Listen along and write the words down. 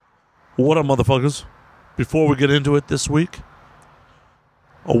What up, motherfuckers? Before we get into it this week,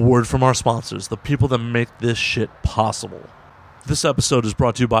 a word from our sponsors, the people that make this shit possible. This episode is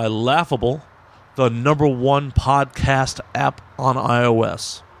brought to you by Laughable, the #1 podcast app on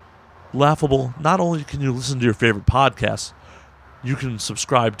iOS. Laughable, not only can you listen to your favorite podcasts, you can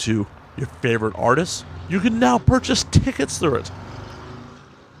subscribe to your favorite artists. You can now purchase tickets through it.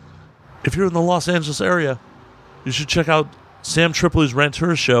 If you're in the Los Angeles area, you should check out Sam Tripoli's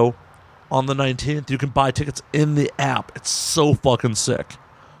Rantura show on the 19th. You can buy tickets in the app. It's so fucking sick.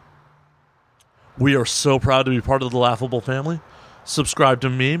 We are so proud to be part of the Laughable family. Subscribe to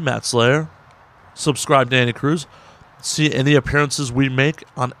me, Matt Slayer. Subscribe to Annie Cruz. See any appearances we make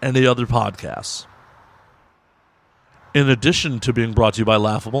on any other podcasts. In addition to being brought to you by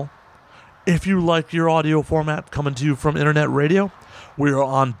Laughable, if you like your audio format coming to you from internet radio, we are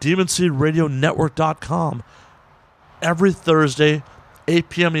on DemonSeedRadioNetwork.com every Thursday, 8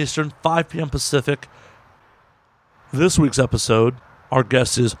 p.m. Eastern, 5 p.m. Pacific. This week's episode, our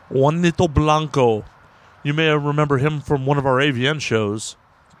guest is Juanito Blanco. You may remember him from one of our AVN shows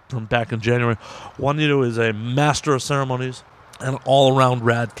from back in January. Juanito is a master of ceremonies and an all-around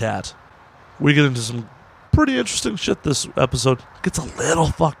rad cat. We get into some pretty interesting shit this episode. Gets a little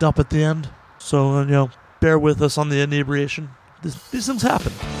fucked up at the end. So, bear with us on the inebriation. These things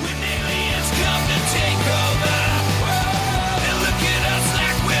happen.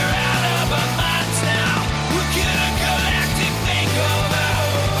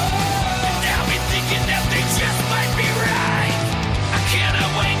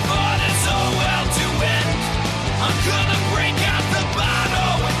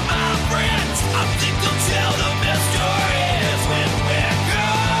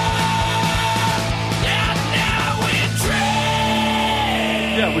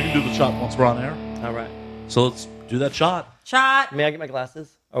 Yeah, we can do the shot once we're on air. All right. So let's do that shot. Shot. May I get my glasses?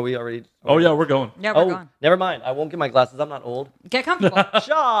 Are we already? Oh, yeah, we're going. Yeah, we're going. Never mind. I won't get my glasses. I'm not old. Get comfortable.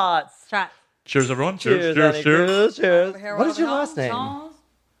 Shots. Shot. Cheers, everyone. Cheers. Cheers. Annie Cheers. Cruz. Cheers. Here, What is your Robin last name? Holmes.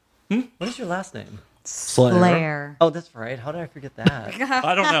 What is your last name? Slayer. Oh, that's right. How did I forget that?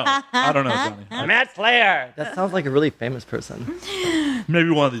 I don't know, Johnny. Matt Slayer. That sounds like a really famous person. Maybe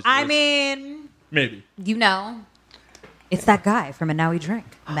one of these I days. mean, Maybe. it's that guy from A Now We Drink,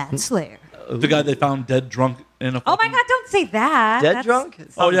 Matt Slayer. The guy they found dead drunk in a Oh my God, don't say that. Dead That's- drunk?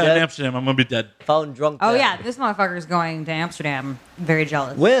 Oh, yeah, Dead? in Amsterdam. I'm going to be dead. Found drunk. Oh dead. yeah, this motherfucker's going to Amsterdam. Very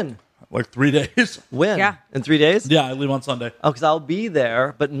jealous. When? Like 3 days. When? Yeah. In 3 days? Yeah, I leave on Sunday. Oh, because I'll be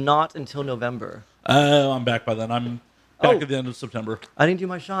there, but not until November. I'm back by then. I'm back Oh. at the end of September. I didn't do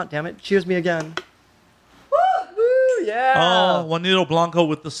my shot. Damn it. Cheers me again. Woo! Woo! Yeah. Oh, Juanito Blanco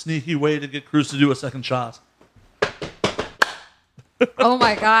with the sneaky way to get Cruz to do a second shot. Oh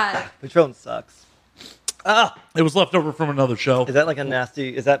my God. Patron sucks. It was left over from another show. Is that like a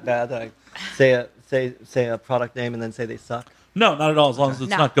nasty? Is that bad that I say a product name and then say they suck? No, not at all. As long as it's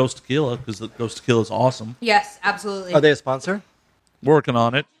No. not Ghost Tequila, because the Ghost Tequila is awesome. Yes, absolutely. Are they a sponsor? Working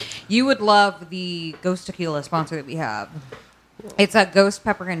on it. You would love the Ghost Tequila sponsor that we have. It's a ghost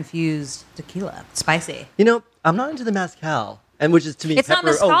pepper infused tequila. Spicy. I'm not into the mezcal, and which is to me It's not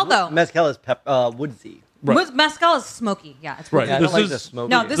mezcal, though. Mezcal is woodsy. Right. Mezcal is smoky. Yeah, it's Right. Yeah, I This don't like is- the smoky.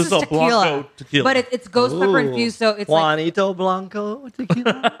 No, this is a tequila, Blanco tequila. but it's ghost pepper infused, so it's like Juanito Blanco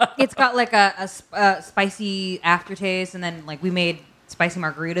tequila. it's got like a spicy aftertaste, and then like we made spicy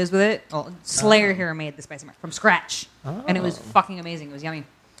margaritas with it. Well, Slayer here made the spicy from scratch, and it was fucking amazing. It was yummy.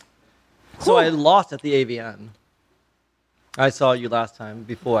 So I lost at the AVN. I saw you last time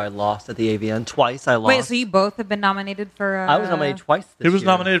before I lost at the AVN. Twice I lost. Wait, so you both have been nominated for? I was nominated twice this He was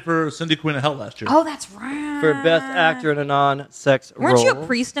year. nominated for Cindy Queen of Hell last year. Oh, that's right. for Best Actor in a Non-Sex Role. Weren't you a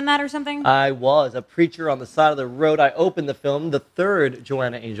priest in that or something? I was a preacher on the side of the road. I opened the film, the third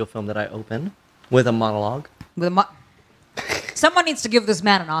Joanna Angel film that I opened, with a monologue. With a Someone needs to give this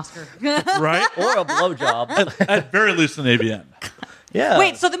man an Oscar. Right? Or a blowjob. At very least an AVN. Yeah.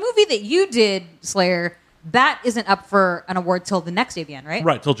 Wait, so the movie that you did, Slayer, that isn't up for an award till the next AVN, right?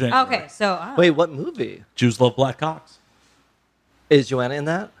 Right, till January. Okay, so Wait, what movie? Jews Love Black Cocks. Is Joanna in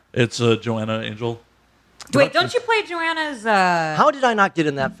that? It's a Joanna Angel. wait, don't you play Joanna's? How did I not get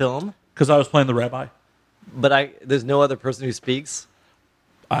in that film? Because I was playing the rabbi. But there's no other person who speaks?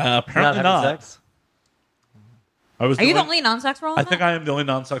 Apparently having not. sex? I was Are you the only- only non-sex role? I think I am the only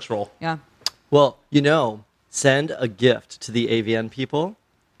non-sex role. Yeah. Well, send a gift to the AVN people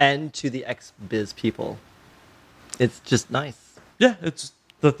and to the XBiz people. It's just nice. Yeah, it's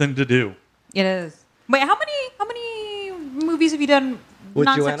the thing to do. It is. Wait, how many movies have you done With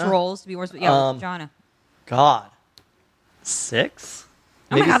non-sex Joanna? roles? To be more specific, yeah, with Joanna. God. 6? Oh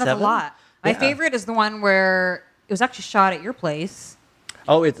my Maybe God, that's 7? a lot. My Yeah. favorite is the one where it was actually shot at your place.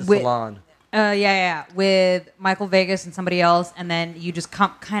 Oh, it's a With- salon. Yeah, with Michael Vegas and somebody else, and then you just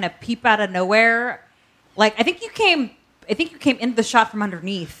kind of peep out of nowhere. Like I think you came into the shot from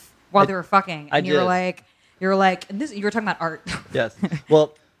underneath while they were fucking, and you were like, and this. You were talking about art. Yes.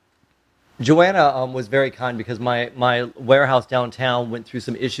 Well, Joanna was very kind because my warehouse downtown went through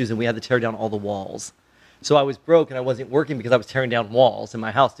some issues and we had to tear down all the walls. So I was broke and I wasn't working because I was tearing down walls in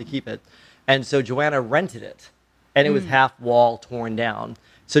my house to keep it. And so Joanna rented it, and it was half wall torn down.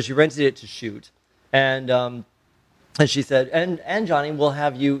 So she rented it to shoot, and she said, and Johnny, we'll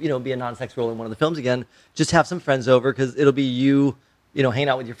have you, be a non-sex role in one of the films again. Just have some friends over because it'll be you, hanging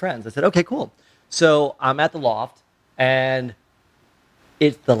out with your friends. I said, okay, cool. So I'm at the loft, and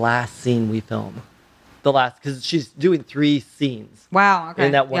it's the last scene we film. Because she's doing 3 scenes. Wow. Okay.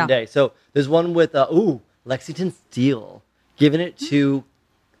 In that one day. So there's one with, Lexington Steele, giving it to,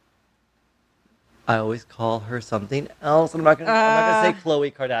 I always call her something else. I'm not gonna say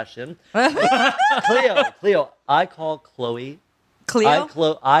Khloe Kardashian. Cleo. I call Chloe.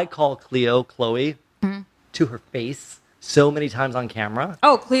 Cleo? I call Cleo Chloe to her face so many times on camera.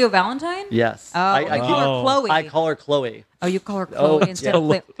 Oh, Cleo Valentine? Yes. Oh, you call her Chloe. I call her Chloe. Oh, you call her Chloe instead of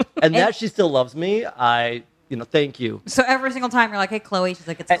Cleo. And that she still loves me, thank you. So every single time you're like, hey, Chloe, she's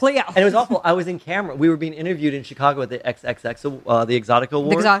like, it's Cleo. And it was awful. I was in camera. We were being interviewed in Chicago at the XXX, the Exotica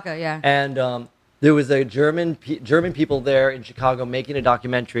Award. The Exotica, yeah. And there was a German people there in Chicago making a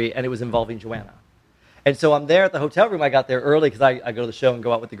documentary, and it was involving Joanna. And so I'm there at the hotel room. I got there early because I go to the show and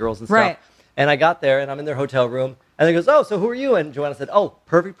go out with the girls and stuff. Right. And I got there, and I'm in their hotel room. And they goes, oh, so who are you? And Joanna said, oh,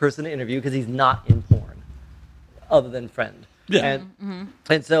 perfect person to interview because he's not in porn, other than friend. Yeah.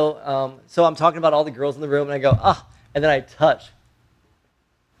 And so I'm talking about all the girls in the room, and I go, and then I touch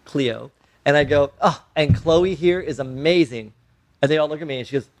Cleo, and I go, and Chloe here is amazing. And they all look at me, and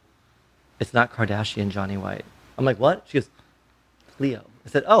she goes, it's not Kardashian, Johnny White. I'm like, what? She goes, Cleo. I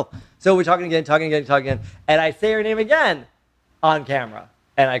said, oh. So we're talking again. And I say her name again on camera,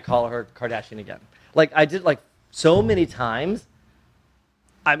 and I call her Kardashian again. Like, I did, so many times.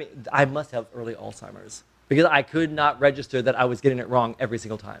 I mean, I must have early Alzheimer's because I could not register that I was getting it wrong every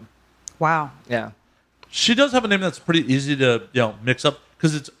single time. Wow. Yeah. She does have a name that's pretty easy to mix up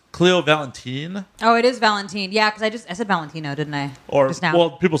because it's Cleo Valentine. Oh, it is Valentine. Yeah, because I said Valentino, didn't I? Or, just now.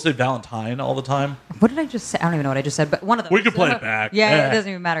 well, people say Valentine all the time. What did I just say? I don't even know what I just said, but one of them. We can play it back. Yeah, it doesn't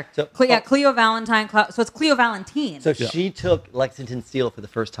even matter. So- Cleo Valentine. So it's Cleo Valentine. So she took Lexington Steele for the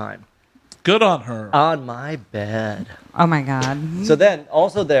first time Good on her. on my bed. Oh my God. So then,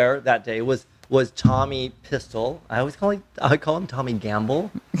 also there that day was Tommy Pistol. I call him Tommy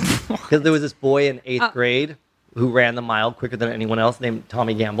Gamble because there was this boy in 8th grade who ran the mile quicker than anyone else named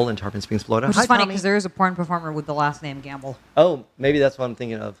Tommy Gamble in Tarpon Springs, Florida. Which Hi, is funny Tommy. because there is a porn performer with the last name Gamble. Oh, maybe that's what I'm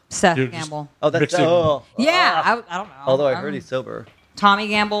thinking of. Seth You're just- Gamble. Oh, that's Mixing- Yeah, I don't know. Although I heard he's sober. Tommy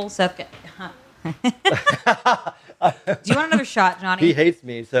Gamble, Seth. Do you want another shot, Johnny? He hates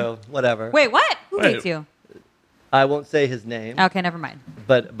me, so whatever. Wait, what? Who Wait. hates you? I won't say his name, Okay, never mind.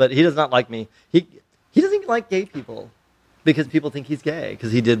 but he does not like me. He doesn't like gay people because people think he's gay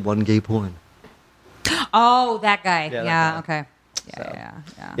because he did one gay porn. Oh, that guy. Yeah, that Yeah. guy. Okay. So.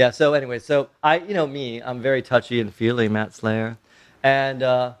 Yeah. Yeah, so anyway, so I'm very touchy and feely, Matt Slayer. And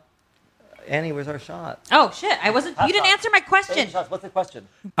Annie, where's our shot? Oh shit! You didn't answer my question. Shots. What's the question?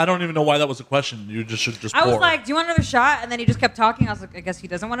 I don't even know why that was a question. You just should just I was pour. like, "Do you want another shot?" And then he just kept talking. I was like, "I guess he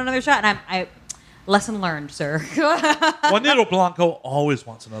doesn't want another shot." And I lesson learned, sir. Juanito Blanco always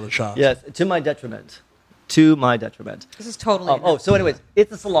wants another shot. Yes, to my detriment. To my detriment. This is totally. So anyways,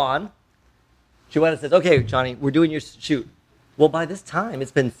 it's a salon. Joanna says, okay, Johnny, we're doing your shoot. Well, by this time,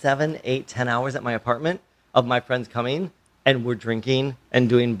 it's been 7, 8, 10 hours at my apartment of my friends coming, and we're drinking and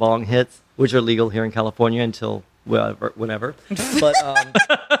doing bong hits, which are legal here in California until whenever. But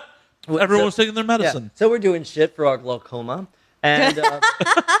Everyone was taking their yeah, medicine. so we're doing shit for our glaucoma. And,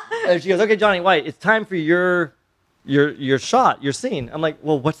 and she goes, okay, Johnny White, it's time for your shot, your scene. I'm like,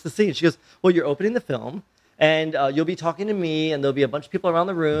 well, what's the scene? She goes, well, you're opening the film. And you'll be talking to me, and there'll be a bunch of people around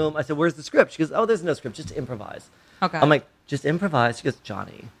the room. I said, where's the script? She goes, oh, there's no script. Just improvise. Okay. I'm like, just improvise. She goes,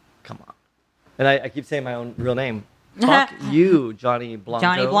 Johnny, come on. And I keep saying my own real name. Fuck you, Johnny Blanco.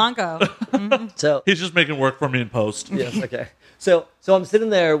 Johnny Blanco. So, He's just making work for me in post. yes, okay. So I'm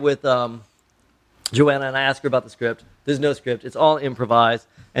sitting there with Joanna, and I ask her about the script. There's no script. It's all improvised.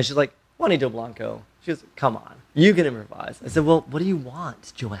 And she's like, Juanito Blanco. She goes, come on. You can improvise. I said, well, what do you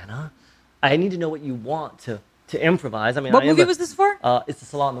want, Joanna? I need to know what you want to improvise. I mean, What movie was this for? It's The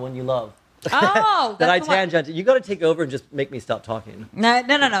Salon, the one you love. Oh, That I that's the one. tangented. You got to take over and just make me stop talking. No.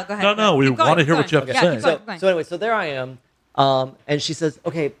 Go ahead. No, we Keep going, want to keep hear what you going. have to Yeah, say. keep going, keep going. So anyway, so there I am, and she says,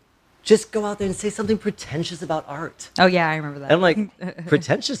 okay, just go out there and say something pretentious about art. Oh yeah, I remember that. And I'm like,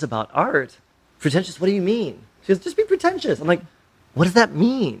 pretentious about art? Pretentious, what do you mean? She goes, just be pretentious. I'm like, what does that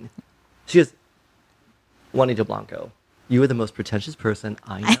mean? She goes, Juanito Blanco, you are the most pretentious person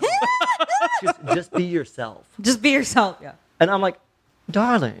I know. She goes, just be yourself. Just be yourself, yeah. And I'm like,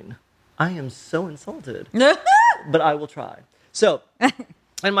 darling, I am so insulted, but I will try. So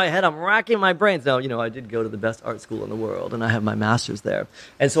in my head, I'm racking my brains. Now, I did go to the best art school in the world, and I have my master's there.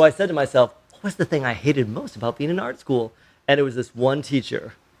 And so I said to myself, what's the thing I hated most about being in art school? And it was this one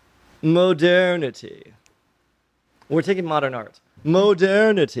teacher, modernity. We're taking modern art.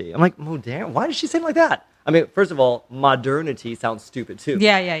 Modernity. I'm like, modern? Why did she say it like that? I mean, first of all, modernity sounds stupid too.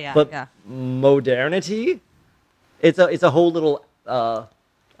 Yeah. But yeah. modernity, it's a whole little a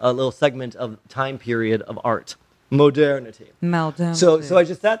little segment of time period of art. Modernity. Meltdown. So I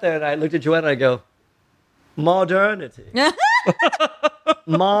just sat there and I looked at Joanna and I go, modernity.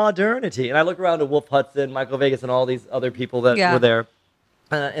 Modernity. And I look around at Wolf Hudson, Michael Vegas, and all these other people that were there.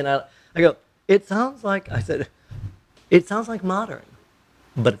 And I go, it sounds like modern,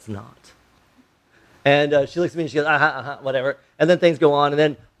 but it's not. And she looks at me and she goes, whatever. And then things go on. And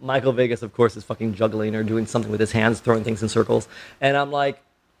then Michael Vegas, of course, is fucking juggling or doing something with his hands, throwing things in circles. And I'm like,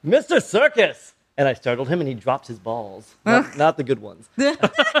 Mr. Circus! And I startled him and he dropped his balls. Not the good ones.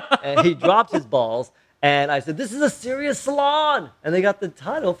 And he dropped his balls. And I said, this is a serious salon. And they got the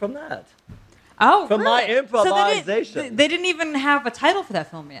title from that. Oh, from really? my improvisation. So they didn't even have a title for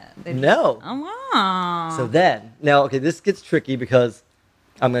that film yet. No. Oh, wow. So then, now, okay, this gets tricky because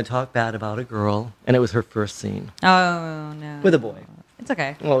I'm going to talk bad about a girl, and it was her first scene. Oh, no. With a boy. It's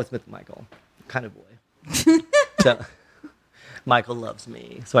okay. Well, it's with Michael. Kind of boy. So, Michael loves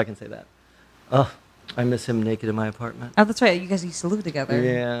me, so I can say that. Oh, I miss him naked in my apartment. Oh, that's right. You guys used to live together.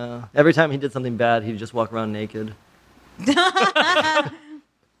 Yeah. Every time he did something bad, he'd just walk around naked.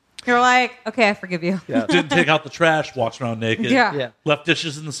 You're like, okay, I forgive you. Yeah. Didn't take out the trash, walks around naked. Yeah. Left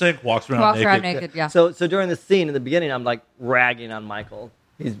dishes in the sink, walks around Walks naked. around naked, yeah. So during the scene in the beginning, I'm like ragging on Michael.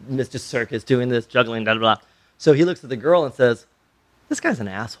 He's Mr. Circus doing this, juggling, blah, blah, blah. So he looks at the girl and says, this guy's an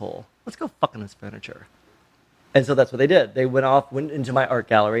asshole. Let's go fuck on his furniture. And so that's what they did. They went into my art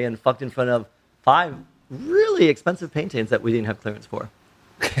gallery and fucked in front of 5 really expensive paintings that we didn't have clearance for.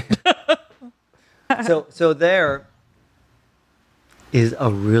 So there is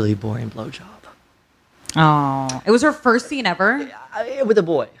a really boring blowjob. Oh, it was her first scene ever. With a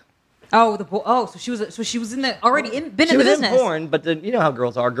boy. Oh, so she was in the already in been She in the was business. in porn, but then, you know how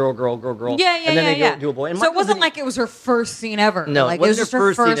girls are, girl. Yeah, and then they go do a boy. And So it Michael wasn't didn't- like it was her first scene ever. No, like it wasn't just her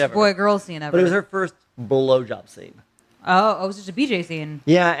her first scene ever. boy-girl scene ever. But it was her first blowjob scene. Oh, it was just a BJ scene.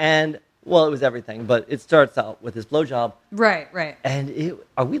 Yeah, and well, it was everything, but it starts out with this blowjob, Right. and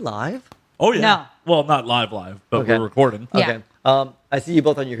are we live? Oh, yeah. No. Well, not live, but Okay. we're recording. Yeah. Okay. I see you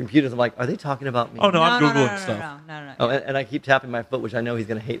both on your computers. I'm like, are they talking about me? Oh, no, I'm no, Googling no, stuff. No. Oh, and I keep tapping my foot, which I know he's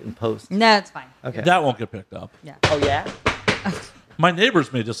going to hate in post. No, it's fine. Okay. That won't get picked up. Yeah. Oh, yeah? My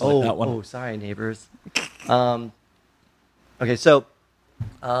neighbors may dislike that one. Oh, sorry, neighbors. Okay, so...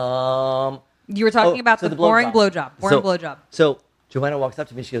 You were talking about so the boring blowjob. Boring So- blowjob. So Joanna walks up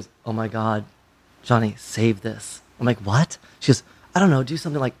to me. She goes, oh, my God, Johnny, save this. I'm like, what? She goes, I don't know, do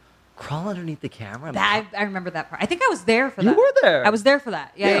something like crawl underneath the camera. I'm like, I remember that part. I think I was there for You that. were there. I was there for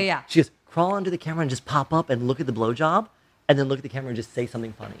that. Yeah. She goes, crawl under the camera and just pop up and look at the blowjob, and then look at the camera and just say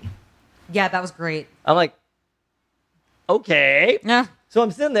something funny. Yeah, that was great. I'm like, okay. Yeah. So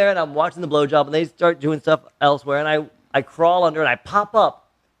I'm sitting there and I'm watching the blowjob, and they start doing stuff elsewhere, and I crawl under and I pop up,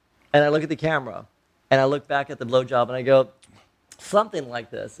 and I look at the camera, and I look back at the blowjob, and I go, something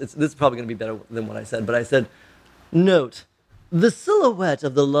like this. This is probably going to be better than what I said, but I said, note, the silhouette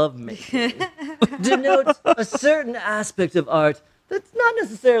of the lovemaking denotes a certain aspect of art that's not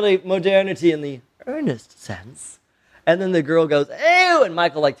necessarily modernity in the earnest sense. And then the girl goes, ew, and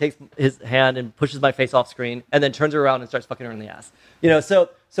Michael takes his hand and pushes my face off screen and then turns her around and starts fucking her in the ass.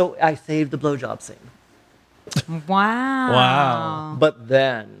 So I saved the blowjob scene. Wow. But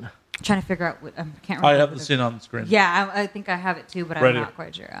then... I'm trying to figure out what I can't remember. I have the scene on the screen. Yeah, I think I have it too, but I'm Right not here.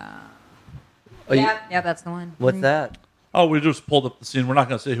 quite sure. Oh, you- Yeah, that's the one. What's that? Oh, we just pulled up the scene. We're not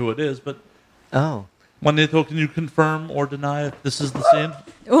going to say who it is, but Oh. Juanito, can you confirm or deny if this is the scene?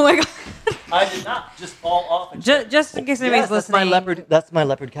 Oh my god! I did not just fall off. And Just in case anybody's listening, That's my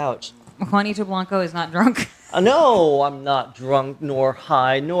leopard couch. Juanito Blanco is not drunk. No, I'm not drunk nor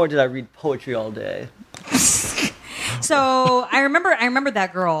high, nor did I read poetry all day. So I remember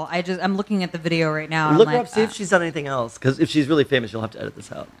that girl. I'm looking at the video right now. Look I'm her like, up, see if she's done anything else. Because if she's really famous, you'll have to edit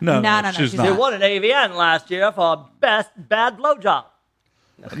this out. No, No, she's she's They not. won an AVN last year for best bad blowjob.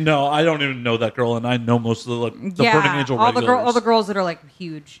 No, I don't even know that girl, and I know most of the Burning Angel all regulars. the girls that are like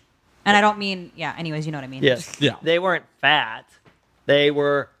huge. And I don't mean, anyways, you know what I mean. Yes. Yeah. They weren't fat. They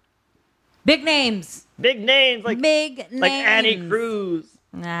were Big names. big names like Big names. Annie Cruz.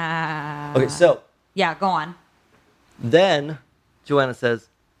 Ah. Okay, so Yeah, go on. then Joanna says,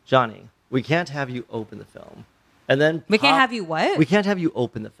 Johnny, we can't have you open the film. And then We can't have you what? We can't have you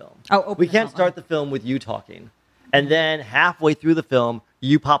open the film. Oh, open We the can't film. start the film with you talking. And then halfway through the film,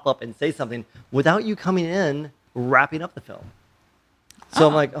 you pop up and say something without you coming in, wrapping up the film. So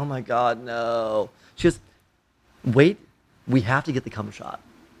I'm like, oh my God, no. She goes, wait, we have to get the cum shot.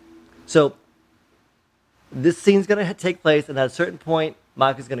 So this scene's going to take place, and at a certain point,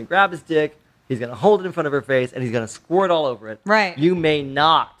 Mike is going to grab his dick, he's going to hold it in front of her face, and he's going to squirt all over it. Right. You may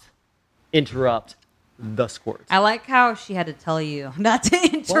not interrupt the squirt. I like how she had to tell you not to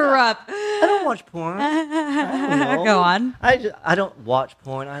interrupt. I don't watch porn. I don't know. Go on. I don't watch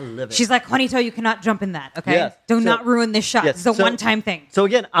porn. I live it. She's like, Juanito, you cannot jump in that, okay? Yes. Do So- not ruin this shot. Yes. It's a So- one-time thing. So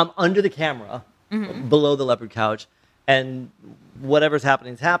again, I'm under the camera, Mm-hmm. below the leopard couch, and whatever's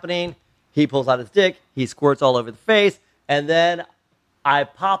happening is happening. He pulls out his dick, he squirts all over the face, and then I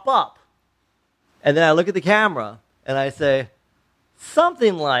pop up. And then I look at the camera, and I say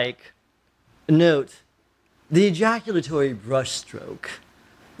something like, note, the ejaculatory brushstroke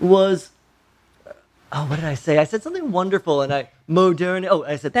was... Oh, what did I say? I said something wonderful, and I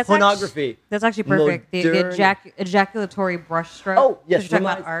said pornography. That's actually perfect. The ejaculatory brushstroke. Oh, yes, You're talking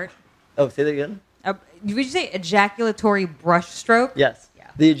about art. Oh, say that again. Would you say ejaculatory brushstroke? Yes. Yeah.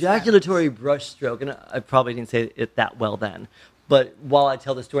 The ejaculatory brushstroke, and I probably didn't say it that well then, but while I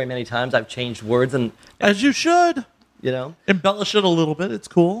tell the story many times, I've changed words and, As you should. you know. Embellish it a little bit. It's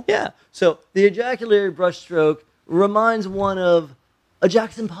cool. Yeah. So the ejaculatory brushstroke reminds one of a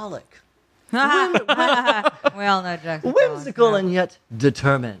Jackson Pollock. We all know Jackson. Whimsical Pollock. and yet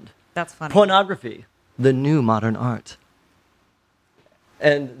determined. That's funny. Pornography, the new modern art.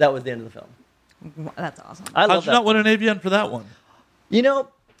 And that was the end of the film. That's awesome. I How'd love you that. not win an AVN for that one? You know,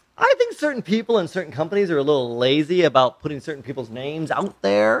 I think certain people and certain companies are a little lazy about putting certain people's names out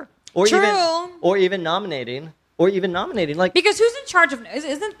there, or True. even nominating, Like, Because who's in charge of?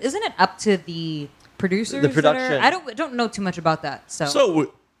 Isn't it up to the producers? The that production. I don't know too much about that.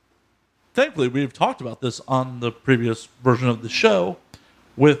 So, thankfully, we've talked about this on the previous version of the show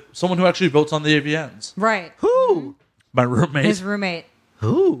with someone who actually votes on the AVNs. right. who? My roommate. His roommate.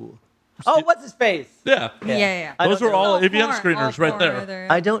 Who? Oh, what's his face? Yeah. Yeah. I Those don't were know. all All AVN porn, screeners all right porn there.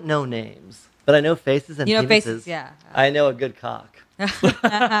 I don't know names, but I know faces and You know penises. faces, yeah. I know a good cock.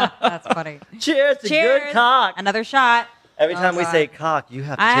 That's funny. Cheers to Cheers. good cock. Another shot. Every Oh, time we God. say cock, you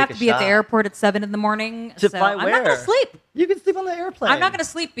have to I take have a to be at the shot. airport at 7 a.m. To so fly I'm not where? going to sleep. You can sleep on the airplane. I'm not going to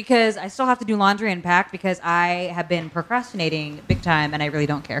sleep because I still have to do laundry and pack because I have been procrastinating big time and I really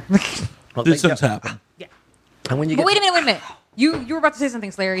don't care. Well, These thank things you. happen. And when you But get wait a minute. You were about to say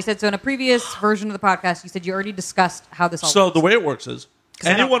something, Slayer. You said, so in a previous version of the podcast, you said you already discussed how this all So works. the way it works is 'Cause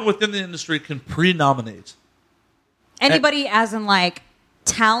I don't- anyone within the industry can pre-nominate. Anybody as in like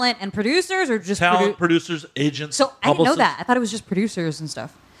talent and producers or just Talent, producers, agents, So I didn't know publicists. that. I thought it was just producers and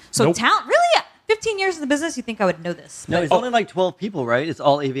stuff. So Nope. talent, really? 15 years in the business, you think I would know this? No, it's only like 12 people, right? It's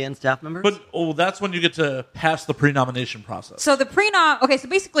all AVN staff members. But that's when you get to pass the pre-nomination process. So the pre-nom, okay, so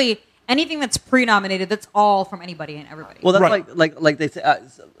basically anything that's pre-nominated, that's all from anybody and everybody. well, that's Right. like they say.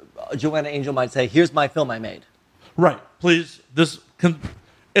 Joanna Angel might say, "Here's my film I made." Right. Please,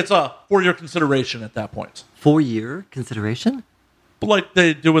 it's a for your consideration at that point. 4-year consideration? But like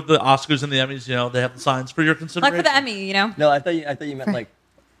they do with the Oscars and the Emmys, they have the signs for your like consideration. for the Emmy, you know? No, I thought you meant like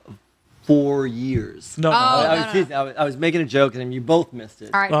 4 years. No, Oh, I no, was teasing. I was making a joke, and then you both missed it.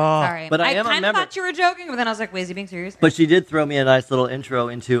 All right, Oh. sorry. But I am a kind of member. thought you were joking, but then I was like, wait, is he being serious? But she did throw me a nice little intro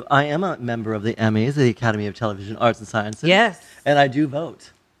into. I am a member of the Emmys, the Academy of Television Arts and Sciences. Yes. and I do vote.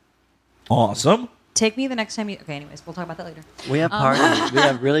 Awesome. Take me the next time you... Okay, anyways, we'll talk about that later. We have parties. We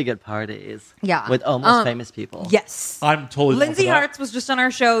have really good parties. Yeah. with almost famous people. Yes. I'm totally. down Lindsay for that. Hartz was just on our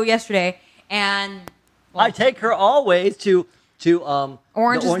show yesterday, and... I take her always to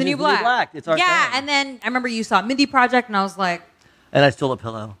Orange is the New Black. It's our yeah, thing. and then I remember you saw Mindy Project, and I was like, And I stole a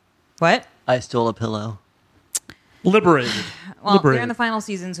pillow. what? I stole a pillow. Liberated. Well, Liberated. they're in the final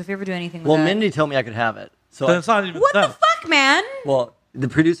season, so if you ever do anything with Well, that... Mindy told me I could have it. So Then it's not even What them. the fuck, man? well, the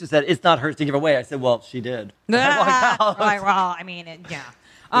producer said it's not hers to give away. I said, well, she did. I walked out. Like, well, I mean, yeah.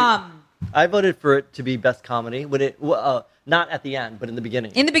 I voted for it to be best comedy. When it not at the end, but in the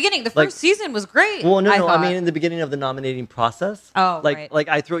beginning. In the beginning, the first Like- season was great. Well, no, I thought. mean in the beginning of the nominating process. Oh, like right. like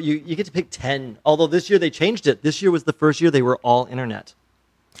I throw you get to pick 10. Although this year they changed it. This year was the first year they were all internet.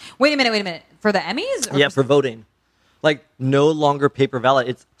 Wait a minute. For the Emmys? Or Yeah, for voting. Like no longer paper ballot.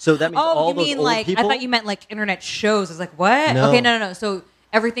 It's so that means Oh, all you those mean old like people. I thought you meant like internet shows. I was like, what? No. Okay, no. So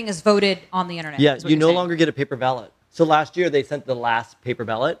everything is voted on the internet. Yeah, is what you you're no saying. longer get a paper ballot. So last year they sent the last paper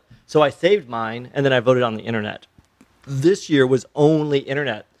ballot. So I saved mine and then I voted on the internet. This year was only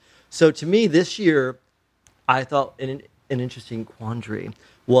internet. So to me, this year, I thought an interesting quandary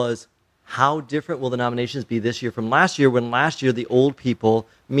was how different will the nominations be this year from last year, when last year the old people,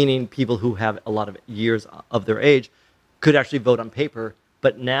 meaning people who have a lot of years of their age, could actually vote on paper,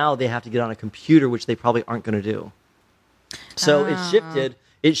 but now they have to get on a computer, which they probably aren't going to do. So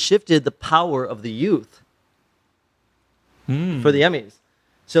it shifted the power of the youth for the Emmys.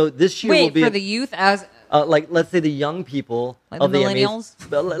 So this year will be for the youth as like, let's say the young people Like of the the millennials? Emmys.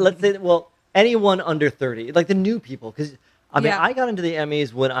 Well, let's say, well, anyone under 30, like the new people, because I mean, Yeah. I got into the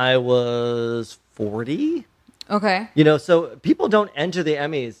Emmys when I was 40. okay. You know, so people don't enter the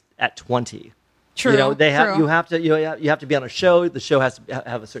Emmys at 20. True. You know, they have true. you have to be on a show. The show has to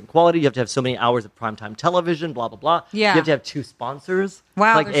have a certain quality. You have to have so many hours of primetime television. Blah blah blah. Yeah. You have to have 2 sponsors.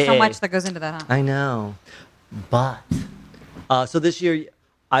 Wow, Like there's so AA. much that goes into that, huh? I know, but so this year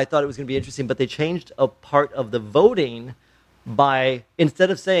I thought it was going to be interesting, but they changed a part of the voting by,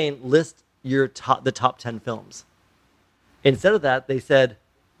 instead of saying list the top 10 films. Instead of that, they said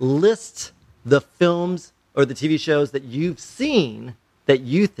list the films or the TV shows that you've seen that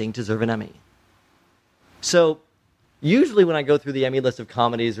you think deserve an Emmy. So usually when I go through the Emmy list of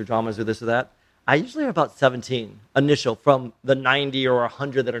comedies or dramas or this or that, I usually have about 17 initial from the 90 or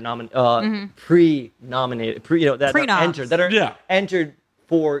 100 that are pre-nominated, that are Pre-noms. entered, that are Yeah. entered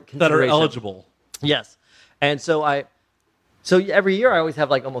for That consideration. are eligible. Yes. And so every year I always have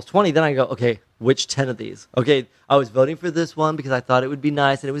like almost 20. Then I go, okay, which 10 of these? Okay, I was voting for this one because I thought it would be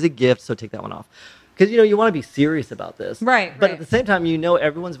nice and it was a gift, so take that one off. Because, you want to be serious about this. Right, But right. at the same time,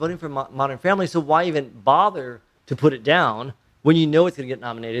 everyone's voting for Modern Family, so why even bother to put it down when you know it's going to get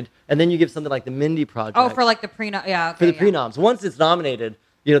nominated? And then you give something like the Mindy Project. Oh, for like the pre-nom. Yeah, okay, for the yeah. pre-noms. Once it's nominated,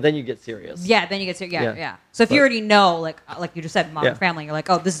 then you get serious. Yeah, then you get to Yeah. yeah. So if you But- already know, like you just said, Modern Yeah. Family, you're like,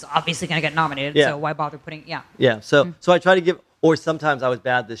 oh, this is obviously going to get nominated. Yeah. So why bother putting? Yeah. Yeah, so I try to give, or sometimes I was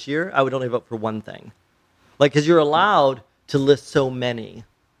bad this year, I would only vote for one thing. Like, because you're allowed to list so many,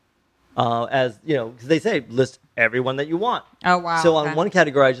 because they say list everyone that you want. Oh wow. So on okay. one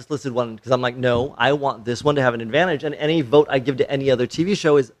category, I just listed one because I'm like, no, I want this one to have an advantage, and any vote I give to any other TV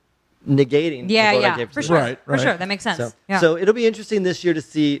show is negating Yeah, the vote I yeah, gave to for this sure, one. Right, for right. sure. That makes sense. So, yeah. so it'll be interesting this year to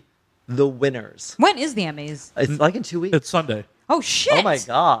see the winners. when is the Emmys? It's like in 2 weeks. It's Sunday. Oh shit! Oh my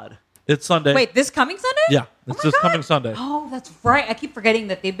god! It's Sunday. Wait, this coming Sunday? Yeah, Oh it's my this God. coming Sunday. Oh, that's right. I keep forgetting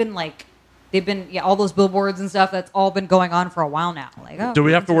that they've been all those billboards and stuff. That's all been going on for a while now. Like, oh, Do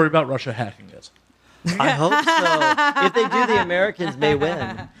we have to worry about Russia hacking it? I hope so. If they do, the Americans may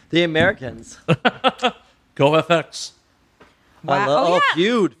win. The Americans. Go FX. Wow. Oh,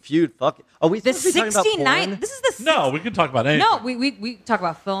 yeah. Feud. Fuck it. Are we The supposed to be talking about 69th. porn? This is the No, we can talk about anything. No, we talk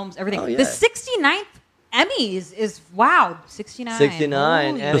about films, everything. Oh, yeah. The 69th Emmys is wow, 69. 69.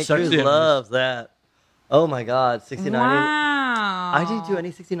 Holy Annie sexy Cruz Emmys. loves that. Oh my God, 69. Wow. I didn't do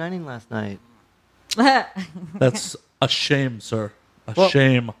any 69ing last night. That's a shame, sir. Well-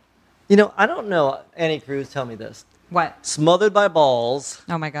 Shame. I don't know. Annie Cruz, tell me this. What? Smothered by balls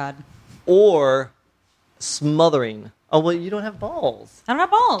Oh my god. or smothering? Oh, well, you don't have balls. I don't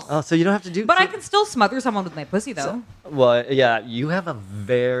have balls. Oh, so you don't have to do... but I can still smother someone with my pussy though. Well, yeah, you have a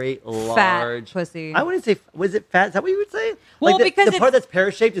very large... pussy. I wouldn't say... Was it fat? Is that what you would say? Well, like because the part it's- that's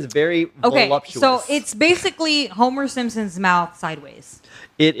pear-shaped is very Okay, voluptuous. so it's basically Homer Simpson's mouth sideways.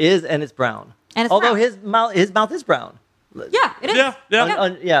 It is, and it's brown. And it's Although brown. his mouth is brown. Yeah, it is. Yeah,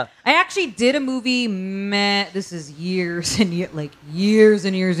 yeah. Yeah. I actually did a movie. This is years and years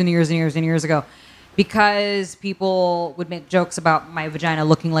and years ago, because people would make jokes about my vagina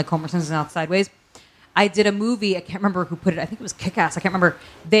looking like Homer Simpson's mouth sideways. I did a movie. I can't remember who put it. I think it was Kick-Ass. I can't remember.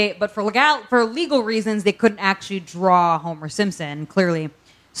 But for legal reasons, they couldn't actually draw Homer Simpson clearly.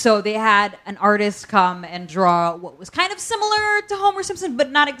 So they had an artist come and draw what was kind of similar to Homer Simpson,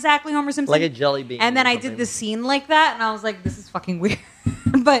 but not exactly Homer Simpson. Like a jelly bean And then or I something. did the scene like that, and I was like, this is fucking weird.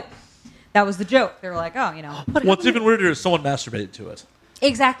 But that was the joke. They were like, oh, What's even weirder is someone masturbated to it.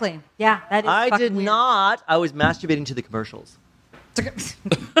 Exactly. Yeah, that is I fucking did weird. not. I was masturbating to the commercials.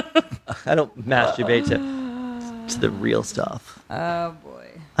 I don't masturbate to the real stuff. Oh, boy.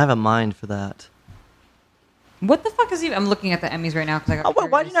 I have a mind for that. What the fuck is even... I'm looking at the Emmys right now because I got Why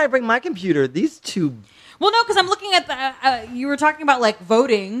curious. didn't I bring my computer? These two... Well, no, because I'm looking at the... you were talking about, like,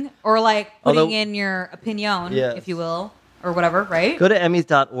 voting or, like, putting Although- in your opinion, Yes. if you will, or whatever, right? Go to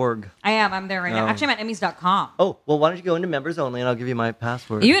Emmys.org. I'm there right now. Oh. Actually, I'm at Emmys.com. Oh, well, why don't you go into members only and I'll give you my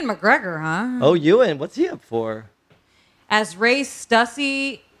password. Ewan McGregor, huh? Oh, Ewan, what's he up for? As Ray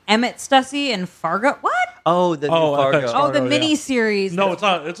Stussy Emmett Stussy and Fargo. What? Oh, the new Fargo. Oh, the yeah. mini series. No, it's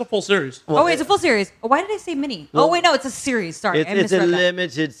not. It's a full series. Oh, wait, it's a full series. Oh, why did I say mini? Well, oh, wait, no, it's a series. Sorry, I It's a misread that.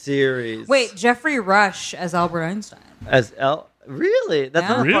 limited series. Wait, Jeffrey Rush as Albert Einstein. Really? That's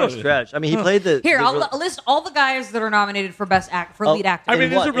not a far Really? stretch. I mean, he played the... Here, the I'll list all the guys that are nominated for lead actor. I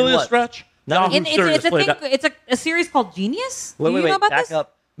mean, is it really a stretch? Not Yahoo in- it's a played thing. that. It's a series called Genius. Wait, Do you know about back this?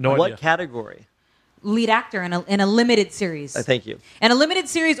 up. No what idea. category? Lead actor in a limited series. Thank you. In a limited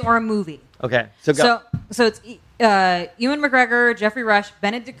series or a movie. Okay, so go. So it's Ewan McGregor, Jeffrey Rush,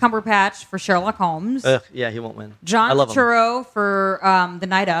 Benedict Cumberbatch for Sherlock Holmes, Ugh, yeah, he won't win. I John love him. Turturro for The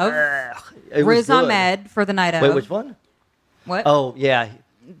Night of, It was Riz good. Ahmed for The Night of. Wait, which one? What? Oh, yeah.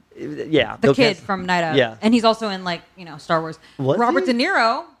 Yeah. the go kid cast- from Night of. Yeah. And he's also in Star Wars. Was Robert he? De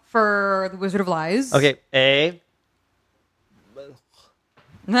Niro for The Wizard of Lies. Okay, A.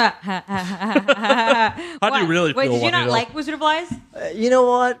 How do you really Wait, feel, did you not Juanito? like Wizard of Lies? You know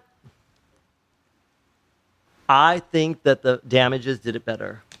what? I think that the Damages did it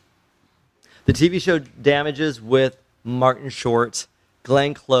better. The TV show Damages with Martin Short,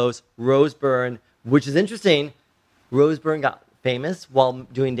 Glenn Close, Rose Byrne, which is interesting. Rose Byrne got famous while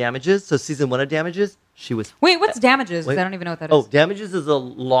doing Damages. So season 1 of Damages, she was... Wait, what's Damages? 'Cause Wait. I don't even know what that is. Oh, Damages is a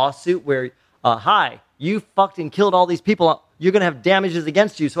lawsuit where, hi, you fucked and killed all these people. You're going to have damages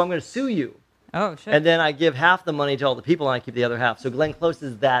against you, so I'm going to sue you. Oh, shit. And then I give half the money to all the people, and I keep the other half. So Glenn Close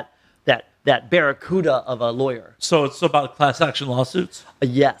is that barracuda of a lawyer. So it's about class action lawsuits?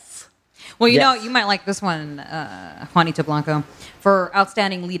 Yes. Well, you know, Yes. you might like this one, Juanita Blanco, for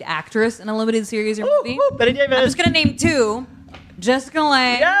outstanding lead actress in a limited series or movie. Woo, Betty Davis. I'm just gonna name two: Jessica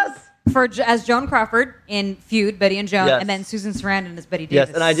Lange Yes. as Joan Crawford in Feud, Betty and Joan, Yes. and then Susan Sarandon as Betty Davis.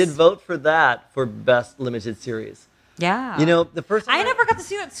 Yes, and I did vote for that for best limited series. Yeah. You know, the first time I never got to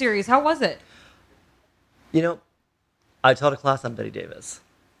see that series. How was it? You know, I taught a class on Betty Davis.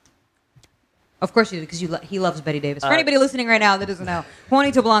 Of course you did, because he loves Betty Davis. For anybody listening right now that doesn't know,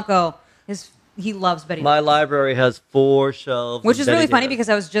 Juanito Blanco he loves Betty My Davis. library has 4 shelves. Which of is Betty really funny Davis. because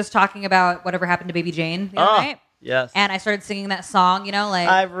I was just talking about whatever happened to Baby Jane the other night. Yes. And I started singing that song, like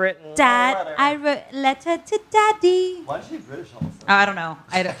I've written Dad, a letter. I wrote a letter to Daddy. Why is she British all of a sudden? I don't know.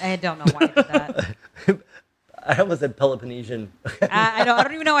 I don't know why I did that. I almost said Peloponnesian. I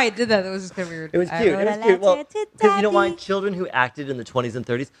don't even know why I did that. It was just kind of weird. It was I cute. wrote It was a cute. Well, letter to because you know why? Daddy. Children who acted in the 20s and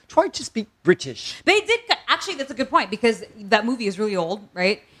 30s tried to speak British. They did. Actually, that's a good point because that movie is really old,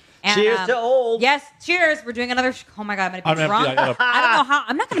 right? And, Cheers to old. Yes, cheers. We're doing another. Oh my god, I'm I'm gonna be empty. drunk. I gotta- I don't know how.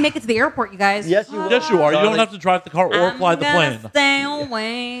 I'm not gonna make it to the airport, you guys. Yes, you will. Yes, you are. You don't Darling. have to drive the car or fly the plane. Stay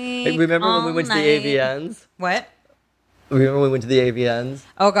away. Hey, remember when we all went to the night. AVNs? What? Remember when we went to the AVNs?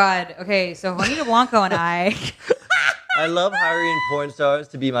 Oh God. Okay, so Juanita Blanco and I, I love hiring porn stars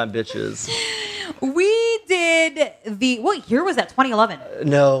to be my bitches. we did what year was that? 2011.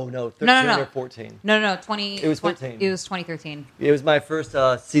 No, 13 No. or 14. No, 20. It was 13. It was 2013. It was my first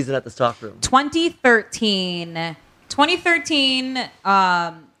season at the stockroom. 2013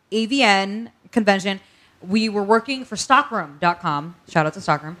 AVN convention. We were working for Stockroom.com. Shout out to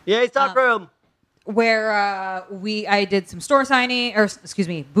Stockroom. Yay, stockroom! Where I did some booth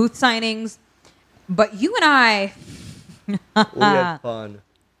signings. But you and I We had fun.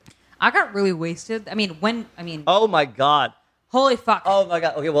 I got really wasted. Oh my god. Holy fuck. Oh my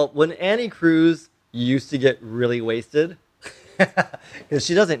god. Okay, well, when Annie Cruz used to get really wasted, because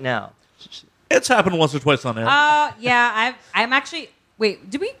she doesn't now. It's happened once or twice on air. Yeah, I'm actually. Wait,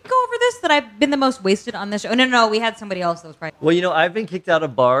 did we go over this? That I've been the most wasted on this show? Oh, no, we had somebody else that was probably. Well, you know, I've been kicked out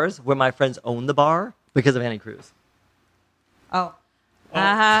of bars where my friends own the bar because of Annie Cruz. Oh. For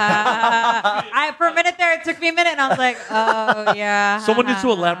a minute there, it took me a minute, and I was like, oh, yeah. Someone needs to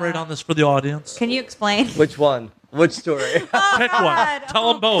elaborate on this for the audience. Can you explain? Which one? Which story? Pick one.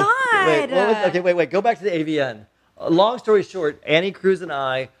 Tell them both. God. Wait. Go back to the AVN. Long story short, Annie Cruz and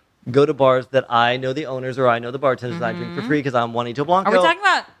I go to bars that I know the owners or I know the bartenders and I drink for free because I'm Juanito Blanco. Are we talking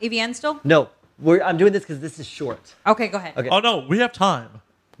about AVN still? No, I'm doing this because this is short. Okay, go ahead. Okay. Oh, no, we have time.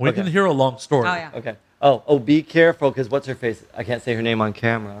 We Okay. can hear a long story. Oh, yeah. Okay. Oh, be careful because what's her face? I can't say her name on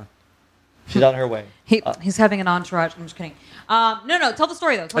camera. She's on her way. He's having an entourage. I'm just kidding. No. Tell the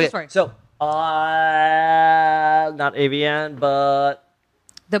story, though. Tell the story. So, not AVN, but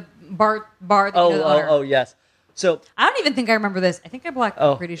The bar that you know the owner. oh, yes. So, I don't even think I remember this. I think I blacked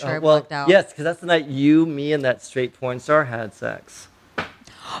out. Pretty sure I well, blacked out. yes, because that's the night you, me, and that straight porn star had sex.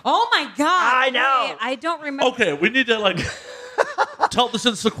 Oh my god! I know. Wait, I don't remember. Okay, we need to tell this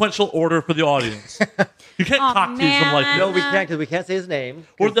in sequential order for the audience. You can't Oh, cock tease them like man. No, this. we can't because we can't say his name.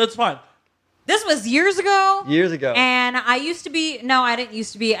 Or that's fine. This was years ago. Years ago. And I used to be. No, I didn't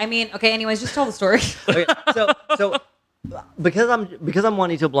used to be. I mean, okay. Anyways, just tell the story. Okay, so because I'm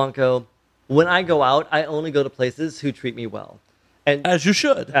Juanito Blanco. When I go out, I only go to places who treat me well, and As you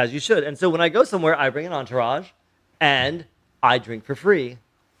should. as you should. And so when I go somewhere, I bring an entourage, and I drink for free,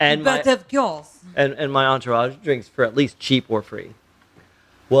 and But of course. and my entourage drinks for at least cheap or free.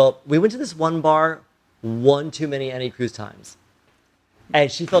 Well, we went to this one bar one too many Annie Cruz times,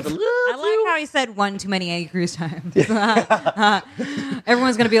 and she felt a little. I like how he said one too many Annie Cruz times.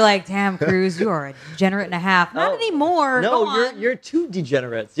 Everyone's gonna be like, "Damn, Cruz, you are a degenerate and a half." Not anymore. Go No, on. you're two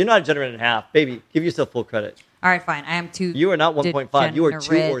degenerates. You're not a degenerate and a half, baby. Give yourself full credit. All right, fine. I am two. You are not 1.5. You are 2 or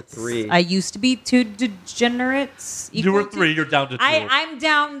degenerates. 3. I used to be two degenerates. You were equal to- 3, you're down to 2. I'm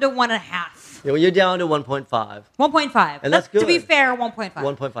down to 1.5. You're down to 1.5. 1.5. And that's To be good. fair, 1.5.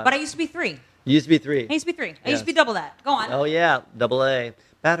 1.5. But I used to be 3. You used to be 3. I used to be 3. I Yes. used to be double that. Go on. Oh yeah, double A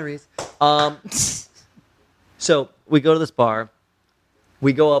batteries. So we go to this bar.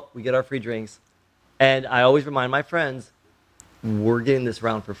 We go up. We get our free drinks, and I always remind my friends, we're getting this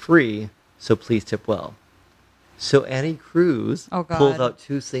round for free, so please tip well. So Annie Cruz Oh, God. pulls out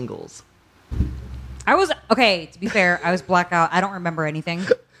 2 singles. I was okay. To be fair, I was blackout. I don't remember anything.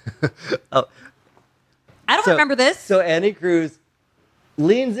 Oh. I don't remember this. So Annie Cruz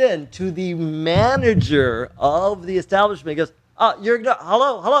leans in to the manager of the establishment. He goes,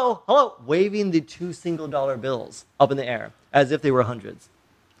 hello, waving the 2 single-dollar bills up in the air as if they were hundreds.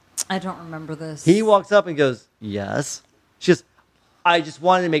 I don't remember this. He walks up and goes, yes. She goes, I just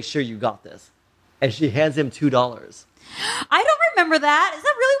wanted to make sure you got this. And she hands him $2. I don't remember that. Is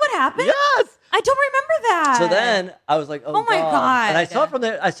that really what happened? Yes. I don't remember that. So then I was like, Oh my God. And I saw it from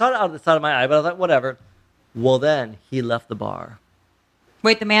there. I saw it out of the side of my eye, but I was like, whatever. Well, then he left the bar.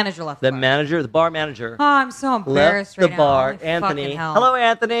 Wait, the manager left. The bar manager, Oh, I'm so embarrassed left the right bar. now. Holy Anthony. fucking hell. Hello,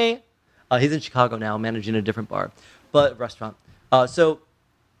 Anthony. He's in Chicago now, managing a different bar, but restaurant. So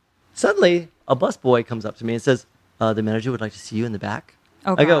suddenly, a busboy comes up to me and says, "The manager would like to see you in the back."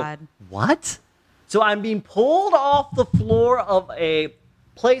 Oh, I go, God. "What?" So I'm being pulled off the floor of a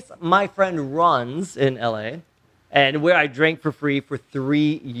place my friend runs in LA, and where I drank for free for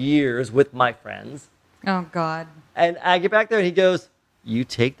 3 years with my friends. Oh, God. And I get back there, and he goes, "You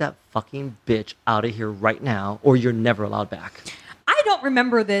take that fucking bitch out of here right now, or you're never allowed back." I don't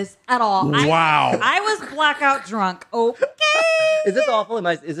remember this at all. Wow. I was blackout drunk. Okay. Is this awful?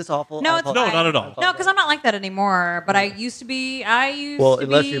 Is this awful? No, I it's apologize. No, not at all. No, because I'm not like that anymore. But I used to be. Well,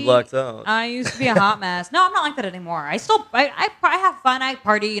 unless you blacked out. I used to be a hot mess. No, I'm not like that anymore. I still. I have fun. I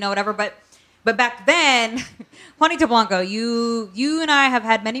party. You know, whatever. But back then, Juanito Blanco, you and I have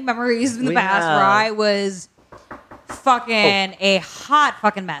had many memories in the We past have. where I was fucking a hot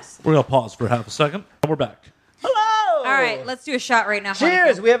fucking mess. We're going to pause for half a second, and we're back. Hello. All right, let's do a shot right now. Cheers.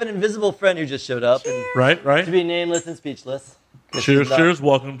 Juanito. We have an invisible friend who just showed up. And Right? to be nameless and speechless. Cheers, cheers.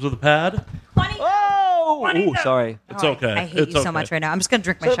 Welcome to the pad. Juanito. Oh, Juanito. ooh, sorry. It's Oh, okay. I hate It's you so okay. much right now. I'm just gonna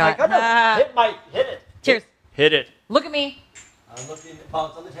drink my So shot. goodness, Ah. hit it. Cheers. Hit it. Look at me. I'm looking at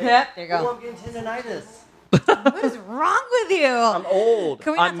bounce on the table. Yep, there you go. Oh, I'm getting tendonitis. What is wrong with you? I'm old.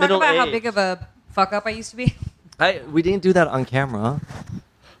 Can we I'm not talk about how middle-aged. big of a fuck up I used to be? We didn't do that on camera.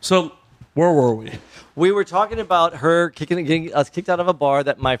 So, where were we? We were talking about her getting us kicked out of a bar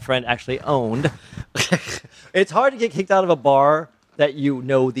that my friend actually owned. It's hard to get kicked out of a bar that you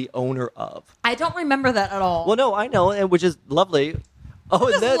know the owner of. I don't remember that at all. Well, no, I know, and which is lovely. Oh, it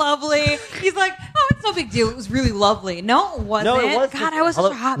and was then, lovely. He's like, oh, it's no big deal. It was really lovely. No, it wasn't. no, it was. God, I was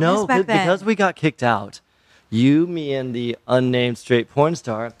such a hot no, mess back then. because we got kicked out. You, me, and the unnamed straight porn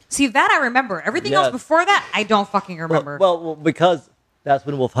star. See, that I remember. Everything else Yes. before that, I don't fucking remember. Well, because that's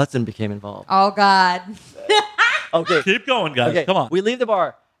when Wolf Hudson became involved. Oh, God. Okay. Keep going, guys. Okay, Come on. We leave the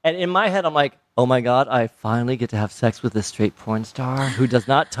bar, and in my head, I'm like, oh my God, I finally get to have sex with this straight porn star who does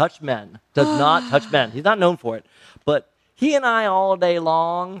not touch men. Does not touch men. He's not known for it. But he and I all day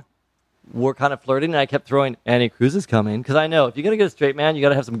long were kind of flirting, and I kept throwing, Annie Cruz is coming. Because I know, if you're going to get a straight man, you got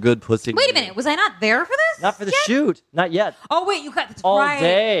to have some good pussy. Wait a minute. Was I not there for this? Not for the yet? shoot. Not yet. Oh, wait. You got that's All right.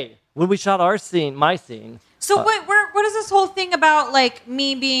 day. When we shot our scene, my scene. So wait, what is this whole thing about, like,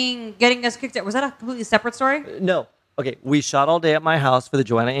 me getting us kicked out? Was that a completely separate story? No. Okay, we shot all day at my house for the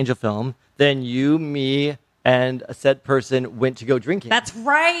Joanna Angel film. Then you, me, and a said person went to go drinking. That's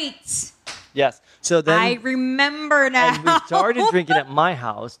right. Yes. So then I remember now. and we started drinking at my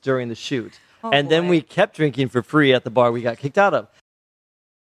house during the shoot. Oh, and then boy. we kept drinking for free at the bar we got kicked out of.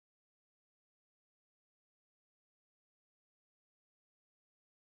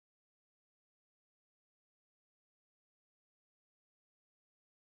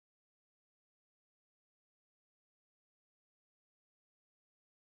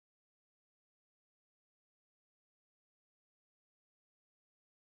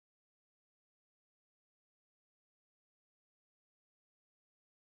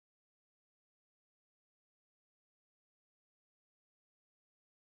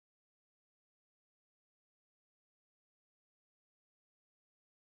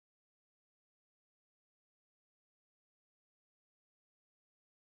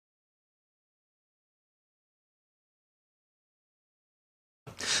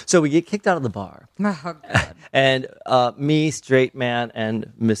 So we get kicked out of the bar. Oh, God. And me, straight man,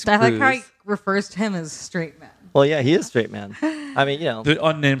 and Miss Cruz. I like how he refers to him as straight man. Well, yeah, he is straight man. I mean, The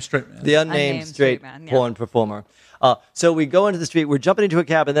unnamed straight man. the unnamed straight man, yeah. porn performer. So we go into the street. We're jumping into a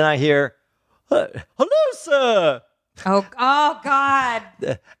cab, and then I hear, "Hello, sir." Oh God.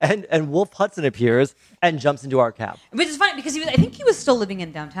 And Wolf Hudson appears and jumps into our cab. Which is funny because I think he was still living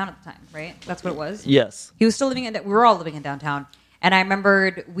in downtown at the time, right? That's what it was. Yes. He was still living we were all living in downtown. And I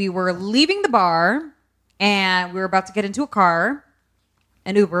remembered we were leaving the bar and we were about to get into a car,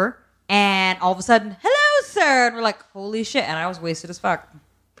 an Uber, and all of a sudden, "Hello, sir." And we're like, holy shit. And I was wasted as fuck.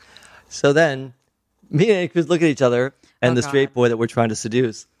 So then, me and Annie Cruz look at each other and Oh, the God. straight boy that we're trying to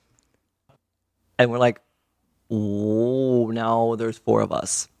seduce. And we're like, oh, now there's 4 of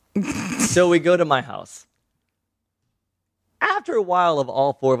us. So we go to my house. After a while of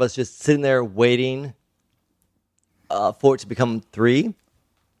all 4 of us just sitting there waiting for it to become 3,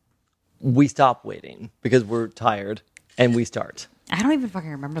 we stop waiting because we're tired and we start. I don't even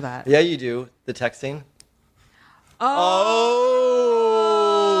fucking remember that. Yeah, you do. The texting. Oh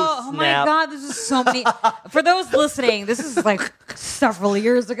my snap. God, this is so many. For those listening, this is like several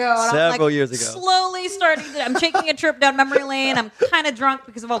years ago. And Several I'm like years ago. Slowly starting to, I'm taking a trip down memory lane. I'm kind of drunk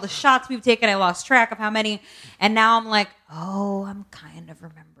because of all the shots we've taken. I lost track of how many. And now I'm like, oh, I'm kind of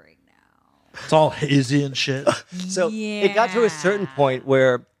remembering now. It's all hazy and shit. So it got to a certain point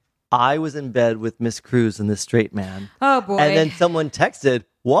where I was in bed with Miss Cruz and this straight man. Oh, boy. And then someone texted,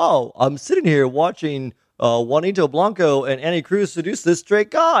 "Wow, I'm sitting here watching Juanito Blanco and Annie Cruz seduce this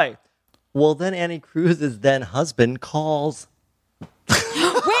straight guy." Well, then Annie Cruz's then husband calls. Wait.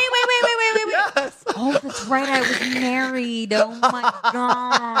 Yes. Oh, that's right. I was married. Oh, my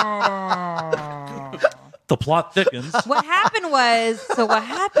God. The plot thickens. What happened was. Is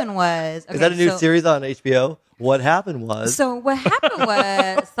that a new series on HBO? What happened was. So what happened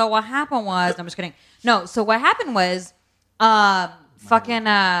was. No, I'm just kidding. No. So what happened was. Fucking.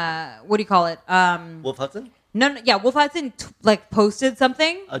 What do you call it? Wolf Hudson? No. Yeah. Wolf Hudson posted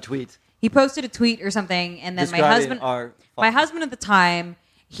something. A tweet. He posted a tweet or something, and then Describing my husband at the time,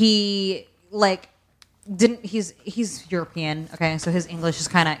 he didn't. He's European. Okay, so his English is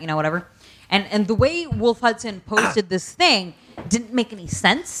kind of whatever. And the way Wolf Hudson posted this thing didn't make any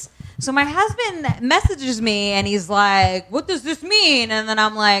sense. So my husband messages me and he's like, "What does this mean?" And then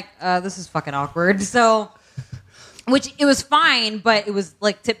I'm like, "This is fucking awkward." So, which it was fine, but it was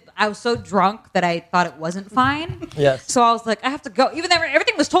I was so drunk that I thought it wasn't fine. Yes. So I was like, I have to go. Even though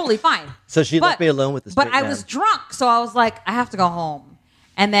everything was totally fine. So she left me alone with this. But I was drunk, so I was like, I have to go home.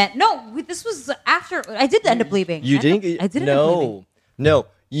 And then this was after I did end up leaving. You didn't? I did end up leaving. No.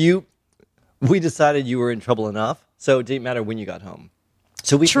 We decided you were in trouble enough, so it didn't matter when you got home.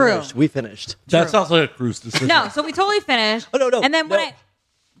 So we True. finished. We finished. That sounds like a Cruz decision. No, so we totally finished. Oh, no. And then when I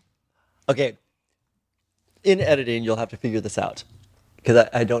Okay. In editing, you'll have to figure this out. Because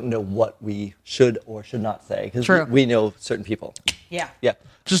I don't know what we should or should not say. True. Because we know certain people. yeah. Yeah.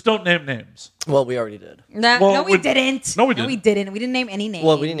 Just don't name names. Well, we already did. No, Well, we didn't. No, we didn't. We didn't. We didn't name any names.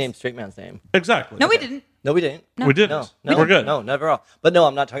 Well, we didn't name straight man's name. Exactly. No, we didn't. No, we didn't. We didn't. No. We're good. No, never all. But no,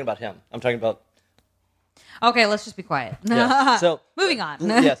 I'm not talking about him. I'm talking about... Okay, let's just be quiet. Yeah. So Moving on.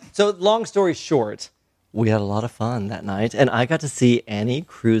 yes. So long story short, we had a lot of fun that night, and I got to see Annie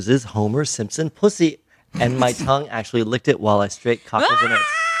Cruz's Homer Simpson pussy, and my tongue actually licked it while I straight cocked was in it.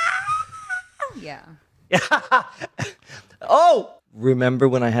 Yeah. Oh! Remember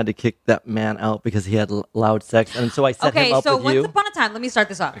when I had to kick that man out because he had loud sex, and so I set him up so with once you? upon a time, let me start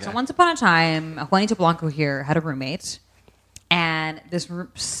this off. Okay. So once upon a time, Juanito Blanco here had a roommate, and this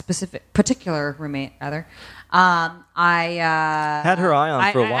particular roommate, rather, I Had her eye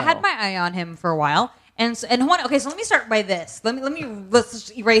on for a while. I had my eye on him for a while, and Juan. Okay, so let me start by this. Let's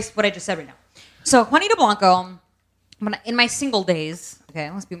just erase what I just said right now. So Juanito Blanco, in my single days.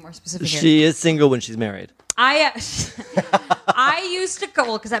 Okay, let's be more specific here. She is single when she's married. I used to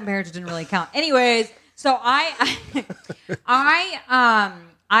go because that marriage didn't really count. Anyways, so I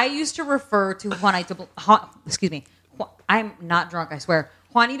used to refer to Juanito. Excuse me, I'm not drunk. I swear,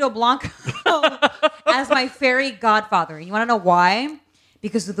 Juanito Blanco as my fairy godfather. And you want to know why?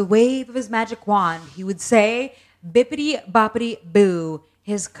 Because of the wave of his magic wand, he would say, "Bippity boppity boo."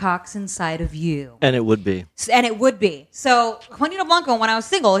 His cock's inside of you. And it would be. And it would be. So Juanito Blanco, when I was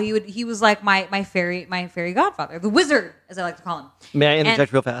single, he was like my fairy godfather, the wizard, as I like to call him. May I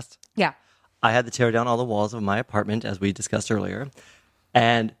interject real fast? Yeah. I had to tear down all the walls of my apartment, as we discussed earlier.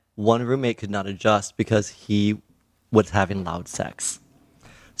 And one roommate could not adjust because he was having loud sex.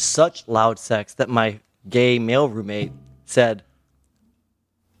 Such loud sex that my gay male roommate said,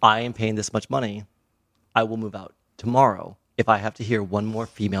 "I am paying this much money. I will move out tomorrow if I have to hear one more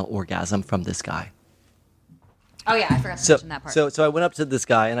female orgasm from this guy. Oh yeah, I forgot to mention that part. So I went up to this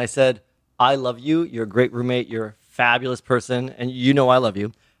guy and I said, I love you. You're a great roommate. You're a fabulous person. And you know I love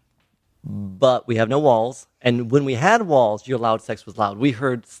you. But we have no walls. And when we had walls, your loud sex was loud. We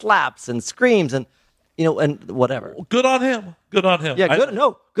heard slaps and screams and, and whatever. Good on him. Good on him. Yeah,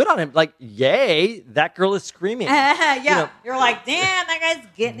 good on him. Like, yay, that girl is screaming. Yeah. You're like, damn, that guy's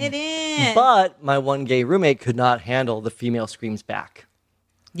getting it in. But my one gay roommate could not handle the female screams back.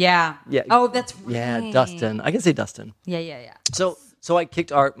 Yeah. Yeah. Oh, that's right. Yeah, Dustin. I can say Dustin. Yeah. So I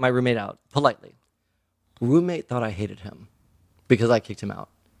kicked my roommate out politely. Roommate thought I hated him because I kicked him out.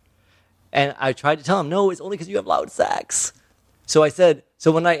 And I tried to tell him, no, it's only because you have loud sex. So I said,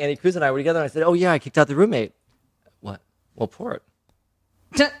 so one night Annie Cruz and I were together and I said, oh yeah, I kicked out the roommate. What? Well, pour it.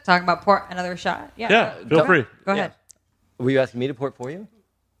 Talking about pour another shot? Yeah, feel free. Go ahead. Were you asking me to pour it for you?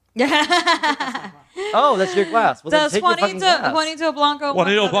 Yeah. Oh, that's your glass. Well, Does then take your fucking glass. Juanito Blanco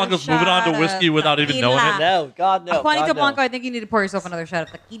Juanito Blanco's moving on to whiskey without even knowing it. No, God, no. Juanito God, Blanco, no. I think you need to pour yourself another shot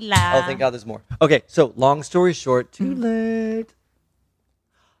of tequila. Oh, thank God there's more. Okay, so long story short, too late.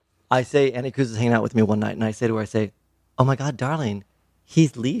 I say, Annie Cruz is hanging out with me one night, and I say to her, oh my God, darling,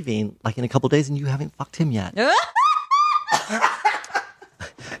 he's leaving like in a couple days, and you haven't fucked him yet.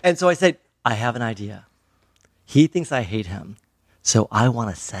 And so I said, I have an idea. He thinks I hate him, so I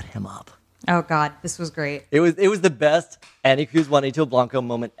want to set him up. Oh God, this was great. It was the best Annie Cruz Juanito Blanco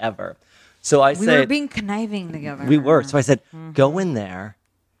moment ever. So I said, we were being conniving together. We were. So I said, go in there,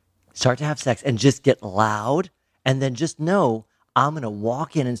 start to have sex, and just get loud, and then just know I'm going to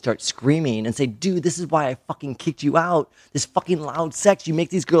walk in and start screaming and say, dude, this is why I fucking kicked you out. This fucking loud sex. You make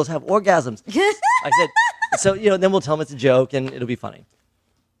these girls have orgasms. I said, so, then we'll tell them it's a joke and it'll be funny.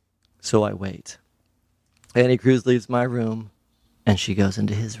 So I wait. Annie Cruz leaves my room and she goes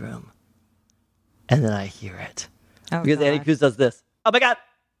into his room. And then I hear it. Oh, because God. Annie Cruz does this. Oh my God.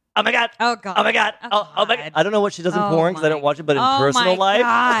 Oh my God. Oh God. Oh my God. Oh my God. I don't know what she does in porn because I don't watch it, but in personal life.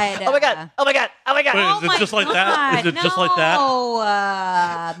 God. Oh my God. Oh my God. Oh my God. Wait, is it just like that? Is it just like that?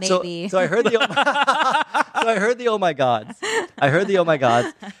 Oh, maybe. So I heard the oh my gods. I heard the oh my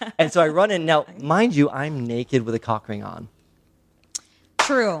gods. And so I run in. Now, mind you, I'm naked with a cock ring on.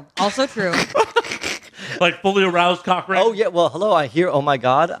 True. Also true. Like fully aroused cock ring? Oh yeah. Well, hello. I hear oh my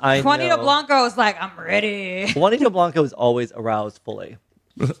God. Juanito know. Blanco is like, I'm ready. Juanito Blanco is always aroused fully.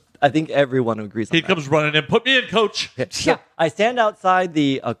 I think everyone agrees on He that. comes running in. Put me in, coach. Yeah. I stand outside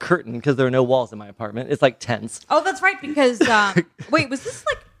the curtain because there are no walls in my apartment. It's like tents. Oh, that's right. Because wait, was this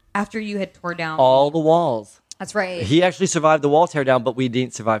like after you had tore down All the walls. That's right. He actually survived the wall tear down, but we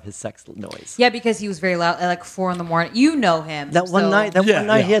didn't survive his sex noise. Yeah, because he was very loud at like 4 a.m. You know him. That one night,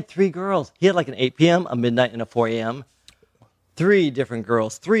 he had 3 girls. He had like an 8 p.m., a midnight, and a 4 a.m. 3 different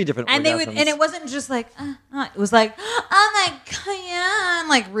girls, 3 different orgasms. And it wasn't just like, it was like, oh my God,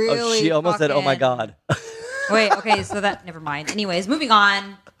 like really. She almost said, oh my God. Wait, okay, so never mind. Anyways, moving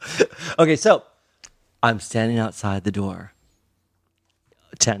on. Okay, so I'm standing outside the door,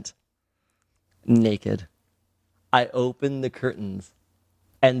 tent, naked. I open the curtains,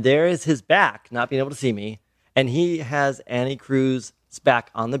 and there is his back, not being able to see me, and he has Annie Cruz's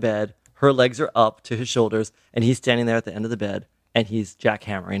back on the bed. Her legs are up to his shoulders, and he's standing there at the end of the bed, and he's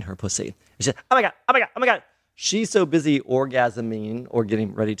jackhammering her pussy. And she said, oh my God, oh my God, oh my God. She's so busy orgasming or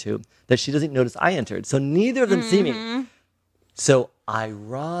getting ready to that she doesn't notice I entered. So neither of them see me. So I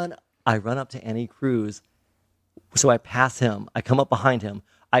run up to Annie Cruz. So I pass him. I come up behind him.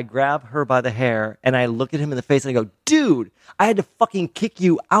 I grab her by the hair and I look at him in the face and I go, dude, I had to fucking kick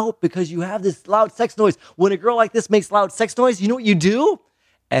you out because you have this loud sex noise. When a girl like this makes loud sex noise, you know what you do?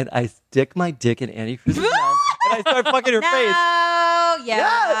 And I stick my dick in Annie Cruz's mouth and I start fucking her face. No, yeah,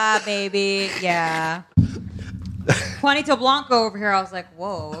 Yes. baby, yeah. Juanito Blanco over here, I was like,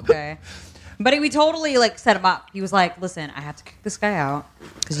 whoa, okay. But we totally like set him up. He was like, listen, I have to kick this guy out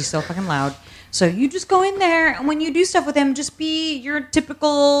because he's so fucking loud. So you just go in there, and when you do stuff with him, just be your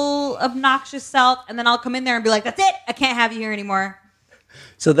typical obnoxious self, and then I'll come in there and be like, that's it. I can't have you here anymore.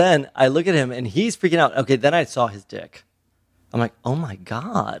 So then I look at him, and he's freaking out. Okay, then I saw his dick. I'm like, oh, my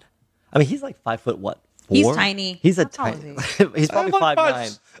God. I mean, he's like 5 foot, what, 4? He's tiny. He's a How tall tiny. is He's probably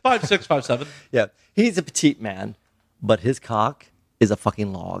 5'9". 5'6", 5'7". Yeah, he's a petite man, but his cock is a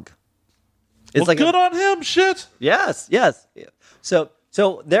fucking log. It's Well, like good on him, shit. Yes.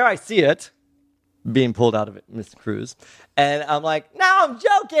 So there I see it being pulled out of it, Mr. Cruz. And I'm like, no, I'm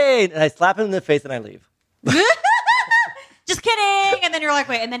joking. And I slap him in the face and I leave. Just kidding. And then you're like,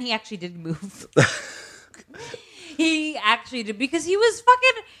 wait. And then he actually did move. He actually did because he was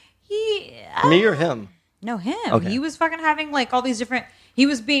fucking. Me or him? No, him. Okay. He was fucking having like all these different. He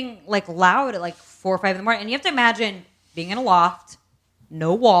was being like loud at like 4 or 5 in the morning, and you have to imagine being in a loft,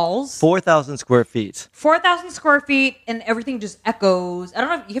 no walls, 4,000 square feet. 4,000 square feet, and everything just echoes. I don't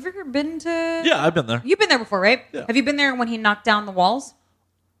know. Have you ever been to? Yeah, I've been there. You've been there before, right? Yeah. Have you been there when he knocked down the walls?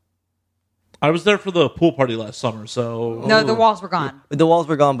 I was there for the pool party last summer, so... No, the walls were gone. The walls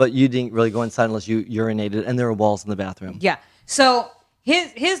were gone, but you didn't really go inside unless you urinated, and there were walls in the bathroom. Yeah. So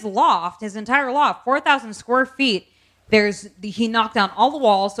his loft, his entire loft, 4,000 square feet. He knocked down all the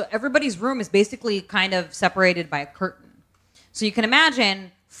walls, so everybody's room is basically kind of separated by a curtain. So you can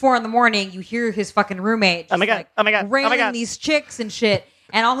imagine 4 a.m, you hear his fucking roommate just railing these chicks and shit.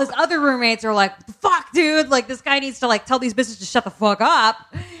 And all his other roommates are like, fuck, dude. Like, this guy needs to, like, tell these bitches to shut the fuck up.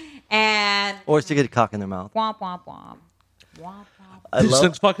 And... Or stick a cock in their mouth. Womp, womp, womp. Womp, womp. These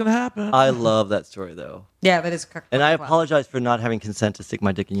things fucking happen. I love that story, though. Yeah, that is... And I apologize for not having consent to stick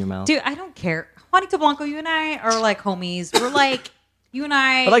my dick in your mouth. Dude, I don't care. Juanito Blanco, you and I are like homies. We're like... You and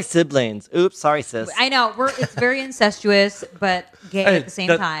I... We're like siblings. Oops, sorry, sis. I know. It's very incestuous, but gay at the same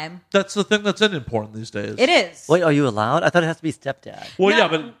time. That's the thing that's in porn these days. It is. Wait, are you allowed? I thought it has to be stepdad. Well, No. yeah,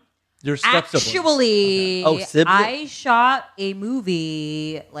 but your step-siblings. Actually, Okay. Oh, sibling? I shot a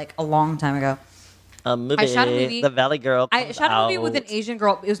movie like a long time ago. A movie. I shot a movie. The Valley Girl. I shot a movie with an Asian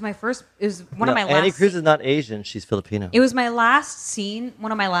girl. It was my first... It was one of my last... Annie Cruz is not Asian. She's Filipino. It was my last scene,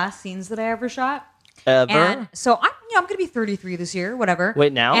 one of my last scenes that I ever shot. Ever? And so I'm going to be 33 this year, whatever.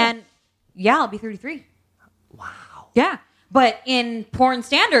 Wait, now? And yeah, I'll be 33. Wow. Yeah. But in porn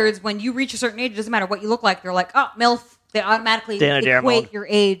standards, when you reach a certain age, it doesn't matter what you look like. They're like, oh, MILF. They automatically equate your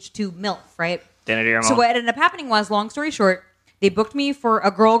age to MILF, right? So what ended up happening was, long story short, they booked me for a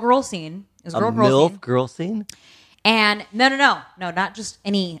girl-girl scene. It was a girl-girl MILF scene. girl scene? And no, not just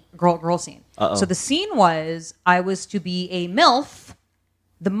any girl scene. Uh-oh. So the scene was, I was to be a MILF,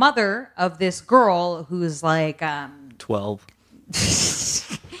 the mother of this girl who's like... 12.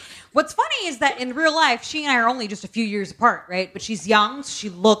 What's funny is that in real life, she and I are only just a few years apart, right? But she's young, so she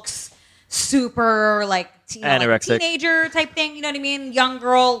looks super like, like teenager type thing. You know what I mean? Young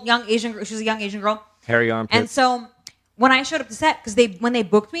girl, young Asian girl. She's a young Asian girl. Hairy armpits. And so when I showed up to set, because when they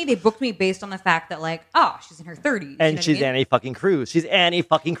booked me based on the fact that like, oh, she's in her 30s. And she's Annie fucking Cruz. She's Annie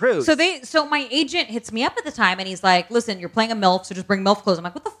fucking Cruz. So my agent hits me up at the time, and he's like, listen, you're playing a MILF, so just bring MILF clothes. I'm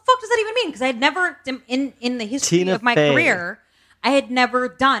like, what the fuck does that even mean? Because I had never, in the history of my career, I had never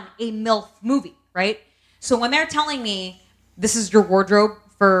done a MILF movie, right? So when they're telling me, this is your wardrobe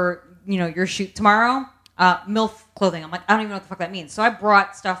for, your shoot tomorrow, MILF clothing, I'm like, I don't even know what the fuck that means. So I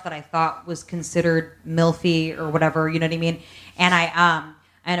brought stuff that I thought was considered MILFy or whatever, you know what I mean? And I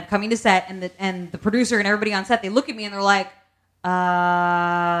end up coming to set, and the producer and everybody on set, they look at me and they're like,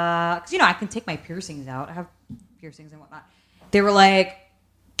 because, I can take my piercings out. I have piercings and whatnot. They were like,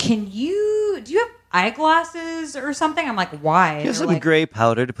 do you have eyeglasses or something? I'm like, why? Here's some gray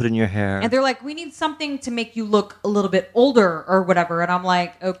powder to put in your hair. And they're like, we need something to make you look a little bit older or whatever. And I'm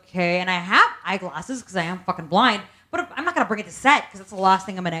like, okay. And I have eyeglasses because I am fucking blind, but I'm not going to bring it to set because that's the last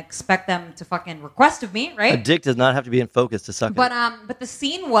thing I'm going to expect them to fucking request of me, right? A dick does not have to be in focus to suck it. But the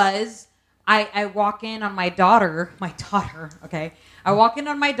scene was, I walk in on my daughter, okay? I walk in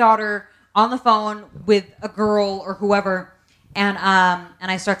on my daughter on the phone with a girl or whoever, and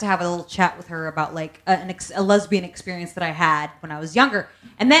I start to have a little chat with her about like a lesbian experience that I had when I was younger.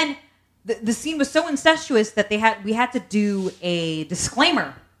 And then the scene was so incestuous that we had to do a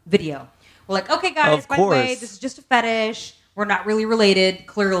disclaimer video. We're like, okay, guys, by the way, this is just a fetish. We're not really related,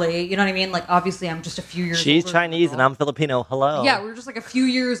 clearly. You know what I mean? Like, obviously, I'm just a few years She's older Chinese and I'm Filipino. Hello. Yeah, we were just like a few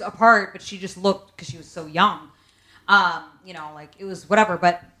years apart, but she just looked, because she was so young. Like it was whatever,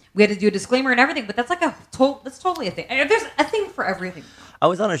 but we had to do a disclaimer and everything. But that's like that's totally a thing. There's a thing for everything. I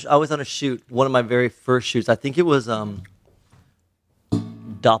was on a shoot, one of my very first shoots. I think it was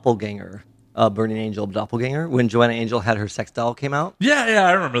Doppelganger, Burning Angel Doppelganger, when Joanna Angel had her sex doll came out. Yeah,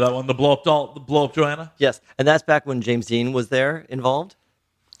 I remember that one. The blow up doll, the blow up Joanna. Yes, and that's back when James Dean was there involved.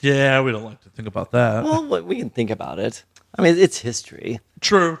 Yeah, we don't like to think about that. Well, we can think about it. I mean, it's history.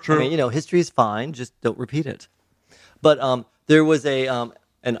 True. I mean, history is fine. Just don't repeat it. But there was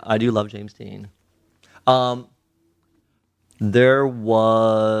and I do love James Dean. There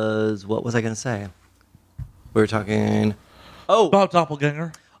was, what was I going to say? We were talking, about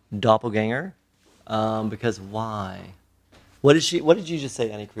Doppelganger. Doppelganger. Because why? What did you just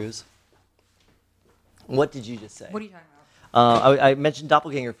say, Annie Cruz? What did you just say? What are you talking about? I mentioned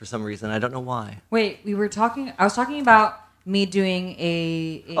Doppelganger for some reason. I don't know why. Wait, I was talking about me doing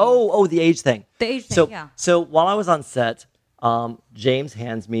the age thing. The age thing, yeah. So while I was on set, James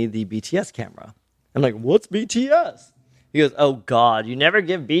hands me the BTS camera. I'm like, what's BTS? He goes, oh, God, you never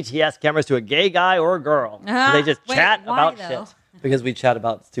give BTS cameras to a gay guy or a girl. So they just chat about shit. because we chat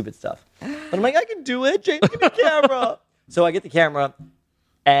about stupid stuff. But I'm like, I can do it. James, give me the camera. So I get the camera,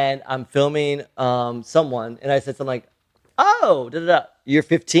 and I'm filming someone, and I said something like, "Oh, da-da-da, you're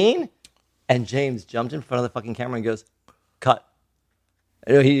 15?" And James jumped in front of the fucking camera and goes, "Cut."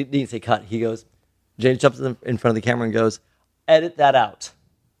 No, he didn't say cut. He goes, James jumps in front of the camera and goes, "Edit that out."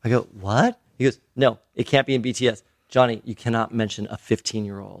 I go, "What?" He goes, "No, it can't be in BTS. Johnny, you cannot mention a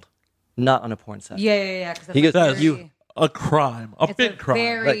 15-year-old. Not on a porn set." Yeah. He goes, That's a crime. A big crime.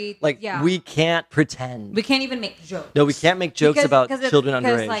 Very, we can't pretend. We can't even make jokes. No, we can't make jokes about children underage.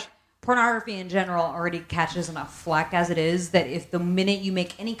 Because, like, pornography in general already catches enough flack as it is that if the minute you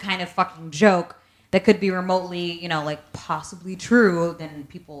make any kind of fucking joke that could be remotely, like, possibly true, then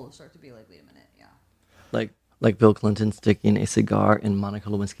people start to be like, wait a minute, yeah. Like Bill Clinton sticking a cigar in Monica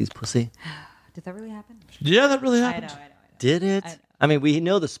Lewinsky's pussy. Did that really happen? Yeah, that really happened. I know. Did it? I mean, we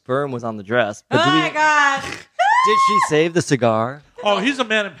know the sperm was on the dress. But Oh, my God. Did she save the cigar? Oh, he's a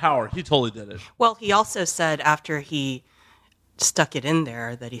man in power. He totally did it. Well, he also said after he stuck it in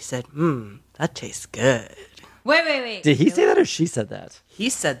there that he said, that tastes good. Wait. Did he say that or she said that? He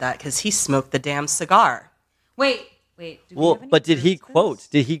said that because he smoked the damn cigar. Wait. But did he quote?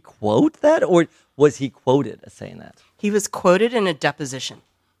 Did he quote that, or was he quoted as saying that? He was quoted in a deposition.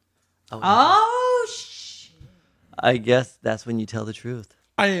 Oh, shit. I guess that's when you tell the truth.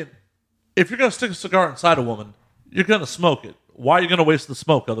 If you're going to stick a cigar inside a woman, you're going to smoke it. Why are you going to waste the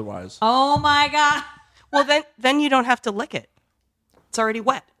smoke otherwise? Oh, my God. Well, then you don't have to lick it. It's already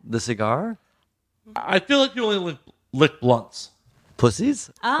wet. The cigar? I feel like you only lick blunts. Pussies?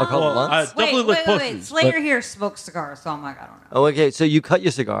 Are called Well, blunts? definitely lick Wait. pussies. Slater but- here smokes cigars, so I'm like, I don't know. Oh, okay. So you cut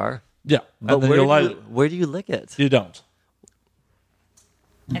your cigar, Yeah, but and then you light it. where do you lick it? You don't.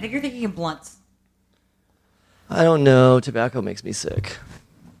 I think you're thinking of blunts. I don't know. Tobacco makes me sick.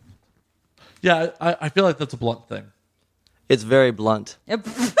 Yeah, I feel like that's a blunt thing. It's very blunt.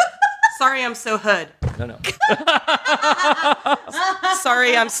 Sorry, I'm so hood. No.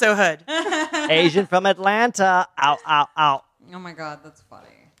 Sorry, I'm so hood. Asian from Atlanta. Ow. Oh, my God, that's funny.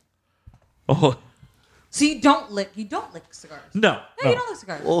 Oh, So you don't lick cigars? no. You don't lick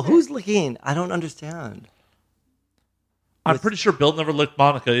cigars. Well, who's licking? I don't understand. I'm pretty sure Bill never licked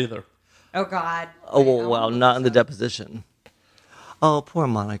Monica either. Oh, God. Oh, well, not in the deposition. Oh, poor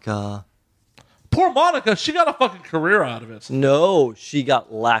Monica. Poor Monica, she got a fucking career out of it. No, she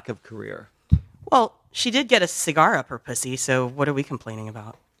got lack of career. Well, she did get a cigar up her pussy, so what are we complaining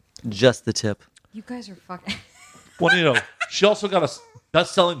about? Just the tip. You guys are fucking... Well, she also got a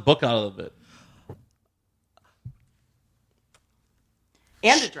best-selling book out of it.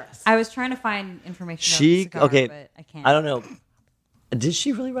 And a dress. I was trying to find information about the cigar, but I can't. I don't know. Did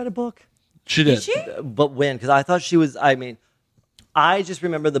she really write a book? She did. Did she? But when? Because I thought she was. I just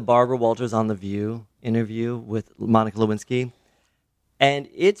remember the Barbara Walters on The View interview with Monica Lewinsky, and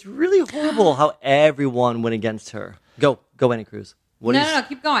it's really horrible how everyone went against her. Go, Annie Cruz. No,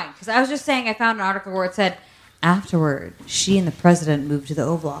 keep going. Because I was just saying I found an article where it said, afterward, she and the president moved to the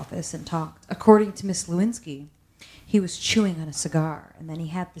Oval Office and talked. According to Miss Lewinsky, he was chewing on a cigar, and then he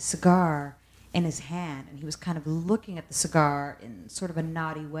had the cigar in his hand, and he was kind of looking at the cigar in sort of a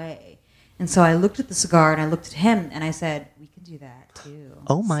naughty way. And so I looked at the cigar, and I looked at him, and I said, we can do that, too.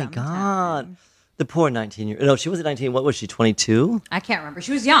 Oh, my sometime." God. The poor 19-year... No, she wasn't 19. What was she, 22? I can't remember.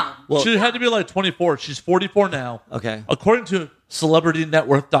 She was young. Well, She had to be like 24. She's 44 now. Okay. According to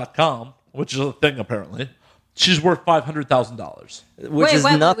CelebrityNetWorth.com, which is a thing apparently, she's worth $500,000. Which is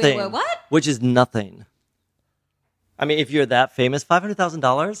nothing. Wait, what? Which is nothing. I mean, if you're that famous,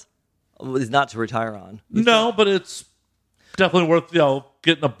 $500,000 is not to retire on. No, but it's definitely worth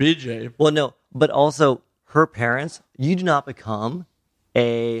getting a BJ. Well, no, but also her parents. You do not become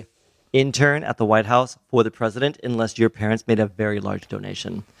a intern at the White House for the president unless your parents made a very large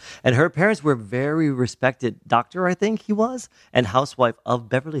donation. And her parents were very respected doctor, I think he was, and housewife of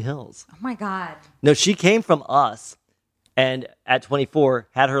Beverly Hills. Oh, my God. No, she came from us, and at 24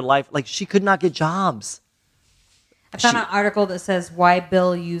 had her life like she could not get jobs. I found an article that says why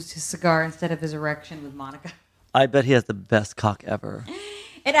Bill used his cigar instead of his erection with Monica. I bet he has the best cock ever.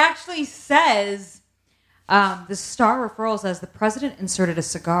 It actually says, the Star referral says the president inserted a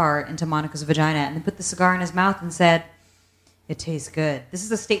cigar into Monica's vagina and then put the cigar in his mouth and said, it tastes good. This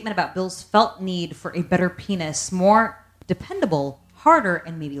is a statement about Bill's felt need for a better penis, more dependable, harder,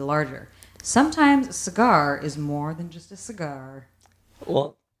 and maybe larger. Sometimes a cigar is more than just a cigar.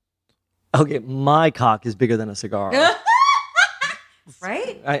 Well, okay, my cock is bigger than a cigar.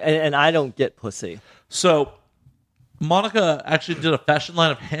 Right? And I don't get pussy. So Monica actually did a fashion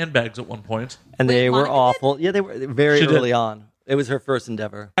line of handbags at one point. And Wait, they were Monica awful. Yeah, they were very She did. early on. It was her first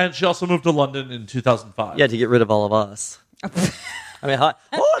endeavor. And she also moved to London in 2005. Yeah, to get rid of all of us. I mean,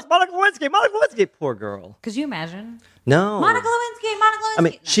 it's Monica Lewinsky. Monica Lewinsky. Poor girl. Could you imagine? No. Monica Lewinsky. I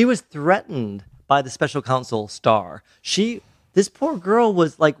mean, she was threatened by the special counsel Starr. This poor girl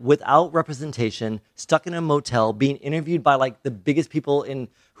was like without representation, stuck in a motel, being interviewed by like the biggest people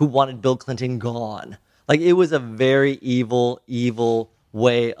who wanted Bill Clinton gone. Like it was a very evil, evil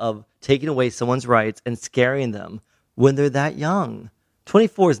way of taking away someone's rights and scaring them when they're that young.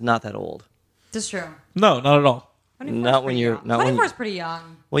 24 is not that old. That's true. No, not at all. Not when you're. 24 is pretty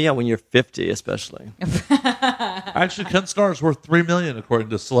young. Well, yeah, when you're 50, especially. Actually, Ken Starr is worth $3 million according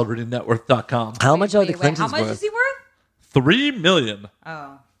to CelebrityNetworth.com. How much are the How Clintons much worth? is he worth? $3 million.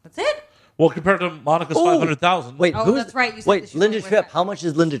 Oh, that's it? Well, compared to Monica's Oh, 500,000. Wait, Oh, who's? that's right, you said that Wait, she's Linda only worth Tripp. that. How much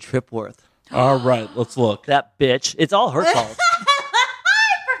is Linda Tripp worth? All right, let's look. That bitch. It's all her fault.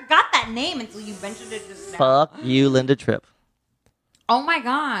 I forgot that name until you mentioned it just now. Fuck you, Linda Tripp. Oh my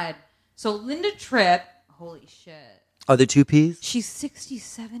god. So Linda Tripp, holy shit. Are there two P's? She's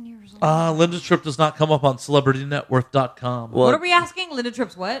 67 years old. Linda Tripp does not come up on CelebrityNetworth.com. Well, What are we asking? Linda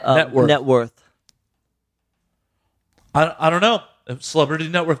Tripp's what? Net worth. Net worth. I don't know. If Celebrity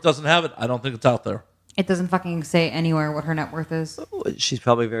Network doesn't have it, I don't think it's out there. It doesn't fucking say anywhere what her net worth is. She's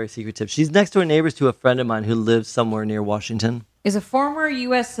probably very secretive. She's next door neighbors to a friend of mine who lives somewhere near Washington. Is a former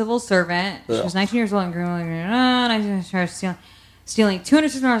U.S. civil servant. She was 19 years old and grew stealing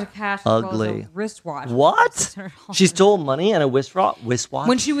 $260 of cash as well as Ugly. a wristwatch. What? She stole money and a wristwatch?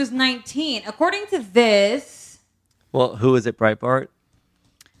 When she was 19. According to this, Well, who is it, Breitbart?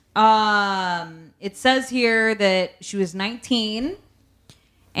 it says here that she was 19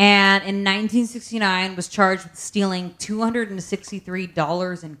 and in 1969 was charged with stealing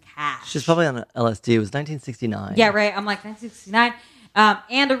 $263 in cash. She's probably on LSD. It was 1969. Yeah, right. I'm like 1969.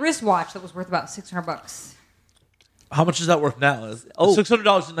 And a wristwatch that was worth about $600. How much is that worth now? $600 in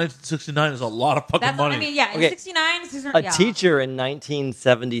 1969 is a lot of fucking That's money. I mean, yeah. In Okay. 69, 600. A yeah. teacher in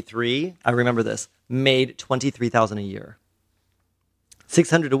 1973, I remember this, made $23,000 a year.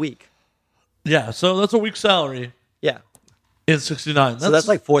 $600 a week. Yeah, so that's a week's salary Yeah. in 69. So that's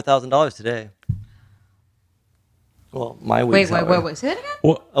like $4,000 today. Well, my week's salary. Wait. Say that again?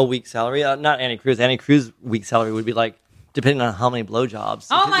 Well, A week's salary? Not Annie Cruz. Annie Cruz's week's salary would be like, depending on how many blowjobs.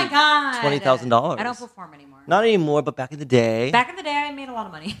 Oh my God. $20,000. I don't perform anymore. Not anymore, but back in the day, Back in the day, I made a lot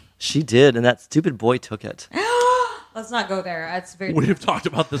of money. she did, and that stupid boy took it. Let's not go there. It's very. we've talked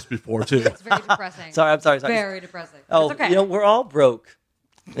about this before, too. It's very depressing. Sorry, I'm sorry. Very depressing. Oh, It's okay. we're all broke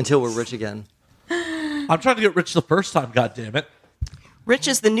until we're rich again. I'm trying to get rich the first time, goddammit. Rich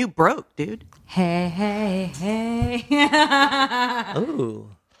is the new broke, dude. Hey. Ooh.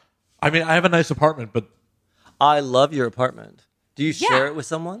 I mean, I have a nice apartment, but I love your apartment. Do you share Yeah. it with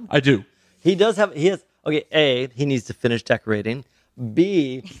someone? I do. He has, okay, A, he needs to finish decorating.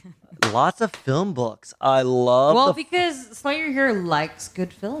 B, lots of film books. I love Well, because Slayer here likes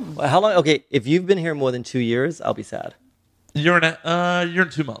good films. How long? Okay, if you've been here more than 2 years, I'll be sad. You're in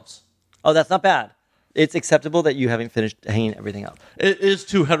 2 months. Oh, that's not bad. It's acceptable that you haven't finished hanging everything up. It is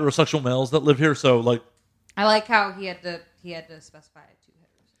 2 heterosexual males that live here, so like, I like how he had to specify two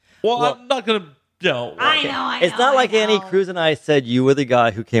headers. well, Well- I'm not gonna, I know. It's not like Annie Cruz and I said you were the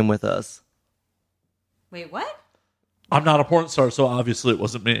guy who came with us. Wait, what? I'm not a porn star, so obviously it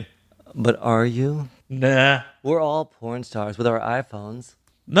wasn't me. But are you? Nah, We're all porn stars with our iPhones.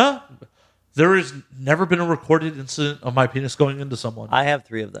 no. There has never been a recorded incident of my penis going into someone. I have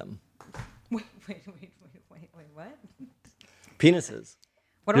 3 of them. Wait, what? Penises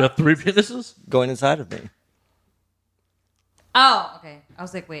What You about? have 3 penises? going inside of me. Oh, okay. I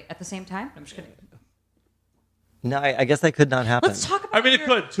was like, wait, at the same time? I'm just kidding. No, I guess that could not happen. Let's talk about. I mean, it your-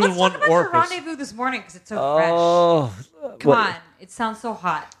 could, 2 in let's 1 talk about your orifice. rendezvous this morning because it's so fresh. Oh, Come what- on, it sounds so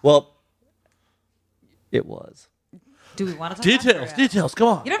hot. Well, it was. Do we want to talk about it? Details, come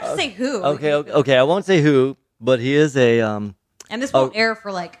on. You don't have to say who. Okay. I won't say who, but he is And this won't air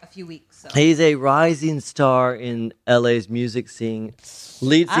for like a few weeks. So. he's a rising star in LA's music scene.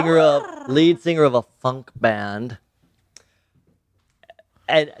 Lead singer of a funk band.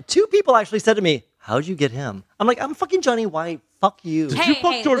 And 2 people actually said to me, "How'd you get him?" I'm like, "I'm fucking Johnny White. Fuck you." you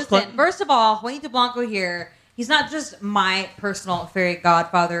fuck George listen. Clinton? First of all, Juanito Blanco here. He's not just my personal fairy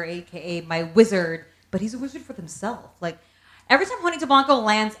godfather, aka my wizard, but he's a wizard for himself. Like every time Juanito Blanco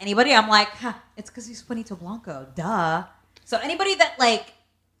lands anybody, I'm like, it's because he's Juanito Blanco. Duh. So anybody that like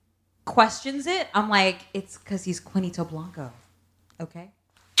questions it, I'm like, it's because he's Juanito Blanco. Okay.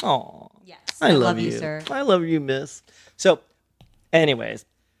 Aw. Yes. I love you, sir. I love you, miss. So, anyways,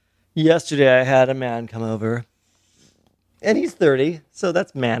 yesterday I had a man come over, and he's 30, so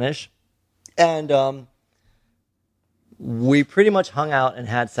that's mannish. And we pretty much hung out and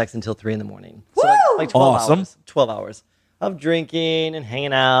had sex until 3 in the morning. So like 12 Awesome. hours. 12 hours. of drinking and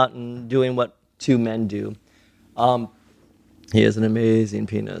hanging out and doing what two men do. He has an amazing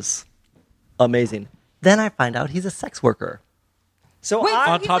penis. Amazing. Then I find out he's a sex worker. So Wait,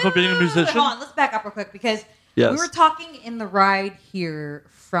 On top of being a musician? Hold on, let's back up real quick because Yes. we were talking in the ride here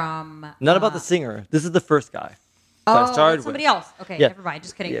from... not about the singer. This is the first guy. So I Oh, started that's somebody with. else. Okay, Yeah. never mind.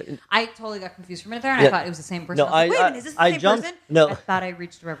 Just kidding. Yeah. I totally got confused for a minute there, and Yeah. I thought it was the same person. No, I was like, wait a I- minute, is this the I same jumped- person? no. I thought I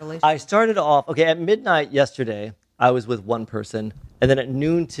reached a revelation. I started off, okay, at midnight yesterday, I was with one person. And then at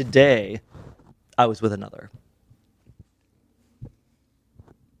noon today, I was with another.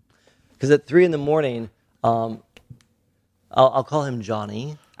 Because at 3 a.m, I'll call him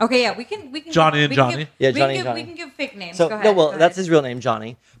Johnny. Okay, yeah, we can Johnny and we can Johnny? give- Yeah, we Johnny can and give- Johnny. We can give fake names. So Go ahead, no, well, go that's ahead. his real name,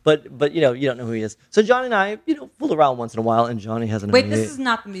 Johnny. But you don't know who he is. So Johnny and I, fool around once in a while, and Johnny has an Wait, this is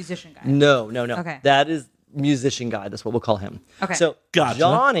not the musician guy. no. Okay. That is musician guy. That's what we'll call him. Okay. So Gotcha.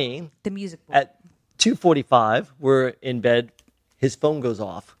 Johnny The music boy. at 2:45, we're in bed. His phone goes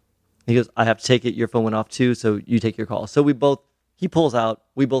off. He goes, "I have to take it. Your phone went off too, so you take your call." So he pulls out.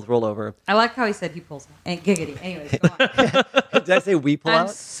 We both roll over. I like how he said he pulls. And giggity. Anyways, go on. Did I say we pull I'm out?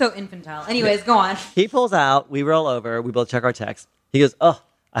 so infantile. Anyways, go on. He pulls out. We roll over. We both check our text. He goes, "Oh,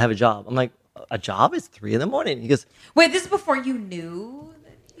 I have a job." I'm like, "A job? It's 3 a.m." He goes, Wait, this is before you knew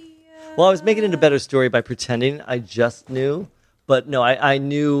that he... "Well, I was making it a better story by pretending I just knew, but no, I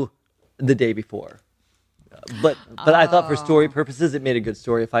knew the day before." But I thought for story purposes, it made a good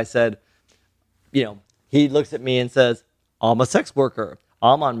story if I said, he looks at me and says, "I'm a sex worker.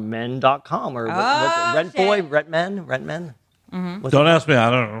 I'm on men.com or Rent Boy, shit. Rent Men." Don't ask me. I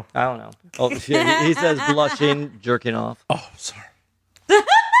don't know. I don't know. Oh, he says blushing, jerking off. Oh, sorry.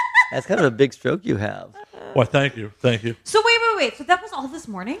 That's kind of a big stroke you have. Why, thank you. Thank you. So wait. So that was all this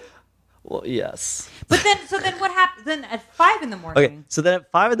morning? Well, yes. But then what happened? Then at 5 in the morning. Okay, so then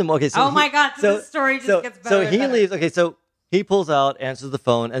at 5 a.m. Okay, so Oh my God, so this story just gets better So and he better. leaves. Okay, so he pulls out, answers the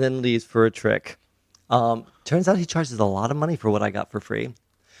phone, and then leaves for a trick. Turns out he charges a lot of money for what I got for free.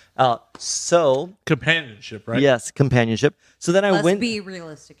 So Companionship, right? yes, companionship. So then I Let's went. be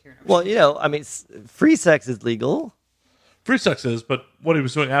realistic here. Well, free sex is legal. Free sex is, but what he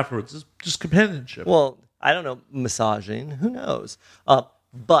was doing afterwards is just companionship. Well, I don't know, massaging. Who knows?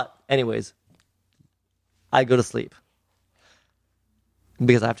 But anyways, I go to sleep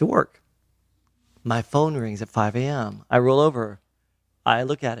because I have to work. My phone rings at 5 a.m. I roll over. I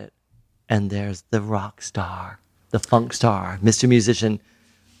look at it, and there's the rock star, the funk star, Mr. Musician.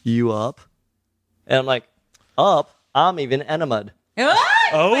 You up? And I'm like, up? I'm even enamored.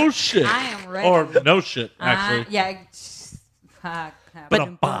 oh, shit. I am ready. Or no shit, actually. Yeah. Fuck.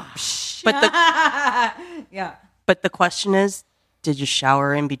 But But the Yeah. but the question is, did you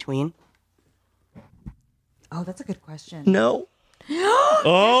shower in between? Oh, that's a good question. No.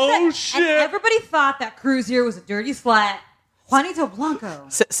 oh, And shit. everybody thought that Cruzier was a dirty slut. Juanito Blanco.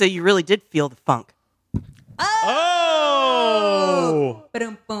 So you really did feel the funk. oh.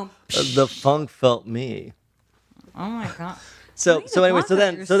 Boom, boom. The funk felt me. Oh my God. So Juanito anyway, Blanco,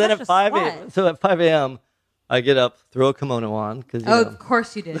 you're then such at a 5 slut. so at 5 a.m. I get up, throw a kimono on because Oh, of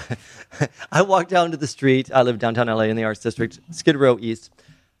course you did. I walk down to the street. I live downtown LA in the Arts District, Skid Row East,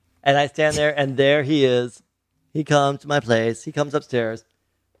 and I stand there, and there he is. He comes to my place. He comes upstairs,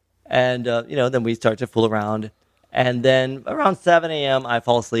 and then we start to fool around, and then around 7 a.m. I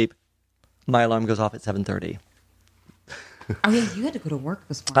fall asleep. My alarm goes off at 7:30. Oh yeah, you had to go to work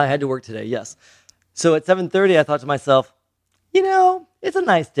this I morning. had to work today. Yes. So at 7:30, I thought to myself, it's a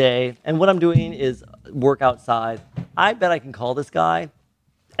nice day, and what I'm doing is work outside. I bet I can call this guy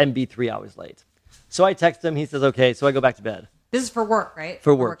and be 3 hours late. So I text him. He says, okay. So I go back to bed. This is for work, right?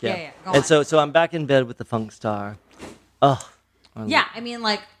 For work, yeah. Go And on. so I'm back in bed with the funk star. Oh, Yeah, I mean,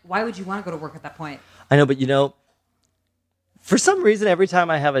 like, why would you want to go to work at that point? I know, but for some reason, every time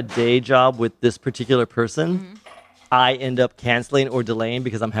I have a day job with this particular person, I end up canceling or delaying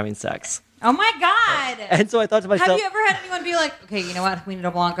because I'm having sex. Oh my God! And so I thought to myself, Have you ever had anyone be like, okay, you know what,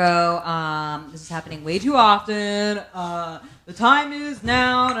 Juanito Blanco, this is happening way too often. The time is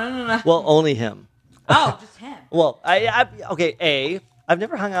now. No. well, only him. Oh, just him. Well, I've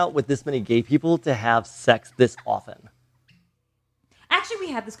never hung out with this many gay people to have sex this often. Actually, we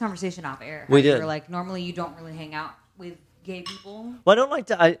had this conversation off air. We You did. were like, normally you don't really hang out with gay people. Well, I don't like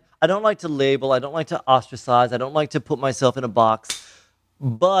to. I don't like to label. I don't like to ostracize. I don't like to put myself in a box.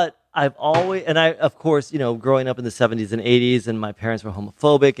 But I've always, and I, of course, growing up in the 70s and 80s, and my parents were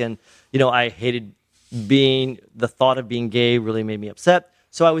homophobic, and I hated the thought of being gay really made me upset.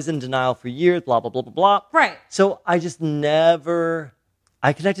 So I was in denial for years. Blah blah blah blah blah. Right. So I just never.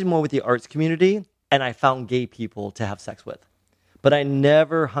 I connected more with the arts community, and I found gay people to have sex with. But I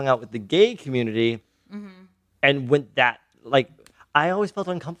never hung out with the gay community and went that I always felt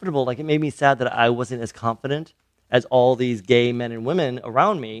uncomfortable. Like, it made me sad that I wasn't as confident as all these gay men and women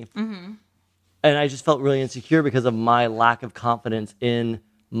around me. Mm-hmm. And I just felt really insecure because of my lack of confidence in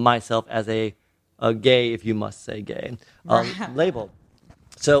myself as a gay, if you must say gay, label.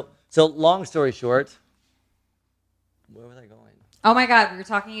 So long story short, where was I going? Oh my God, we were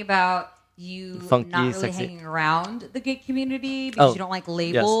talking about you Funky, not really sexy. hanging around the gay community because you don't like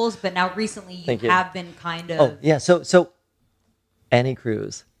labels, but now recently you have been kind of... Oh, yeah. So Annie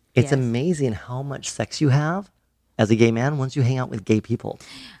Cruz, it's Yes. amazing how much sex you have as a gay man once you hang out with gay people.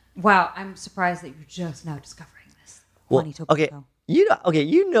 Wow, I'm surprised that you're just now discovering this. Well, Juanito okay, Blanco.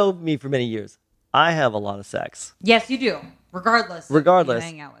 you know me for many years. I have a lot of sex. Yes, you do. Regardless. Of who you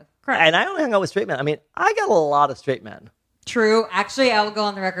hang out with. Correct. And I don't hang out with straight men. I mean, I got a lot of straight men. True. Actually, I will go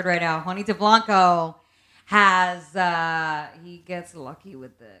on the record right now. Juanito Blanco has, he gets lucky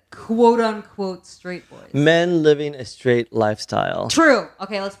with the quote-unquote straight boys. Men living a straight lifestyle. True.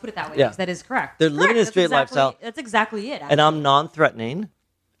 Okay, let's put it that way. Yeah. Because that is correct. They're living a straight lifestyle. That's exactly it. And I'm non-threatening.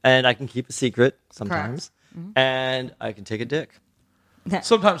 And I can keep a secret sometimes. Mm-hmm. And I can take a dick.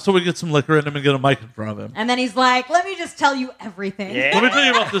 Sometimes till we get some liquor in him and get a mic in front of him. And then he's like, let me just tell you everything. Yeah. Let me tell you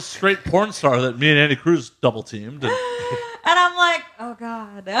about this straight porn star that me and Andy Cruz double teamed. And I'm like, oh,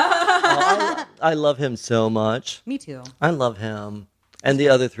 God. I love him so much. Me too. I love him. And the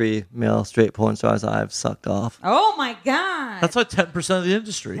other 3 male straight porn stars I've sucked off. Oh, my God. That's like 10% of the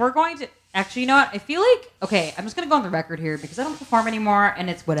industry. We're going to... Actually, you know what? I feel like... Okay, I'm just going to go on the record here because I don't perform anymore and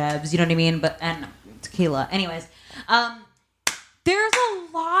it's whatevs, you know what I mean? And tequila. Anyways. There's a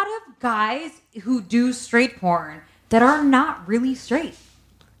lot of guys who do straight porn that are not really straight.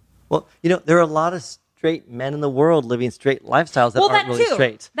 Well, there are a lot of straight men in the world living straight lifestyles that aren't really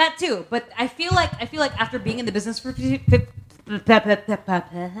straight. That too. But I feel like after being in the business for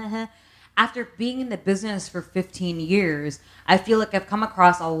 15 years, I feel like I've come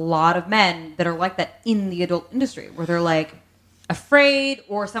across a lot of men that are like that in the adult industry, where they're like afraid,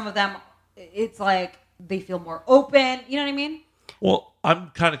 or some of them, it's like they feel more open. You know what I mean? Well,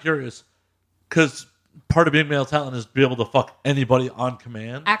 I'm kind of curious because part of being male talent is to be able to fuck anybody on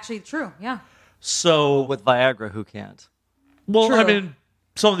command. Actually, true. Yeah. So With Viagra, who can't? well, True. I mean,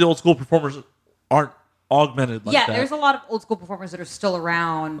 some of the old school performers aren't augmented like that. Yeah, there's a lot of old school performers that are still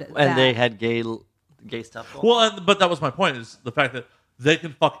around. And they had gay stuff going on. Well, but that was my point, is the fact that they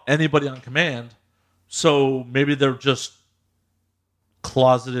can fuck anybody on command. So maybe they're just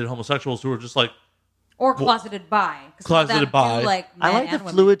closeted homosexuals who are just like, or closeted bi. 'Cause some of them Closeted bi. do, like, I men like the and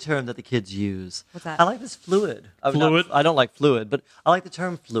women. fluid term that the kids use. What's that? I like this fluid. Fluid? I don't like fluid, but I like the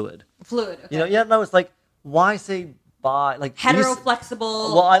term fluid. Fluid. Okay. It's like, why say bi? Like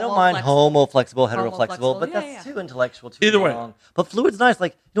Hetero-flexible. Well, I don't mind homo-flexible. homo-flexible, but Yeah, that's yeah. too intellectual, too Either way. long. But fluid's nice.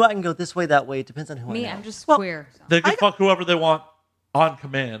 Like, I can go this way, that way. It depends on who I Me, am. I'm just Well, queer. So. they can fuck whoever they want on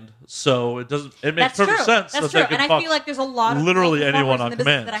command. So it makes That's perfect true. sense That's that true. they can And fuck I feel like there's a lot of literally performers anyone in on the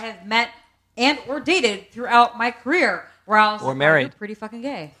business command. that I have met and or dated throughout my career, where I was Or like, married. Oh, you're pretty fucking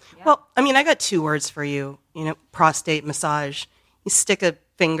gay. Yeah. Well, I mean, I got 2 words for you. Prostate massage. You stick a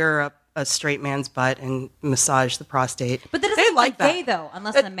finger up a straight man's butt and massage the prostate. But that doesn't They look like that. gay, though,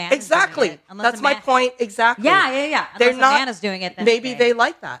 unless the man exactly. is doing it. Unless That's the my man- point. Exactly. Yeah. Unless They're the not, man is doing it, then maybe it's gay. they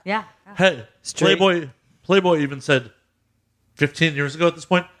like that. Yeah. Hey, Straight. Playboy even said 15 years ago at this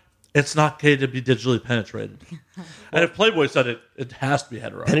point, it's not gay to be digitally penetrated. And if Playboy said it, it has to be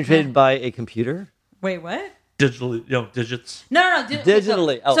hetero. Penetrated by a computer? Wait, what? Digitally, digits. No.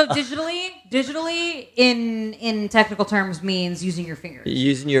 Digitally. So digitally in technical terms means using your fingers.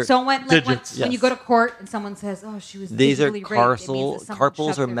 Using your... So when Digits, when you yes. go to court and someone says, "Oh, she was These are digitally raped," it means that someone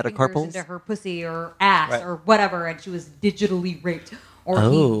carpals shoved or their metacarpals? fingers into her pussy or ass Right. or whatever, and she was digitally raped, or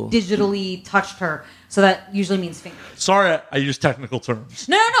Oh. he digitally touched her. So that usually means fingers. Sorry, I use technical terms.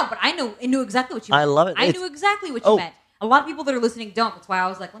 No. But I knew exactly what you meant. I love it. I It's- knew exactly what you Oh. meant. A lot of people that are listening don't. That's why I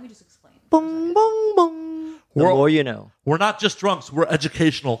was like, let me just explain. Boom, boom, boom. The We're- more you know. We're not just drunks, we're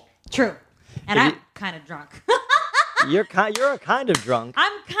educational. True. And If I'm you- kind of drunk. You're a kind of drunk.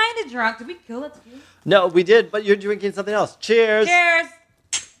 I'm kind of drunk. Did we kill that too? No, we did, but you're drinking something else. Cheers. Cheers.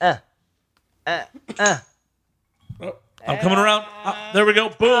 I'm coming around. There we go.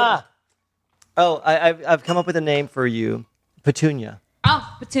 Boom. Ah. Oh, I've come up with a name for you. Petunia.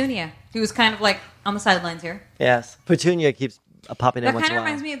 Oh, Petunia, who was kind of like on the sidelines here. Yes. Petunia keeps popping in That once kind in a of while.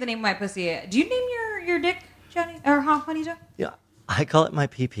 reminds me of the name of my pussy. Do you name your dick, Johnny? Or Juanito? Yeah. I call it my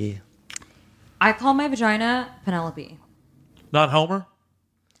pee-pee. I call my vagina Penelope. Not Homer?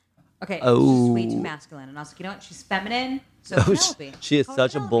 Okay, Oh. she's way too masculine. And I was like, you know what? She's feminine. So Oh, Penelope. she is Call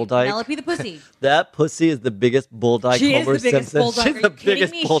such a Penelope. bull dyke. Penelope the pussy. That pussy is the biggest bull dyke. She is Homer the biggest Simpson. bulldog. She's Are you the kidding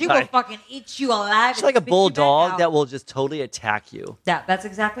biggest me? bull She will dyke. fucking eat you alive. She's like a and spit you back bulldog out. that will just totally attack you. Yeah, that's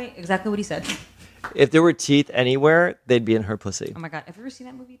exactly what he said. If there were teeth anywhere, they'd be in her pussy. Oh my god, have you ever seen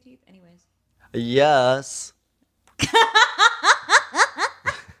that movie Teeth? Anyways, Yes.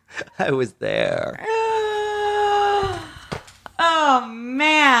 I was there. oh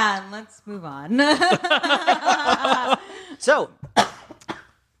man, let's move on. So,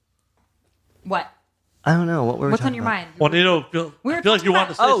 What? I don't know what we're What's on talking your about. mind? Juanito, We were I feel like talking you wanted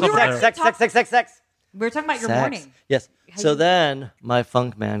to say about- Oh, something sex, there. sex. We were talking about your Sex. morning. Yes. How So you- then my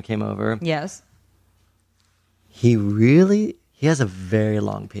funk man came over. Yes. He has a very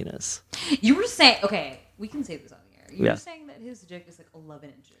long penis. You were saying, okay, we can say this on the air. You Yeah. were saying that his dick is like 11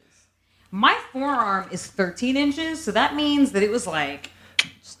 inches. My forearm is 13 inches, so that means that it was like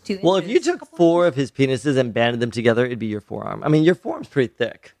just 2 inches. Well, if you a took couple 4 inches. of his penises and banded them together, it'd be your forearm. I mean, your forearm's pretty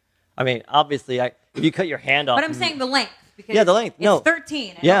thick. I mean, obviously, if you cut your hand off. But I'm saying the length. Because Yeah, the length. It's No.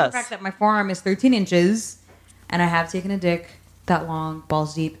 13. I know Yes. for the fact that my forearm is 13 inches, and I have taken a dick that long,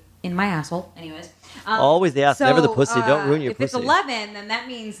 balls deep, in my asshole. Anyways. Always the ass, never the pussy. Don't ruin your if it's pussy. 11, then that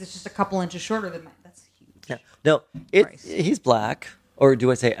means it's just a couple inches shorter than mine. That's huge. Yeah. No, Christ. he's black. Or do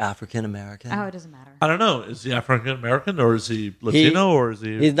I say African American? Oh, it doesn't matter. I don't know. Is he African American or is he Latino or is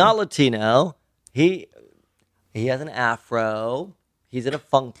he? He's not Latino. He has an afro. He's in a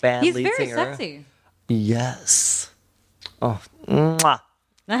funk band. He's lead very singer. sexy. Yes. Oh, mwah.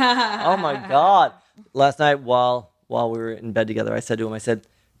 Oh my God. Last night while we were in bed together, I said to him,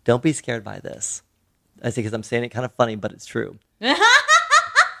 don't be scared by this. I said, because I'm saying it kind of funny, but it's true.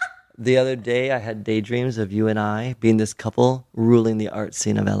 The other day, I had daydreams of you and I being this couple ruling the art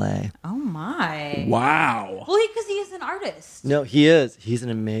scene of LA. Oh my. Wow. Well, because he is an artist. No, he is. He's an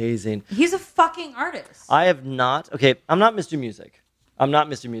amazing. He's a fucking artist. I have not. Okay, I'm not Mr. Music.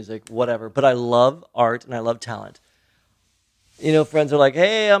 Whatever. But I love art and I love talent. You know, friends are like,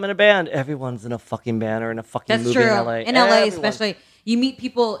 hey, I'm in a band. Everyone's in a fucking band or in a fucking That's movie true. in LA. In LA, Everyone. especially, you meet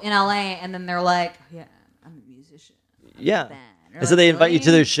people in LA, and then they're like, "Yeah, I'm a musician." Yeah. Band. You're And so like, they invite you to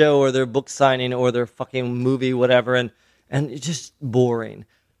their "Really?" show or their book signing or their fucking movie, whatever, and it's just boring.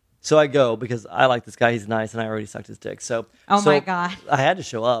 So I go because I like this guy. He's nice, and I already sucked his dick. So My God. I had to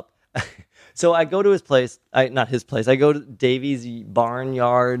show up. So I go to his place. Not his place. I go to Davy's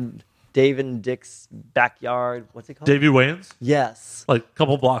barnyard, Dave and Dick's backyard. What's it called? Davy Wayans? Yes. Like a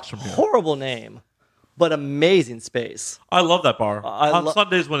couple blocks from here. Horrible name, but amazing space. I love that bar. I On lo-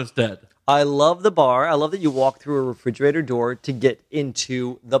 Sundays when it's dead. I love the bar. I love that you walk through a refrigerator door to get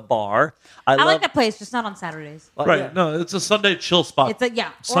into the bar. I love, like that place, just not on Saturdays. Right. yeah. No, it's a Sunday chill spot. It's a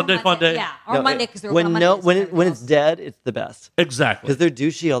or Sunday Monday, fun day. Yeah, or No, Monday because they're when open no on when Mondays. it, when it's dead, it's the best Exactly. because they're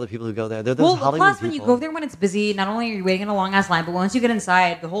douchey. All the people who go there, they're those Well, Hollywood plus when people. you go there when it's busy, not only are you waiting in a long ass line, but once you get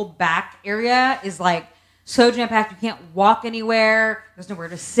inside, the whole back area is like so jam packed. You can't walk anywhere. There's nowhere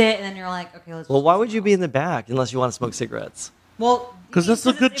to sit, and then you're like, okay, let's. Well, just why go would you somewhere be in the back unless you want to smoke cigarettes? Well, 'Cause that's a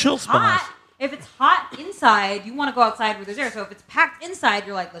because good if chill it's spot. hot- If it's hot inside, you want to go outside where there's air. So if it's packed inside,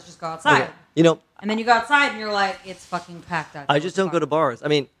 you're like, let's just go outside. Okay. You know, And then you go outside and you're like, it's fucking packed out. I just don't go to bars. I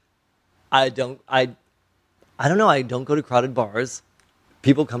mean, I don't know. I don't go to crowded bars.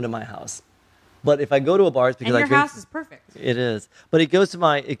 People come to my house, but if I go to a bar, it's because And I your drink. house is perfect. It is, but it goes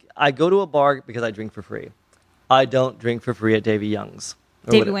to I go to a bar because I drink for free. I don't drink for free at Davy Young's.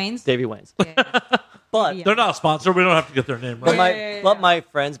 Or Davy whatever. Wayne's? Davy Wayne's. Yeah, yeah. But Yeah. They're not a sponsor. We don't have to get their name But right. my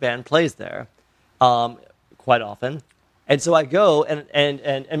friend's band plays there quite often, and so I go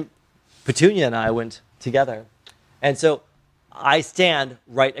and Petunia and I went together, and so I stand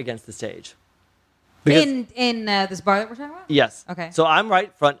right against the stage. Because, In this bar that we're talking about? yes. Okay. So I'm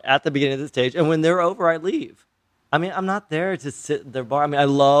right front at the beginning of the stage, and when they're over, I leave. I mean, I'm not there to sit at their bar. I mean, I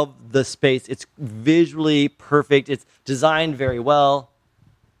love the space. It's visually perfect. It's designed very well.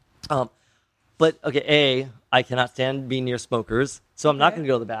 But okay, I cannot stand being near smokers, so I'm not Okay. going to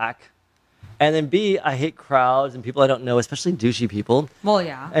go to the back. And then B, I hate crowds and people I don't know, especially douchey people. Well,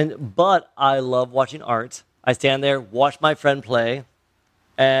 yeah. But I love watching art. I stand there, watch my friend play,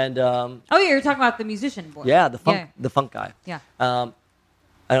 and Oh, yeah, you're talking about the musician boy. yeah, the funk guy. Yeah.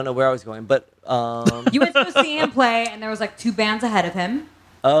 I don't know where I was going, but You went to go see him play, and there was like 2 bands ahead of him.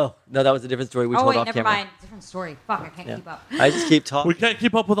 oh no, that was a different story. We Oh, told wait, off never camera. mind. Different story. Fuck, I can't Yeah. keep up. I just keep talking. We can't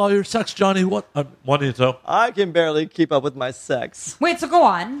keep up with all your sex, Johnny. What? Juanito. I can barely keep up with my sex Wait, so go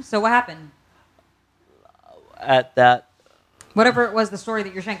on. So what happened? at that Whatever it was, the story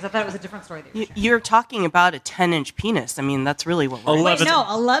that you're sharing, because I thought it was a different story that you're sharing. You're talking about a 10-inch penis. I mean, that's really what we're 11. Wait, no,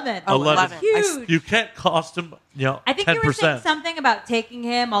 11. Oh, 11. Huge. You can't cost him, I think 10%. you were saying something about taking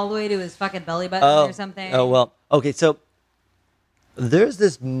him all the way to his fucking belly button or something. Oh, well. Okay, so there's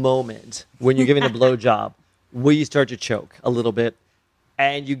this moment when you're giving a blowjob where you start to choke a little bit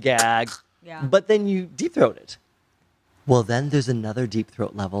and you gag, but then you deep throat it. Well, then there's another deep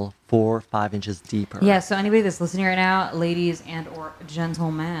throat level, 4 or 5 inches deeper. Yeah, so anybody that's listening right now, ladies and or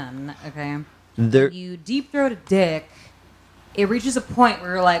gentlemen, okay, when you deep throat a dick, it reaches a point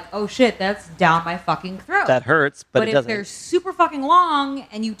where you're like, oh shit, that's down my fucking throat. That hurts, but it if doesn't. they're super fucking long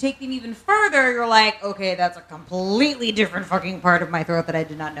and you take them even further, you're like, okay, that's a completely different fucking part of my throat that I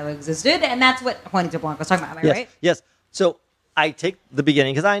did not know existed, and that's what Juanito Blanco was talking about. Am I right? Yes. So I take the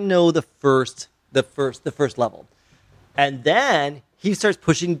beginning because I know the first level. And then he starts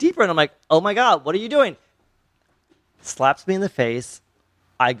pushing deeper, and I'm like, oh my God, what are you doing? Slaps me in the face.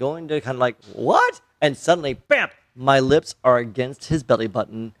 I go into kind of like, what? And suddenly, bam, my lips are against his belly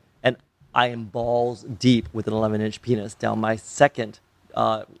button, and I am balls deep with an 11-inch penis down my second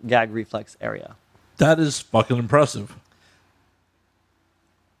gag reflex area. That is fucking impressive.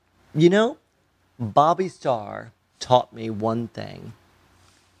 You know, Bobby Starr taught me one thing.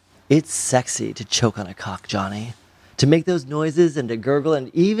 It's sexy to choke on a cock, Johnny. To make those noises and to gurgle and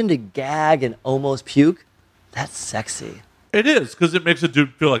even to gag and almost puke, that's sexy. It is, because it makes a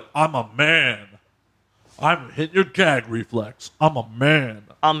dude feel like, I'm a man. I'm hitting your gag reflex. I'm a man.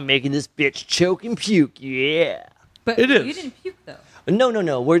 I'm making this bitch choke and puke, yeah. But It is. you didn't puke, though.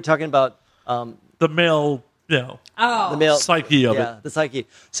 No. We're talking about The male, the Oh. male psyche of yeah, it. the psyche.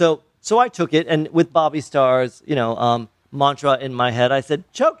 So I took it, and with Bobby Starr's, mantra in my head, I said,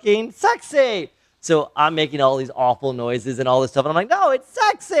 choking, sexy. So I'm making all these awful noises and all this stuff, and I'm like, no, it's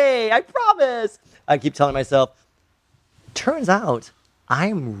sexy, I promise. I keep telling myself, turns out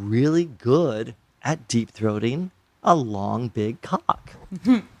I'm really good at deep throating a long, big cock.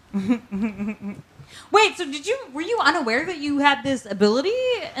 Wait, so were you unaware that you had this ability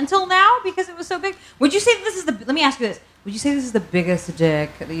until now because it was so big? Would you say this is let me ask you this. Would you say this is the biggest dick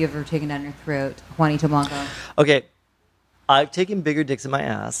that you've ever taken down your throat, Juanito Blanco? Okay, I've taken bigger dicks in my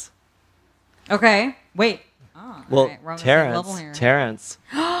ass. Okay, wait. Oh, Well, all right, we're on the same level here. Terrence.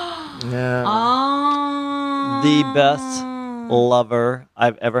 Yeah. Oh. The best lover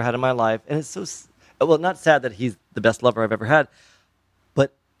I've ever had in my life. And it's so, well, not sad that he's the best lover I've ever had,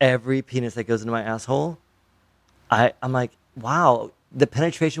 but every penis that goes into my asshole, I'm like, wow, the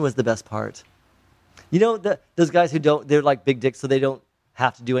penetration was the best part. You know, those guys who they're like big dicks, so they don't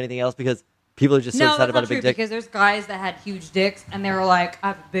have to do anything else because people are just so excited about a big dick. Because there's guys that had huge dicks and they were like, I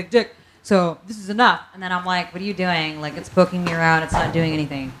have a big dick, so this is enough. And then I'm like, what are you doing? Like, it's poking me around. It's not doing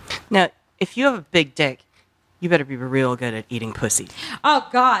anything. Now, if you have a big dick, you better be real good at eating pussy. Oh,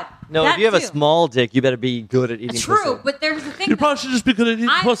 God. No, that if you have too. a small dick, you better be good at eating True, pussy. but there's the thing. You probably should just be good at eating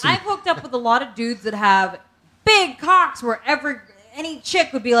pussy. I've hooked up with a lot of dudes that have big cocks where any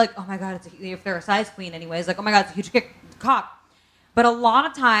chick would be like, oh my God, if they're a size queen anyways, like, oh my God, it's a huge cock. But a lot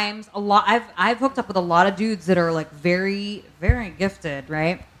of times, I've hooked up with a lot of dudes that are like very, very gifted,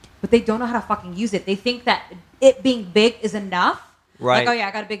 right? But they don't know how to fucking use it. They think that it being big is enough. Right. Like, oh yeah,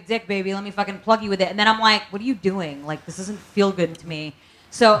 I got a big dick, baby. Let me fucking plug you with it. And then I'm like, what are you doing? Like, this doesn't feel good to me.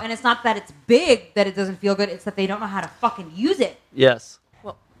 So, and it's not that it's big that it doesn't feel good. It's that they don't know how to fucking use it. Yes.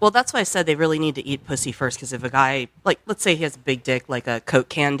 Well, that's why I said they really need to eat pussy first. Because if a guy, like, let's say he has a big dick, like a Coke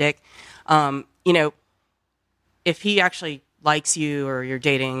can dick, if he actually likes you or you're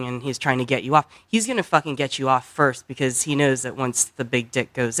dating and he's trying to get you off, he's going to fucking get you off first because he knows that once the big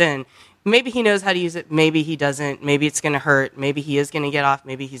dick goes in, maybe he knows how to use it, maybe he doesn't, maybe it's going to hurt, maybe he is going to get off,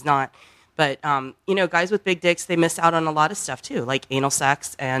 maybe he's not. But, guys with big dicks, they miss out on a lot of stuff too, like anal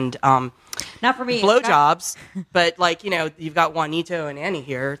sex and Not for me. blowjobs. But, you've got Juanito and Annie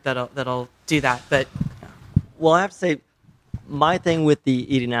here that'll do that. But Well, I have to say, my thing with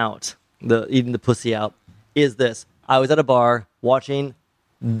the eating the pussy out, is this. I was at a bar watching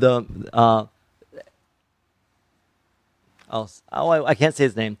I can't say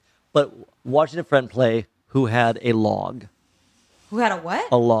his name, but watching a friend play who had a log. Who had a what?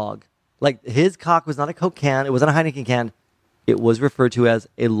 A log. Like, his cock was not a Coke can. It wasn't a Heineken can. It was referred to as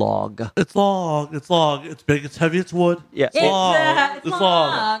a log. It's long. It's long. It's big. It's heavy. It's wood. Yeah. It's long. it's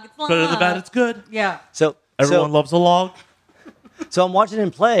long. It's long. Better than bad. It's good. Yeah. Everyone loves a log. So I'm watching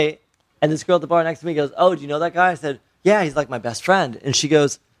him play, and this girl at the bar next to me goes, oh, do you know that guy? I said, yeah, he's like my best friend. And she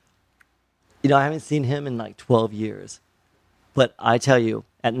goes, I haven't seen him in like 12 years. But I tell you,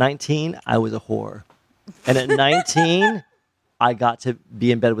 at 19, I was a whore. And at 19, I got to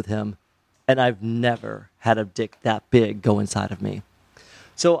be in bed with him And I've never had a dick that big go inside of me.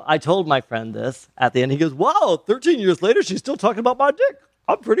 So I told my friend this at the end. He goes, wow, 13 years later, she's still talking about my dick.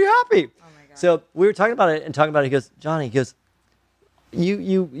 I'm pretty happy. Oh my God. So we were talking about it and talking about it. He goes, Johnny, he goes,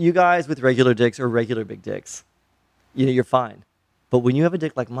 you guys with regular dicks or regular big dicks, you're fine. But when you have a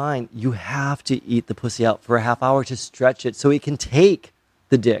dick like mine, you have to eat the pussy out for a half hour to stretch it so it can take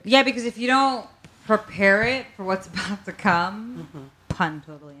the dick. Yeah, because if you don't prepare it for what's about to come, pun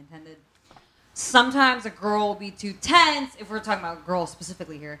totally intended, sometimes a girl will be too tense, if we're talking about girls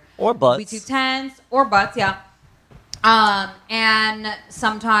specifically here. Or butts. Be too tense, or butts, yeah. And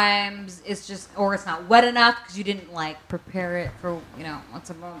sometimes it's just, or it's not wet enough because you didn't prepare it for, what's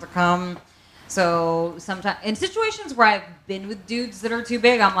about to come. So sometimes, in situations where I've been with dudes that are too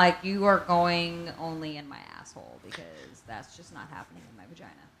big, I'm like, you are going only in my asshole because that's just not happening in my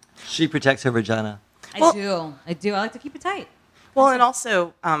vagina. She protects her vagina. I do. I like to keep it tight. Well, and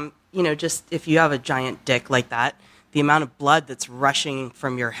also, just if you have a giant dick like that, the amount of blood that's rushing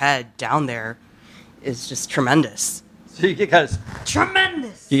from your head down there is just tremendous. So you get kind of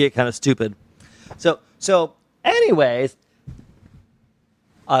tremendous. You get kind of stupid. So anyways,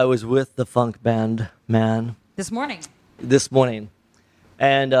 I was with the funk band man This morning,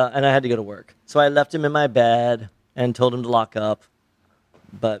 and I had to go to work. So I left him in my bed and told him to lock up.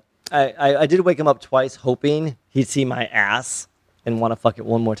 But I did wake him up twice, hoping he'd see my ass and want to fuck it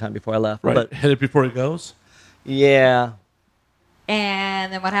one more time before I left. Right. But Hit it before he goes? yeah,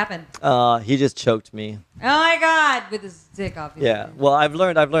 and then what happened? he just choked me. Oh my God, with his dick, obviously. Yeah. Well, I've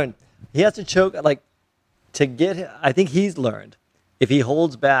learned. He has to choke, to get, I think he's learned. If he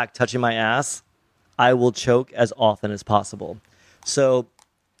holds back touching my ass, I will choke as often as possible. So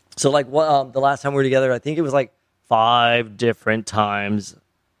the last time we were together, I think it was 5 different times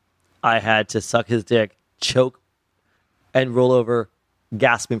I had to suck his dick, choke, and roll over,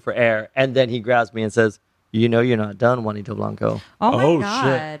 gasping for air. And then he grabs me and says, you're not done, Juanito Blanco. Oh my Oh, God.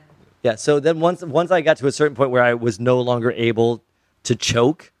 shit. Yeah, so then once I got to a certain point where I was no longer able to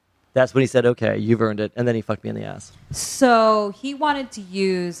choke, that's when he said, okay, you've earned it. And then he fucked me in the ass. So he wanted to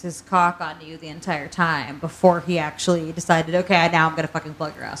use his cock on you the entire time before he actually decided, okay, now I'm going to fucking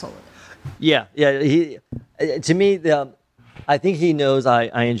plug your asshole with it. Yeah. He, to me, I think he knows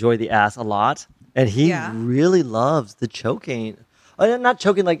I enjoy the ass a lot. And he really loves the choking. Not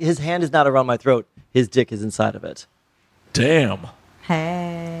choking, his hand is not around my throat. His dick is inside of it. Damn.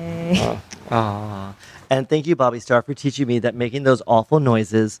 Hey. And thank you, Bobby Starr, for teaching me that making those awful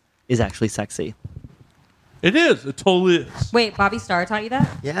noises is actually sexy. It is. It totally is. Wait, Bobby Starr taught you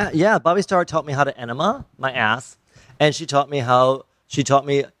that? Yeah. Bobby Starr taught me how to enema my ass. And Bobby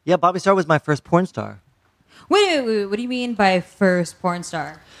Starr was my first porn star. Wait. What do you mean by first porn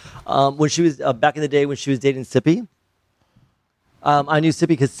star? When she was, back in the day when she was dating Sippy. I knew Sippy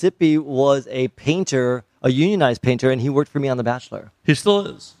because Sippy was a painter, a unionized painter, and he worked for me on The Bachelor. He still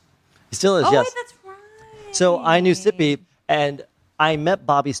is. He still is, Oh, yes. wait, that's right. So I knew Sippy, and I met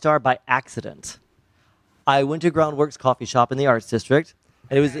Bobby Starr by accident. I went to Groundworks Coffee Shop in the Arts District,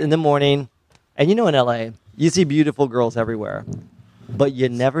 and it was in the morning. And in LA, you see beautiful girls everywhere, but you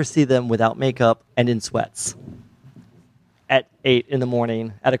never see them without makeup and in sweats at 8 in the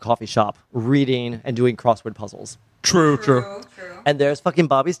morning at a coffee shop, reading and doing crossword puzzles. True. And there's fucking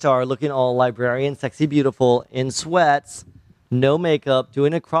Bobby Starr looking all librarian, sexy, beautiful, in sweats, no makeup,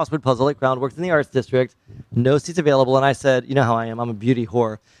 doing a crossword puzzle at Groundworks in the Arts District, no seats available. And I said, you know how I am, I'm a beauty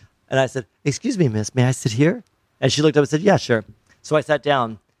whore. And I said, excuse me, miss, may I sit here? And she looked up and said, yeah, sure. So I sat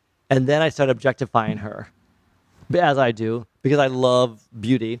down, and then I started objectifying her, as I do, because I love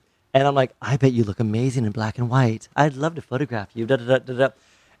beauty. And I'm like, I bet you look amazing in black and white. I'd love to photograph you, da-da-da-da-da.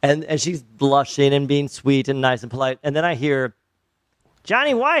 And she's blushing and being sweet and nice and polite. And then I hear,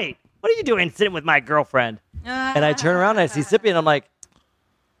 Johnny White, what are you doing sitting with my girlfriend? And I turn around and I see Sippy and I'm like,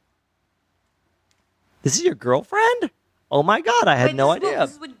 this is your girlfriend? Oh my God, I had no idea.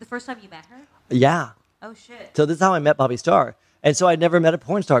 This is the first time you met her? Yeah. Oh, shit. So this is how I met Bobby Starr. And so I'd never met a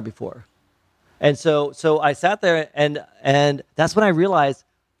porn star before. And so I sat there and that's when I realized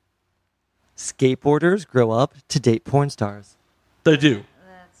skateboarders grow up to date porn stars. They do.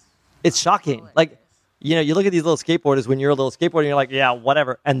 It's shocking. You look at these little skateboarders when you're a little skateboarder and you're like, yeah,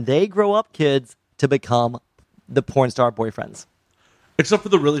 whatever. And they grow up kids to become the porn star boyfriends. Except for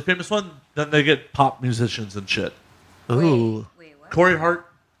the really famous one, then they get pop musicians and shit. Ooh. Wait, what? Corey Hart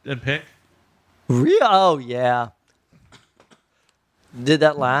and Pink. Oh, yeah. Did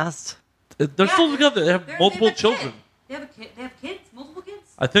that last? They're still together. They have multiple children. They have kids? Multiple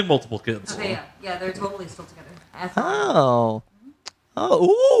kids? I think multiple kids. Okay, yeah, they're totally still together. Oh.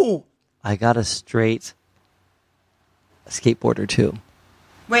 Ooh. I got a straight skateboarder, too.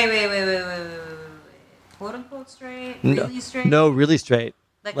 Wait. Quote unquote straight? Really straight? No, really straight.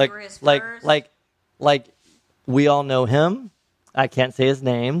 Like you were his first? Like we all know him. I can't say his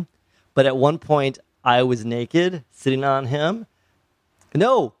name, but at one point I was naked, sitting on him.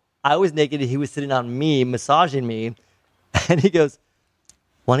 No, I was naked and he was sitting on me, massaging me, and he goes,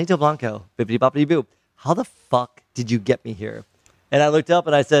 "Juanito Blanco, bippity boppity boo. How the fuck did you get me here?" And I looked up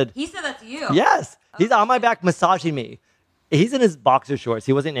and I said, He said that to you. "Yes." He's on my back massaging me. He's in his boxer shorts.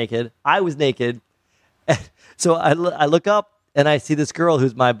 He wasn't naked. I was naked. And so I look up and I see this girl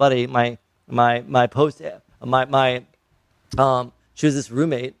who's my buddy, she was this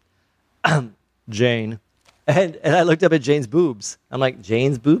roommate, Jane. And I looked up at Jane's boobs. I'm like,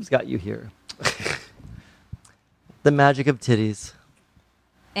 Jane's boobs got you here. The magic of titties.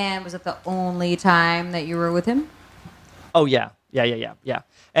 And was it the only time that you were with him? Oh, yeah.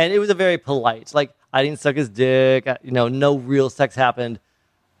 And it was a very polite, like, I didn't suck his dick. No real sex happened.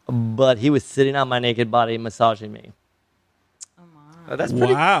 But he was sitting on my naked body massaging me. Oh, my. That's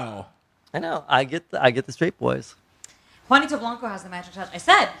pretty. Wow. I know. I get the straight boys. Juanito Blanco has the magic touch. I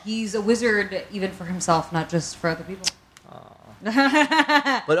said he's a wizard even for himself, not just for other people.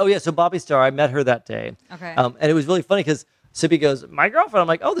 But, so Bobby Starr, I met her that day. Okay. And it was really funny because Sippy goes, "My girlfriend." I'm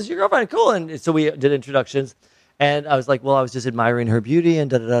like, "Oh, this is your girlfriend. Cool." And so we did introductions. And I was like, "Well, I was just admiring her beauty and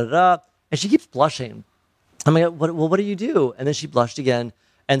da-da-da-da-da." And she keeps blushing. I'm like, what do you do? And then she blushed again.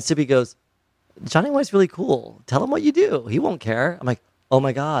 And Sippy goes, "Johnny White's really cool. Tell him what you do. He won't care." I'm like, "Oh,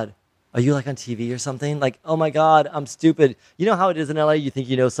 my God. Are you like on TV or something?" Like, "Oh, my God, I'm stupid." You know how it is in LA? You think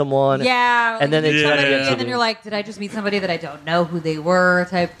you know someone. Yeah. And then they try to somebody, get to and then you're like, did I just meet somebody that I don't know who they were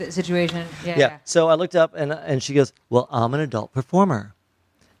type situation? Yeah. So I looked up and she goes, "Well, I'm an adult performer."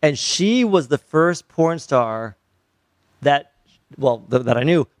 And she was the first porn star that I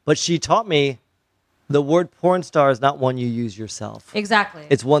knew. But she taught me the word porn star is not one you use yourself. Exactly.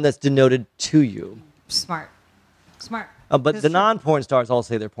 It's one that's denoted to you. Smart. But the non-porn stars all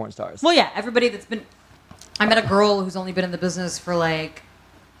say they're porn stars. Well, yeah, everybody that's been... I met a girl who's only been in the business for like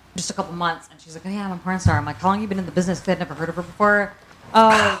just a couple months, and she's like, "Oh yeah, I'm a porn star." I'm like, "How long have you been in the business?" Because I'd never heard of her before.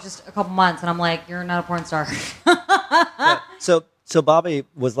 "Oh, just a couple months." And I'm like, "You're not a porn star." Yeah. So Bobby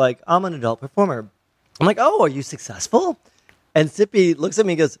was like, "I'm an adult performer." I'm like, "Oh, are you successful?" And Sippy looks at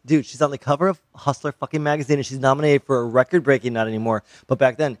me and goes, "Dude, she's on the cover of Hustler fucking magazine, and she's nominated for a record-breaking, not anymore, but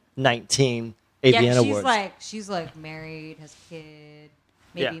back then, 19 AVN Awards." She's like married, has a kid,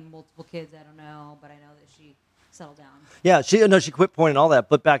 maybe multiple kids. I don't know, but I know that she settled down. Yeah, she quit porn and all that.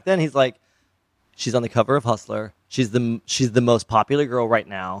 But back then, he's like, she's on the cover of Hustler. She's the most popular girl right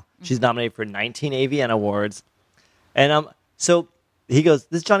now. Mm-hmm. She's nominated for 19 AVN Awards. And so he goes,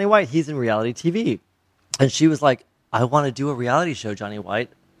 "This is Johnny White. He's in reality TV." And she was like, "I want to do a reality show, Johnny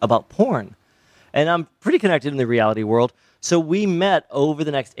White, about porn." And I'm pretty connected in the reality world. So we met over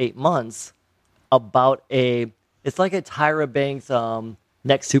the next 8 months about it's like a Tyra Banks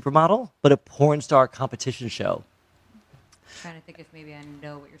Next Supermodel, but a porn star competition show. I'm trying to think if maybe I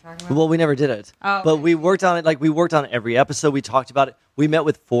know what you're talking about. Well, we never did it. Oh, but okay. we worked on it. Like, we worked on every episode. We talked about it. We met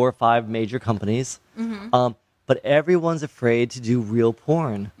with 4 or 5 major companies. Mm-hmm. But everyone's afraid to do real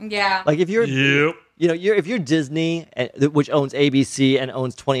porn. Yeah. Like, if you're... Yep. if you're Disney, which owns ABC and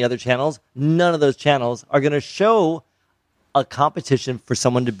owns 20 other channels, none of those channels are going to show a competition for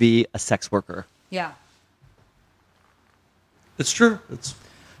someone to be a sex worker. Yeah. It's true.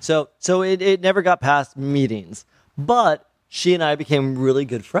 So it never got past meetings. But she and I became really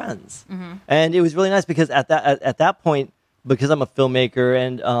good friends. Mm-hmm. And it was really nice because at that point, because I'm a filmmaker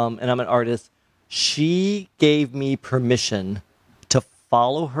and I'm an artist, she gave me permission to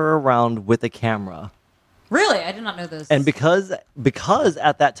follow her around with a camera. Really? I did not know this. And because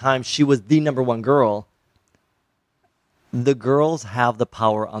at that time she was the number one girl, the girls have the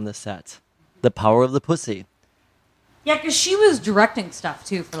power on the set. The power of the pussy. Yeah, because she was directing stuff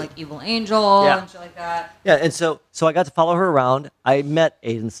too for like Evil Angel and shit like that. Yeah, and so I got to follow her around. I met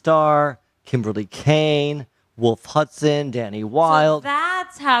Aiden Starr, Kimberly Kane, Wolf Hudson, Danny Wilde. So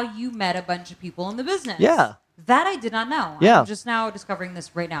that's how you met a bunch of people in the business. Yeah. That I did not know. Yeah. I'm just now discovering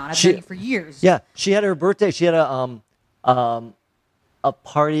this right now. And I've known you for years. Yeah. She had her birthday. She had a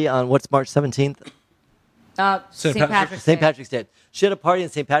party on what's March 17th? St. Patrick's Day. St. Patrick's Day. She had a party on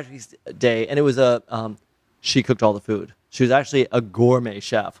St. Patrick's Day, and it was she cooked all the food. She was actually a gourmet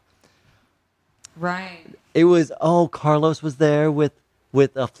chef. Right. It was Carlos was there with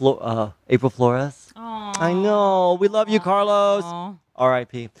April Flores. Aww. I know. We love you, Carlos. Aww.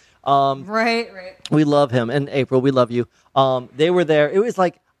 R.I.P. Right. We love him. And April, we love you. They were there. It was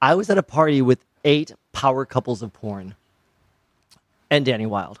like I was at a party with 8 power couples of porn. And Danny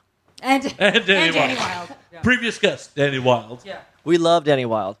Wilde. And Danny Wilde. Yeah. Previous guest, Danny Wilde. Yeah. We love Danny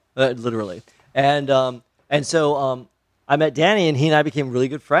Wilde, literally. And so I met Danny, and he and I became really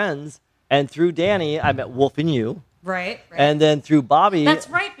good friends. And through Danny, I met Wolf and you. Right. And then through Bobby, That's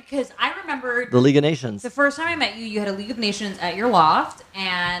right, because I remember the League of Nations. the first time I met you, you had a League of Nations at your loft,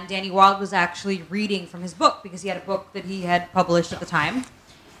 and Danny Wilde was actually reading from his book because he had a book that he had published at the time,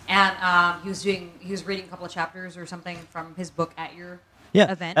 and he was reading a couple of chapters or something from his book at your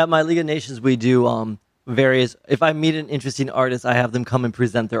event. At my League of Nations, we do various. If I meet an interesting artist, I have them come and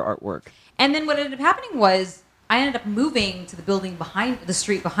present their artwork. And then what ended up happening was I ended up moving to the building behind the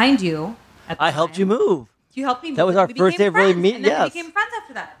street behind you. At the I helped time. you move. You helped me move. That was our We first became day of really friends, meeting. And then Yes. we became friends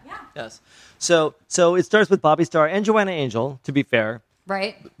after that. Yeah. Yes. So it starts with Bobby Starr and Joanna Angel, to be fair,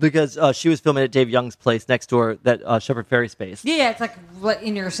 Right. because she was filming at Dave Young's place next door, that Shepherd Ferry space. Yeah, it's like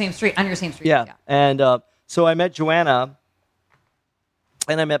in your same street, on your same street. Yeah. And so I met Joanna,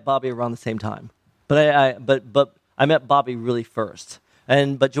 and I met Bobby around the same time. But I met Bobby really first.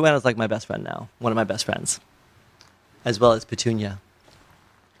 But Joanna's like my best friend now, one of my best friends, as well as Petunia.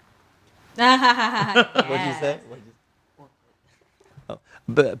 Yes. What'd you say? Oh.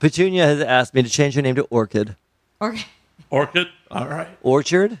 But Petunia has asked me to change her name to Orchid. Okay. Orchid? All right.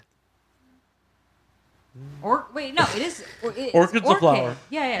 Orchard? Wait, no, it is. It's Orchid's a flower.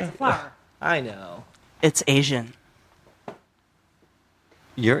 Yeah, it's a flower. I know. It's Asian.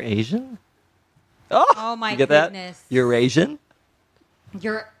 You're Asian? Oh my You get goodness. that? You're Asian?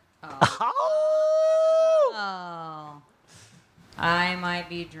 You're. Oh! Oh. I might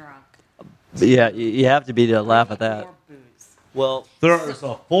be drunk. Yeah, you have to be to laugh at that. More booze. Well, There's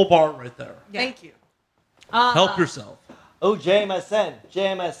a full bar right there. Thank you. Help yourself. oh,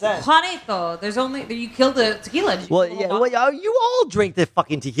 JMSN. Juanito, there's only you killed the tequila. Did you Well, kill a yeah, little well, you all drink the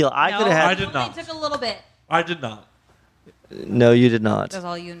fucking tequila. I No, could have I had. did only not. took a little bit. I did not. No, you did not. That's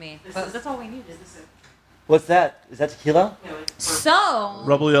all you and me. But that's all we needed. What's that? Is that tequila? So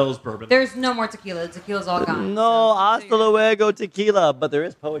Rebel Yellow's bourbon. there's no more tequila. The tequila's all gone. No, So- hasta luego tequila, but there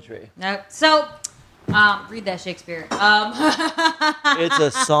is poetry. Nope. So, read that Shakespeare. It's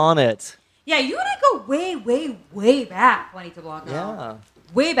a sonnet. Yeah, you and I go way, way, way back, Juanito Blanco. Yeah.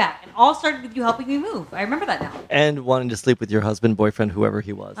 Way back. And all started with you helping me move. I remember that now. And wanting to sleep with your husband, boyfriend, whoever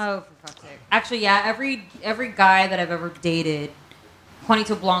he was. Oh, for fuck's sake. Actually, yeah, every guy that I've ever dated,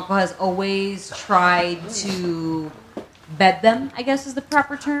 Juanito Blanco has always tried to bed them, I guess is the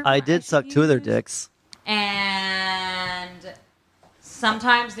proper term. I did should suck two of their use. dicks. And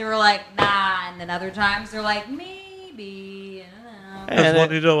sometimes they were like, nah, and then other times they're like, maybe. I don't know. Has And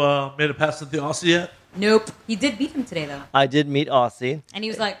Juanito made it past the Aussie yet? Nope. He did beat him today, though. I did meet Aussie. And he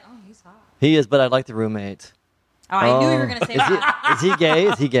was like, oh, he's hot. He is, but I like the roommate. Oh, I knew you were going to say is he, that. is he gay?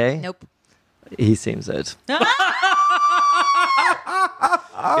 Is he gay? Nope. He seems it.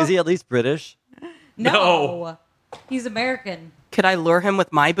 Is he at least British? No. He's American. Could I lure him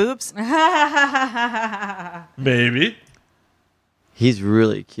with my boobs? Maybe. He's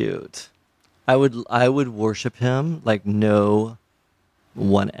really cute. I would worship him like no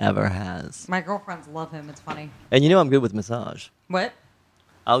one ever has. My girlfriends love him. It's funny. And you know I'm good with massage. What?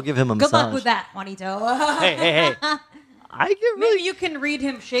 I'll give him a Good massage. luck with that, Juanito. Hey. I get Maybe really. you can read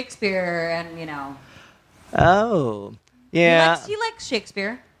him Shakespeare and, you know. Oh, yeah. He likes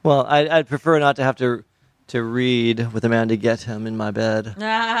Shakespeare. Well, I'd prefer not to have to read with a man to get him in my bed.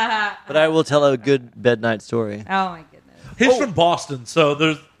 But I will tell a good bed night story. Oh, my goodness. He's from Boston, so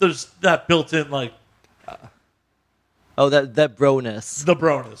there's that built in, like, Oh, that broness. the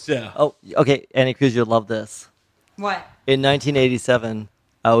broness, yeah. Oh, okay, Annie Cruz, you'll love this. What? In 1987,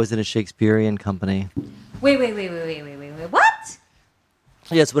 I was in a Shakespearean company. Wait. What?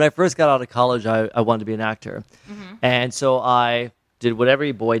 Yes, when I first got out of college, I wanted to be an actor. Mm-hmm. And so I did what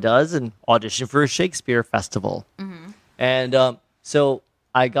every boy does and auditioned for a Shakespeare festival. Mm-hmm. And so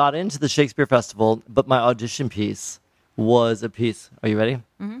I got into the Shakespeare festival, but my audition piece was a piece. Are you ready?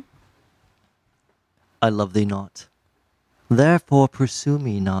 Mm-hmm. I love thee not. Therefore pursue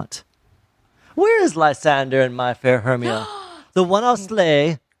me not. Where is Lysander and my fair Hermia? The one I'll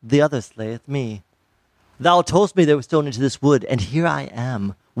slay, the other slayeth me. Thou toldst me they were stolen into this wood, and here I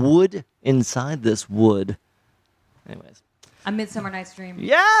am, wood inside this wood. Anyways. A Midsummer Night's Dream.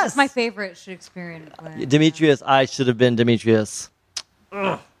 Yes! It's my favorite Shakespearean play. Demetrius, I should have been Demetrius.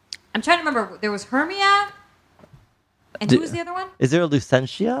 I'm trying to remember. There was Hermia. And who was the other one? Is there a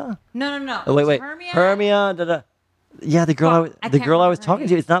Lucentia? No. Oh, It was wait. Hermia. Yeah, the girl. Fuck, I The can't girl I was remember her talking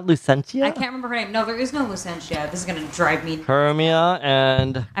to. name. It's not Lucentia. I can't remember her name. No, there is no Lucentia. This is going to drive me. Hermia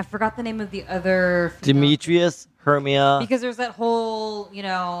and I forgot the name of the other. female- Demetrius. Hermia. Because there's that whole, you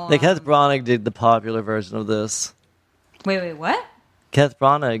know. Kenneth Branagh did the popular version of this. Wait, what? Kenneth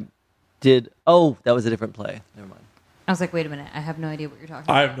Branagh Oh, that was a different play. Never mind. I was like, wait a minute. I have no idea what you're talking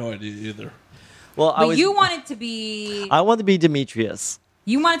about. I have no idea either. Well, But you wanted to be... I wanted to be Demetrius.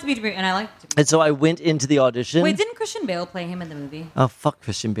 You wanted to be... And I liked to be... And so I went into the audition. Wait, didn't Christian Bale play him in the movie? Oh, fuck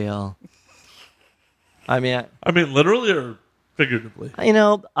Christian Bale. I mean, literally or figuratively?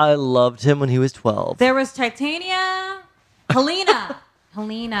 I loved him when he was 12. There was Titania, Helena, and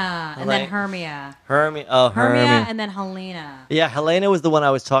then Hermia. Hermia, And then Helena. Yeah, Helena was the one I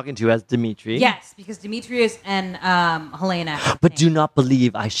was talking to as Dimitri. Yes, because Demetrius and Helena. have But the do same. not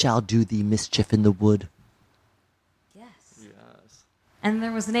believe I shall do thee mischief in the wood. Yes. Yes. And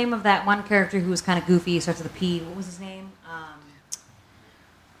there was the name of that one character who was kind of goofy, starts with a P. What was his name? Oh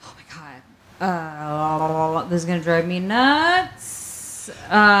my god. This is gonna drive me nuts.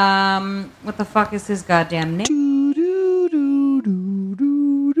 What the fuck is his goddamn name?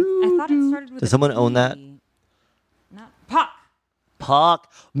 I thought it started with. Does a someone P. own that? Not Puck.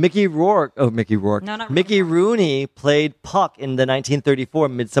 Puck. Mickey Rourke. Oh, Mickey Rourke. No, not Mickey Rourke. Rooney played Puck in the 1934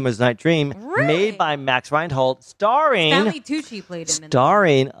 Midsummer's Night Dream, Really? made by Max Reinhardt, starring Stanley Tucci played him.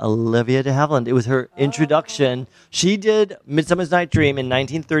 starring Olivia de Havilland. It was her introduction. She did Midsummer's Night Dream in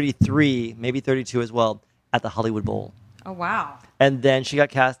 1933, maybe 32 as well, at the Hollywood Bowl. Oh wow. And then she got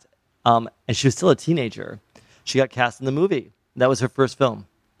cast, and she was still a teenager. She got cast in the movie. That was her first film.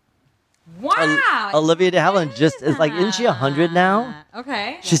 Wow. Olivia de Havilland just is like, isn't she 100 now?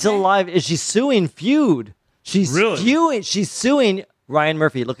 Okay. She's still alive. Is she suing Feud? She's Really? She's suing Ryan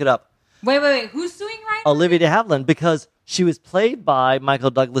Murphy. Look it up. Wait. Who's suing Ryan? Olivia de Havilland, because she was played by Michael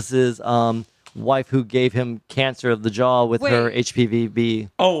Douglas's wife, who gave him cancer of the jaw with her Wait. HPV-B.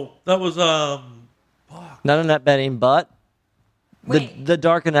 Oh, that was Not Annette Bening, but Wait. the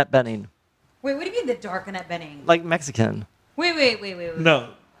dark Annette Bening, Wait, what do you mean the dark Annette Bening? like Mexican. Wait. no.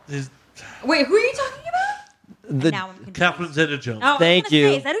 He's Wait, who are you talking about? The Now I'm confused. Catherine Zeta-Jones. Oh, I was Thank gonna you.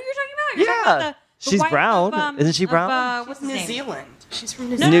 Say, is that who you're talking about? You're talking Yeah. about the She's wife brown. of, Isn't she brown? What's She's his New name? Zealand. She's from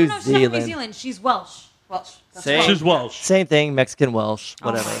New No, Zealand. New no, she's not from New Zealand. Zealand. She's Welsh. Welsh. That's Same. right. She's Welsh. Same thing, Mexican, Welsh,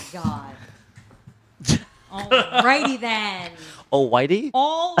 whatever. Oh my god. Alrighty then. Oh, Whitey?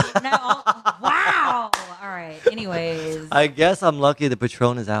 Wow. All right. Anyways. I guess I'm lucky the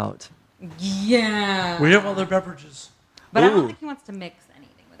Patron is out. Yeah. We have other beverages. But I don't Ooh. think he wants to mix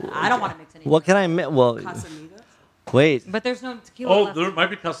anything with it. I don't want to mix anything. What can I well? Casamigos? Wait, But there's no tequila. Oh, left. there might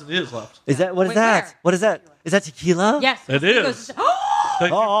be Casamigos left. is that what is Wait, that? where? What is that? Is that tequila? Yes. It Casamigos. is.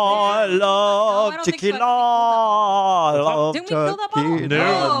 Thank you. Oh, I No, I love don't think so. tequila. I love Didn't we fill that bottle? tequila.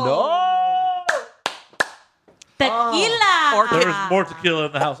 No. No. Tequila. There is more tequila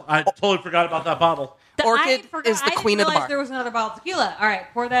in the house. I totally forgot about that bottle. Orchid is the queen of the bar. There was another bottle of tequila. All right,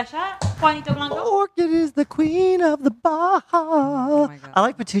 pour that shot. Juanito Blanco. Orchid is the queen of the bar. my God. I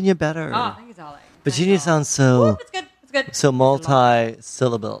like Petunia better. Oh, I think it's all right. Petunia sounds Ooh, so it's good. It's good. so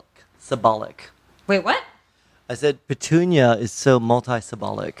multi-syllabic. Symbolic. Wait, what? I said Petunia is so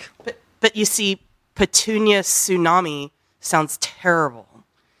multi-symbolic. But you see, Petunia Tsunami sounds terrible.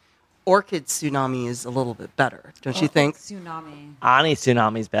 Orchid Tsunami is a little bit better, don't you think? Tsunami. Ani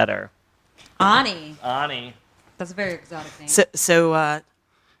Tsunami's better. Ani. Ani. That's a very exotic name. So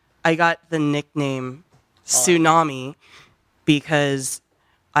I got the nickname Tsunami because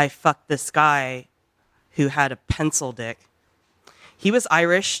I fucked this guy who had a pencil dick. He was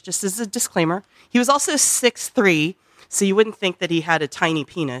Irish, just as a disclaimer. He was also 6'3", so you wouldn't think that he had a tiny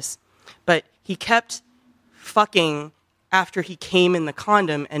penis. But he kept fucking after he came in the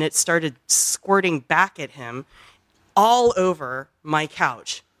condom, and it started squirting back at him all over my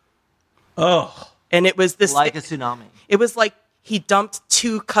couch. Oh, And it was this... Like a tsunami. It was like he dumped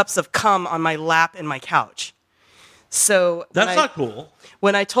 2 cups of cum on my lap and my couch. So that's not cool.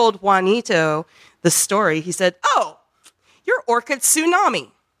 When I told Juanito the story, he said, "Oh, you're Orchid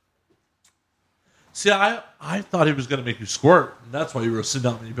Tsunami." See, I thought he was going to make you squirt, and that's why you were a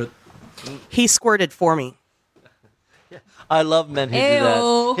tsunami. But He squirted for me. I love men who do Ew.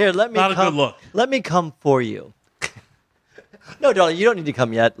 that. Here, let me Not a come. good look. Let me come for you. No, darling, you don't need to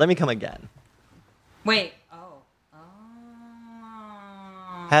come yet. Let me come again. Wait. Oh.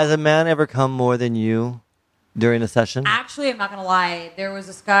 Has a man ever come more than you during a session? Actually, I'm not gonna lie. There was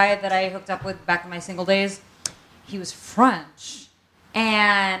this guy that I hooked up with back in my single days. He was French,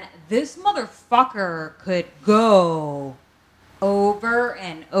 and this motherfucker could go over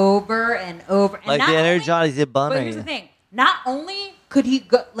and over and over. And Like not the only- Energizer Bunny. But here's the thing: not only could he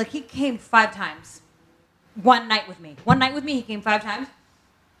go, like he came 5 times, one night with me. One night with me, he came 5 times.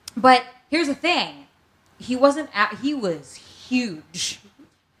 But here's the thing: he wasn't. He was huge.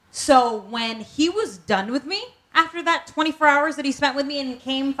 So when he was done with me after that 24 hours that he spent with me and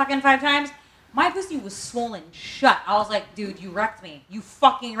came fucking 5 times, My pussy was swollen shut. I was like, dude, you wrecked me. You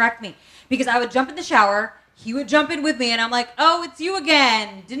fucking wrecked me. Because I would jump in the shower, he would jump in with me, and I'm like, oh, it's you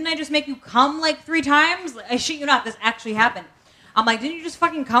again. Didn't I just make you come like 3 times? I shit you not, this actually happened. I'm like, didn't you just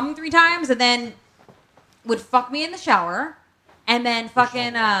fucking come 3 times? And then would fuck me in the shower, and then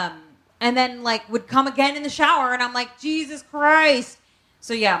fucking, and then like would come again in the shower, and I'm like, Jesus Christ.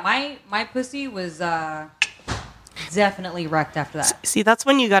 So yeah, my pussy was definitely wrecked after that. See, that's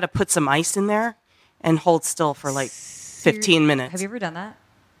when you got to put some ice in there and hold still for like 15 minutes. Have you ever done that?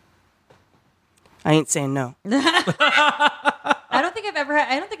 I ain't saying no. I don't think I've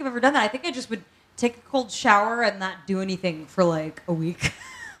ever done that. I think I just would take a cold shower and not do anything for like a week.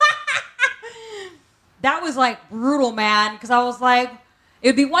 That was like brutal, man. Because I was like, it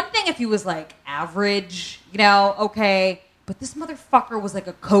would be one thing if he was like average, okay. But this motherfucker was like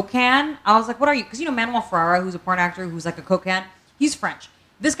a cocaine. I was like, what are you? Because Manuel Ferrara, who's a porn actor, who's like a cocaine, he's French.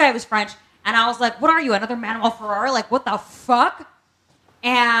 This guy was French. And I was like, what are you? Another Manuel Ferrara? Like, what the fuck?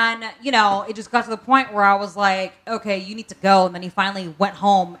 And, it just got to the point where I was like, okay, you need to go. And then he finally went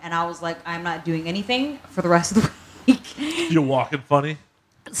home, and I was like, I'm not doing anything for the rest of the week. You're walking funny?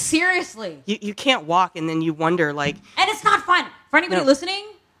 Seriously. You can't walk, and then you wonder, like... And it's not fun. For anybody listening,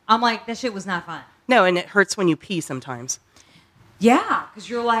 I'm like, that shit was not fun. No, and it hurts when you pee sometimes. Yeah, because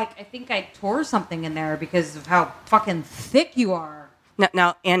you're like, I think I tore something in there because of how fucking thick you are.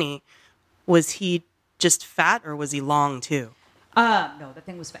 Now, Annie, was he just fat, or was he long, too? No, that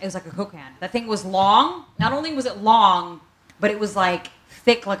thing was, it was like a Coke can. That thing was long. Not only was it long, but it was like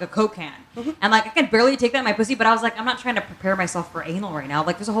thick like a Coke can. Mm-hmm. And like, I could barely take that in my pussy, but I was like, I'm not trying to prepare myself for anal right now.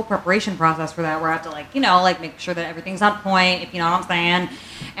 Like, there's a whole preparation process for that where I have to like, make sure that everything's on point, if you know what I'm saying.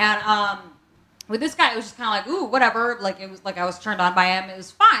 And, with this guy, it was just kind of like, ooh, whatever. Like, it was like I was turned on by him. It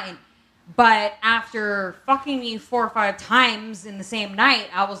was fine. But after fucking me 4 or 5 times in the same night,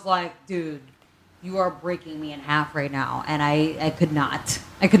 I was like, dude, you are breaking me in half right now. And I could not.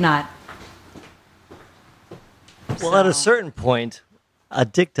 I could not. Well, at a certain point, a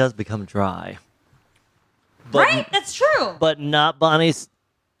dick does become dry. But, right? That's true. But not Bonnie's...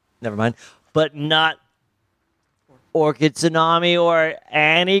 Never mind. But not Orchid Tsunami or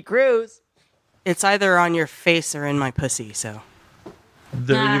Annie Cruz. It's either on your face or in my pussy, so...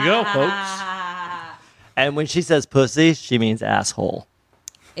 There you go, folks. And when she says pussy, she means asshole.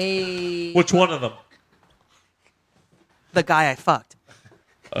 Which one of them? The guy I fucked.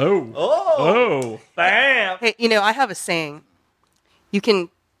 Oh. Bam. Hey, I have a saying. You can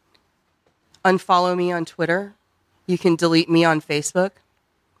unfollow me on Twitter. You can delete me on Facebook.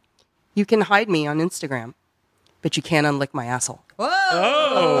 You can hide me on Instagram. But you can't unlick my asshole. Whoa.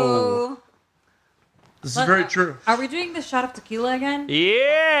 Oh. This is very true. Are we doing the shot of tequila again?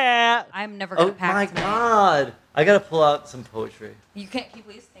 Yeah. I'm never going to pack my tonight. God. I got to pull out some poetry. You can't, can you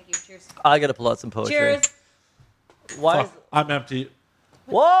please? Thank you. Cheers. I got to pull out some poetry. Cheers. Why? I'm empty.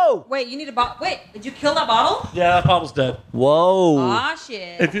 Whoa. Wait, you need a bottle. Wait, did you kill that bottle? Yeah, that bottle's dead. Whoa. Aw,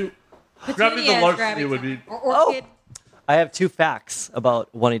 shit. If you grab me the Petunia's large, grabbing it would some. be. Or orchid. I have 2 facts about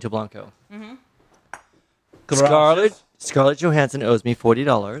Juanito Blanco. Mm-hmm. Scarlett Johansson owes me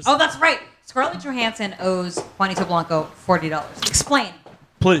 $40. Oh, that's right. Scarlett Johansson owes Juanito Blanco $40. Explain.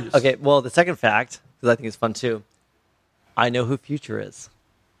 Please. Okay, well, the second fact, because I think it's fun too, I know who Future is.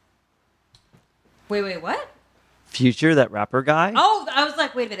 Wait, what? Future, that rapper guy. Oh, I was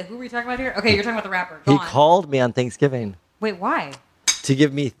like, wait a minute. Who are we talking about here? Okay, you're talking about the rapper. He Go on. called me on Thanksgiving Wait, why? to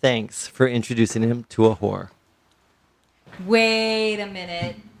give me thanks for introducing him to a whore. Wait a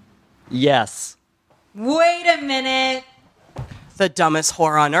minute. Yes. Wait a minute. The dumbest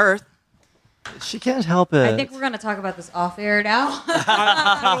whore on earth. She can't help it. I think we're going to talk about this off air now.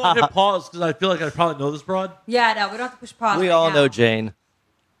 I don't want to hit pause because I feel like I probably know this broad. Yeah, no, we don't have to push pause. We right all now. know Jane.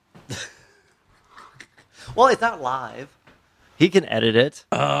 Well, it's not live. He can edit it.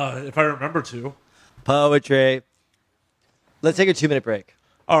 If I remember to. Poetry. Let's take a 2-minute break.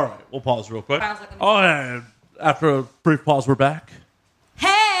 All right, we'll pause real quick. Pause like a- Oh, and after a brief pause, we're back.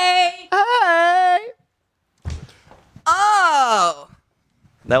 Hey! Hey! Oh!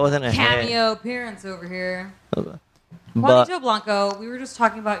 That wasn't a Cameo appearance over here. But, Juanito Blanco, we were just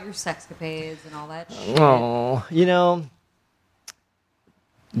talking about your sexcapades and all that shit. oh,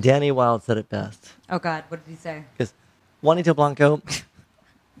 Danny Wilde said it best. Oh, God, what did he say? Because Juanito Blanco,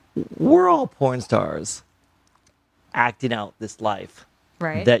 we're all porn stars acting out this life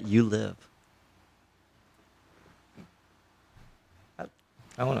Right? that you live. I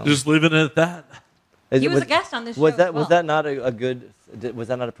don't know. Just leaving it at that. He was a guest on this show Was that as well. was that not a good? Was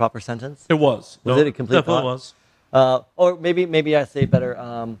that not a proper sentence? It was. Was it a complete Definitely thought? was. Or maybe I say it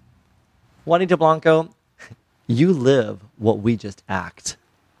better. Juanito Blanco, you live what we just act.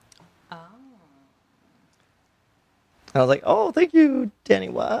 Oh. I was like, oh, thank you, Danny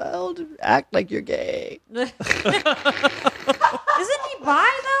Wilde. Act like you're gay. Isn't he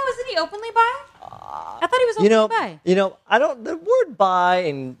bi though? Isn't he openly bi? I thought he was openly bi. The word bi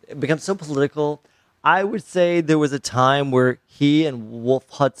and it becomes so political. I would say there was a time where he and Wolf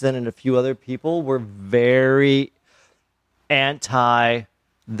Hudson and a few other people were very anti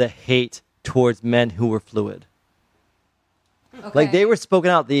the hate towards men who were fluid. Okay. Like they were spoken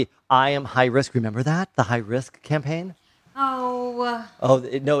out. The I am high risk. Remember that? The high risk campaign? Oh.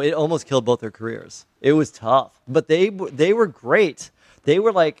 It almost killed both their careers. It was tough. But they were great. They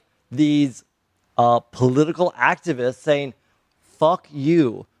were like these political activists saying, fuck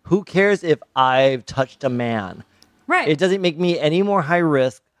you. Who cares if I've touched a man? Right. It doesn't make me any more high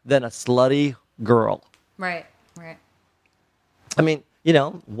risk than a slutty girl. Right. I mean,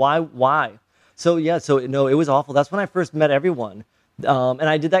 why? So, it was awful. That's when I first met everyone. And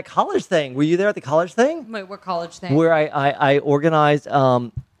I did that college thing. Were you there at the college thing? Wait, what college thing? Where I organized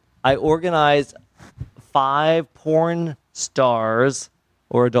 5 porn stars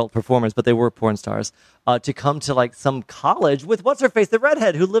or adult performers, but they were porn stars, to come to like some college with what's her face, the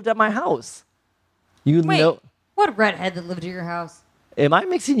redhead who lived at my house. What redhead that lived at your house? Am I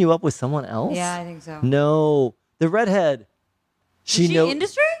mixing you up with someone else? Yeah, I think so. No, the redhead. Is she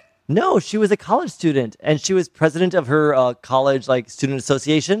industry? No, she was a college student, and she was president of her college student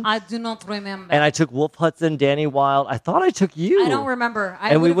association. I do not remember. And I took Wolf Hudson, Danny Wilde. I thought I took you. I don't remember.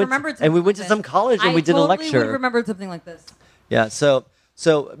 We went to some college and we did a lecture. I totally would remember something like this. Yeah. So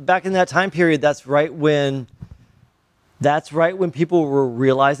back in that time period, that's right when people were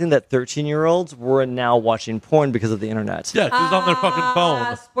realizing that 13-year-olds were now watching porn because of the internet. Yeah, because on their fucking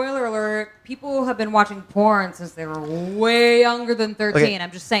phone. Spoiler alert, people have been watching porn since they were way younger than 13. Okay.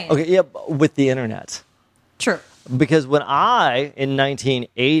 I'm just saying. Okay, yeah, with the internet. Sure. Because when I, in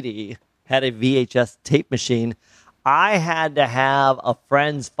 1980, had a VHS tape machine, I had to have a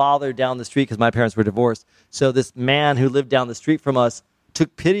friend's father down the street because my parents were divorced. So this man who lived down the street from us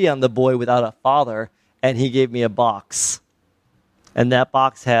took pity on the boy without a father, and he gave me a box. And that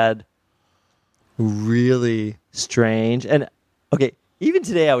box had really strange. And, okay, even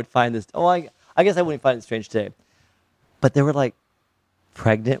today I would find this. I guess I wouldn't find it strange today. But there were, like,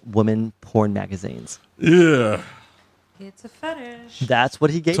 pregnant woman porn magazines. Yeah. It's a fetish. That's what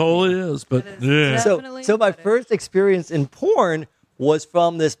he gave me. Totally is, but yeah. So my first experience in porn was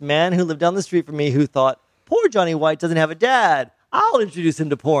from this man who lived down the street from me who thought, poor Johnny White doesn't have a dad. I'll introduce him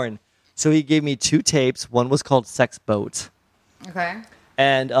to porn. So he gave me 2 tapes. One was called Sex Boat. Okay.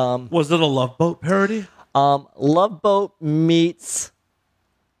 And was it a Love Boat parody? Love Boat meets,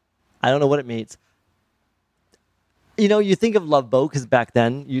 I don't know what it meets. You think of Love Boat because back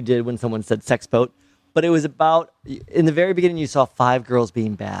then you did when someone said Sex Boat. But it was about, in the very beginning, you saw 5 girls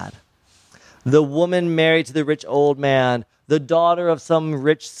being bad. The woman married to the rich old man, the daughter of some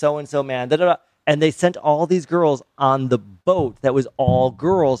rich so-and-so man, da-da-da. And they sent all these girls on the boat that was all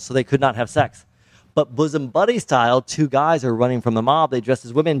girls so they could not have sex. But bosom buddy style, 2 guys are running from the mob. They dress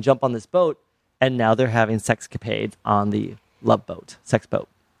as women, jump on this boat, and now they're having sexcapades on the Love Boat, Sex Boat.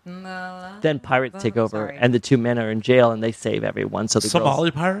 Then pirates take over, and the 2 men are in jail, and they save everyone. So the Somali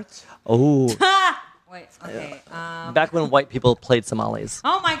girls... pirates? Oh. Wait, okay. Back when white people played Somalis.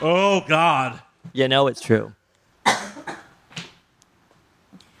 Oh, my God. Oh, God. It's true.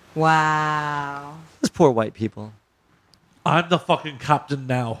 Wow. Those poor white people. I'm the fucking captain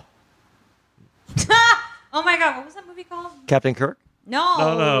now. Oh, my God. What was that movie called? Captain Kirk? No.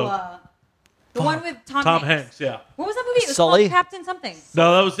 No. The one with Tom Hanks, yeah. What was that movie? It was Sully? called Captain something.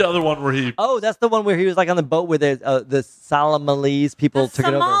 No, that was the other one where he... Oh, that's the one where he was like on the boat where the Somalese people took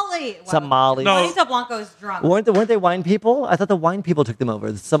it over. Somali. No. Juanito Blanco is drunk. Weren't they wine people? I thought the wine people took them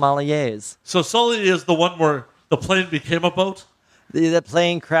over. The Sommeliers. So Sully is the one where the plane became a boat? That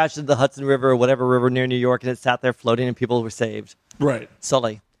plane crashed into the Hudson River or whatever river near New York, and it sat there floating, and people were saved. Right.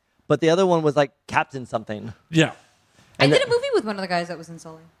 Sully. But the other one was like Captain something. Yeah. I did a movie with one of the guys that was in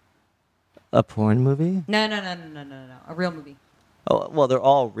Sully. A porn movie? No. A real movie. Oh, well, they're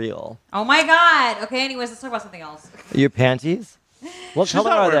all real. Oh, my God. Okay, anyways, let's talk about something else. Your panties? What She's color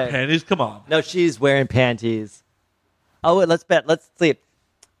not are wearing they? panties. Come on. No, she's wearing panties. Oh, wait, let's bet. Let's sleep.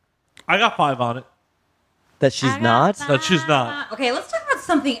 I got 5 on it. That she's not? That she's not. Okay, let's talk about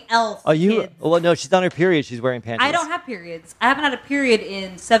something else. Are you? kids. Well, no, she's on her period. She's wearing panties. I don't have periods. I haven't had a period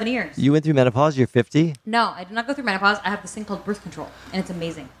in 7 years. You went through menopause? You're 50? No, I did not go through menopause. I have this thing called birth control, and it's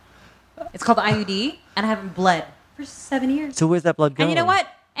amazing. It's called the IUD, and I haven't bled for 7 years. So where's that blood going? And you know what?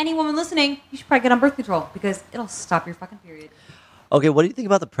 Any woman listening, you should probably get on birth control because it'll stop your fucking period. Okay, what do you think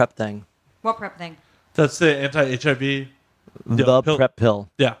about the PrEP thing? What PrEP thing? That's the anti-HIV. The PrEP pill.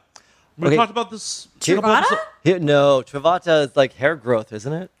 Yeah. We Okay. talked about this. Truvada? No, Truvada is like hair growth,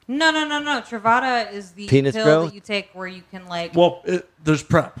 isn't it? No. Truvada is the Penis pill growth? that you take where you can like. Well, there's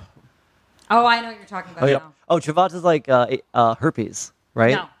PrEP. Oh, I know what you're talking about now. Oh, Truvada's like herpes,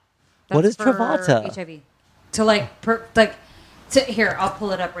 right? No. What That's is for Truvada? HIV. Here, I'll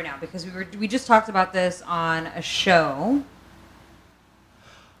pull it up right now because we just talked about this on a show.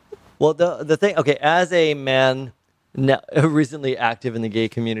 Well, the thing, okay, as a man now, recently active in the gay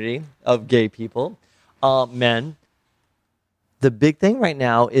community of gay people, men, the big thing right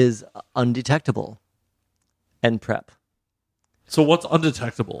now is undetectable and PrEP. So what's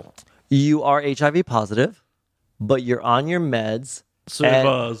undetectable? You are HIV positive, but you're on your meds. So you have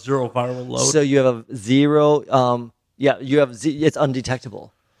a zero viral load? So you have a zero, it's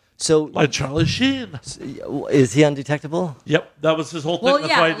undetectable. So Like Charlie Sheen. is he undetectable? Yep, that was his whole thing. Well, That's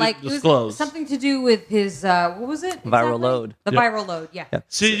yeah, why he like didn't it disclose. was something to do with his what was it? Viral exactly? load. The Yep. viral load, yeah.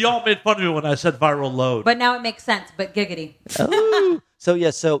 See, y'all made fun of me when I said viral load. But now it makes sense. But giggity. Oh.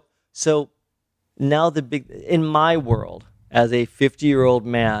 So now the big in my world as a 50-year-old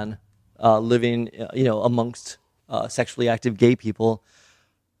man living, amongst sexually active gay people,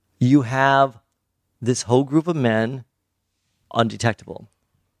 you have this whole group of men undetectable,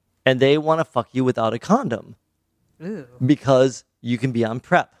 and they want to fuck you without a condom. Ooh. Because you can be on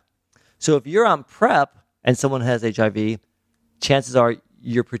PrEP. So if you're on PrEP and someone has HIV, chances are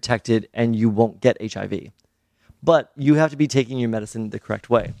you're protected and you won't get HIV. But you have to be taking your medicine the correct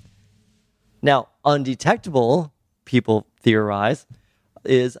way. Now, undetectable, people theorize,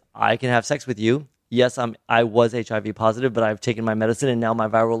 is I can have sex with you. Yes, I was HIV positive, but I've taken my medicine and now my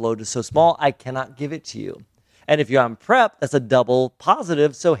viral load is so small, I cannot give it to you. And if you're on PrEP, that's a double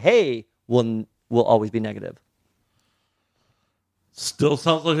positive. So, hey, we'll always be negative. Still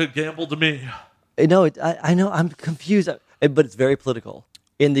sounds like a gamble to me. No, I know. I'm confused, but it's very political.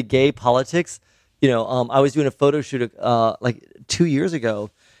 In the gay politics, I was doing a photo shoot like 2 years ago,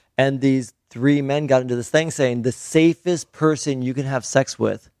 and these 3 men got into this thing saying the safest person you can have sex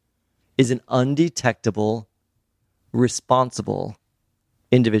with is an undetectable, responsible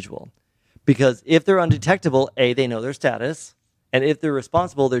individual. Because if they're undetectable, A, they know their status, and if they're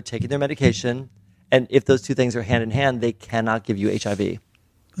responsible, they're taking their medication, and if those two things are hand in hand, they cannot give you HIV.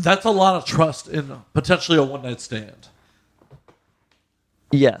 That's a lot of trust in potentially a one-night stand.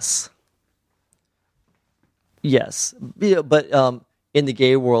 Yes. Yeah, but in the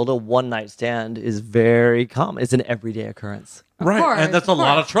gay world, a one-night stand is very common. It's an everyday occurrence. Right, course, and that's a of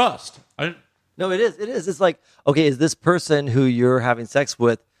lot of course. trust. No, it is. It's like, okay, is this person who you're having sex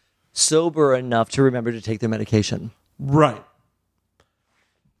with sober enough to remember to take their medication? Right.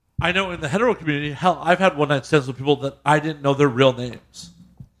 I know in the hetero community, hell, I've had one-night stands with people that I didn't know their real names.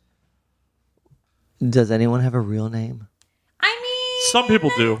 Does anyone have a real name? I mean, Some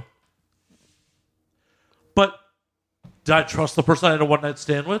people do. But did I trust the person I had a one-night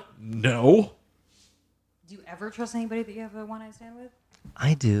stand with? No. do you ever trust anybody that you have a one night stand with?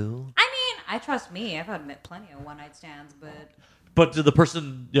 I do. I mean, I trust me. I've had plenty of one night stands, but But did the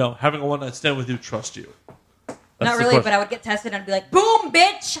person, having a one-night stand with you trust you? That's not the really. question. But I would get tested and I'd be like, "Boom,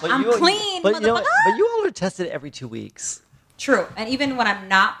 bitch, I'm clean." But motherfucker." but you all are tested every 2 weeks. True. And even when I'm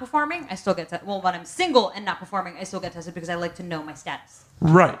not performing, I still get tested. Well, when I'm single and not performing, I still get tested because I like to know my status.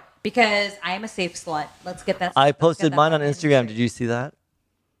 Right. Because I am a safe slut. Let's get that. I let's get posted that mine on fucking Instagram. straight. Did you see that?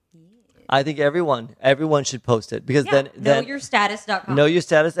 I think everyone should post it because Yeah, then knowyourstatus.com. know your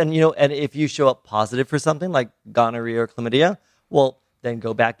status, and and if you show up positive for something like gonorrhea or chlamydia, well, then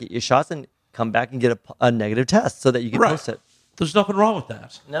go back, get your shots, and come back and get a negative test so that you can Right. post it. There's nothing wrong with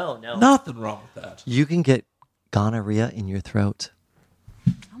that. No. Nothing wrong with that. You can get gonorrhea in your throat.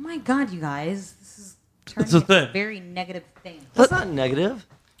 Oh my god, you guys, this is turning It's a into thing. a very negative thing. That's not negative.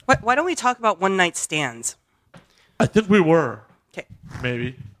 Why don't we talk about one-night stands? I think we were. Okay.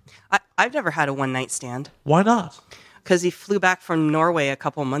 Maybe. I've never had a one-night stand Why not? because he flew back from Norway a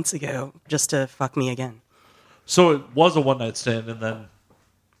couple months ago just to fuck me again. So it was a one-night stand, and then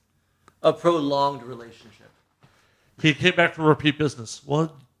A prolonged relationship. he came back for repeat business.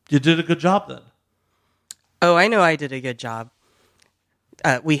 Well, you did a good job then. Oh, I know I did a good job.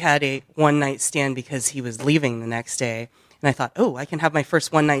 We had a one-night stand because he was leaving the next day. And I thought, I can have my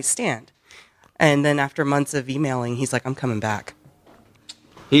first one-night stand. And then after months of emailing, he's like, I'm coming back.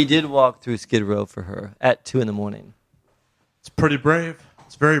 He did walk through Skid Row for her at 2 a.m. It's pretty brave.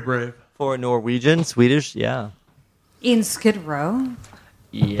 It's very brave. For a Norwegian, Swedish, yeah. In Skid Row?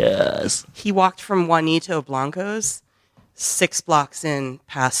 Yes. He walked from Juanito Blanco's 6 blocks in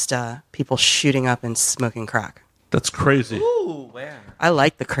past people shooting up and smoking crack. That's crazy. Ooh, where? I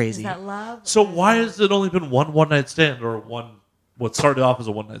like the Is crazy. that love? So why has it only been one one-night stand or what started off as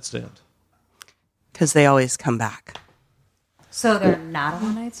a one-night stand? because they always come back. So they're not a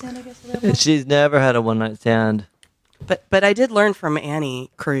one-night stand, I guess? She's never had a one-night stand. But I did learn from Annie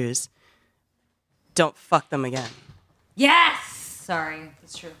Cruz, don't fuck them again. Yes! Sorry,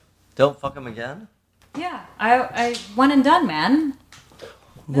 that's true. Don't fuck them again? Yeah, I one and done, man.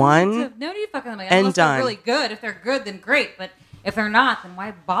 No need to fuck them again. And unless done. They're really good. If they're good, then great. But if they're not, then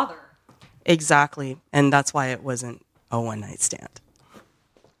why bother? Exactly. And that's why it wasn't a one-night stand.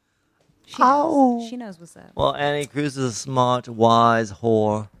 She knows what's up. Well, Annie Cruz is a smart, wise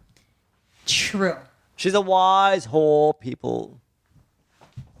whore. True. She's a wise whore, people.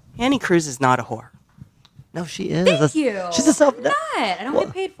 Annie Cruz is not a whore. No, she is. Thank you. She's a self. I'm not. I don't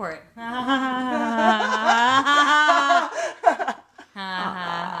get paid for it.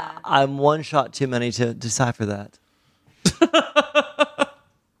 I'm one shot too many to decipher that.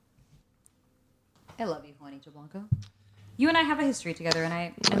 I love you, Juanito Blanco. You and I have a history together, and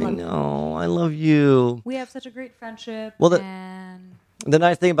I I love know. I love you. We have such a great friendship. Well, and the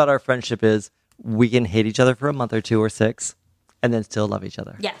nice thing about our friendship is we can hate each other for a month or 2 or 6 and then still love each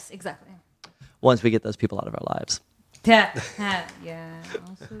other. yes, exactly. Once we get those people out of our lives. Yeah,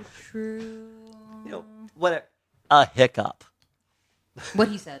 also true. You know, what a hiccup. What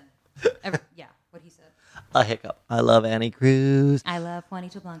he said. What he said. A hiccup. I love Annie Cruz. I love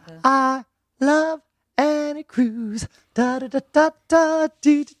Juanito Blanco. I love Annie Cruz. Da da da da da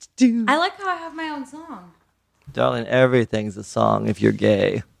do do do. I like how I have my own song. Darling, everything's a song if you're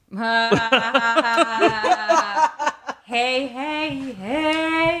gay. Hey, hey,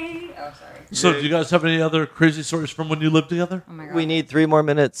 hey. Oh, sorry. So, do you guys have any other crazy stories from when you lived together? Oh, my God. We need 3 more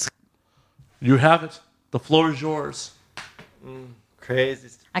minutes. You have it. The floor is yours. Crazy.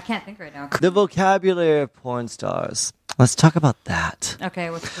 I can't think right now. The vocabulary of porn stars. Let's talk about that. Okay,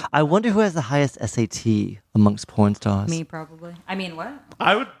 what's the, I wonder who has the highest SAT amongst porn stars. me, probably. I mean, what?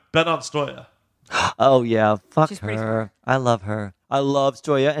 I would bet on Stoya. Oh, yeah. Fuck She's pretty her. smart. I love her. I love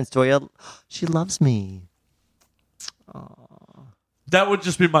Stoya, and Stoya, she loves me. That would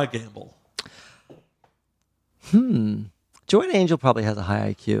just be my gamble. Joanna Angel probably has a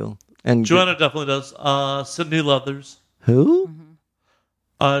high IQ. And Joanna definitely does. Sydney Leathers. Who?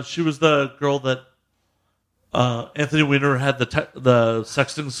 She was the girl that Anthony Weiner had the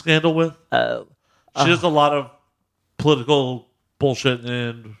sexting scandal with. She does a lot of political bullshit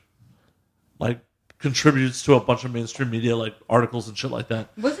and like contributes to a bunch of mainstream media, like articles and shit like that.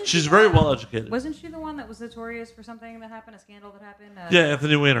 She's very well educated. Wasn't she the one that was notorious for something that happened, a scandal that happened? Yeah,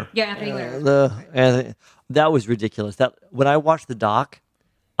 Anthony Weiner. Yeah, Anthony Weiner. That was ridiculous. That when I watched the doc,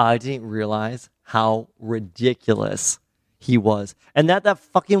 I didn't realize how ridiculous he was, and that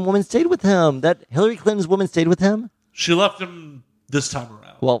fucking woman stayed with him. That Hillary Clinton's woman stayed with him. She left him this time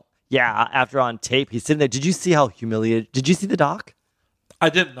around. Well, yeah. After on tape, he's sitting there. Did you see how humiliated? Did you see the doc? I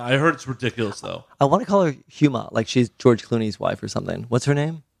didn't. I heard it's ridiculous, though. I want to call her Huma, like she's George Clooney's wife or something. What's her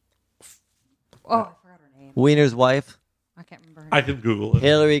name? Oh, I forgot her name. Weiner's wife. I can't remember her I name. can Google it.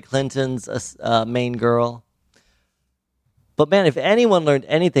 Hillary Clinton's main girl. But man, if anyone learned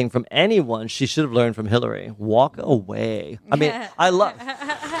anything from anyone, she should have learned from Hillary. Walk away. I mean, I love.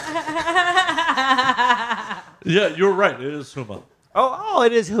 Yeah, you're right. It is Huma. Oh,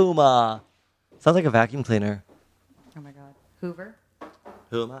 it is Huma. Sounds like a vacuum cleaner. Oh, my God. Hoover?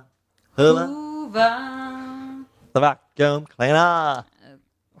 Huma. Hoover. The vacuum cleaner.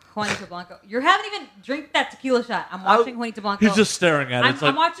 Juanito Blanco. You haven't even drank that tequila shot. I'm watching Juanito Blanco. He's just staring at it. It's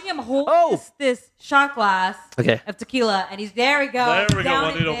I'm like, watching him hold Oh! this shot glass Okay. of tequila, and there we go. there we go, Down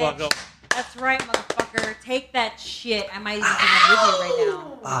it, Juanito bitch. Blanco. That's right, motherfucker. Take that shit. I might even be with you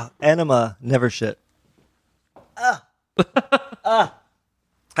right now. Enema, never shit.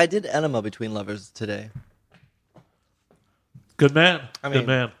 I did enema between lovers today. Good man. I mean, Good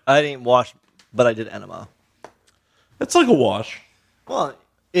man. I didn't wash, but I did enema. It's like a wash. Well,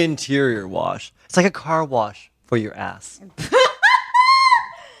 interior wash. It's like a car wash for your ass.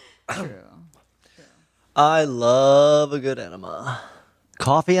 True. I love a good enema.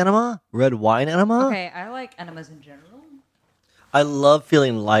 Coffee enema? Red wine enema? Okay, I like enemas in general. I love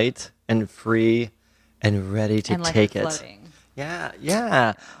feeling light and free and ready to And like take it. floating.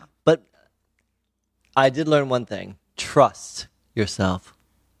 Yeah. But I did learn one thing. Trust yourself.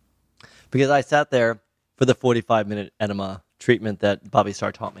 Because I sat there for the 45-minute enema treatment that Bobby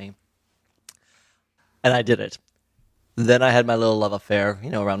Starr taught me. And I did it. Then I had my little love affair,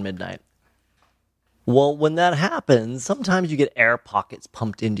 around midnight. Well, when that happens, sometimes you get air pockets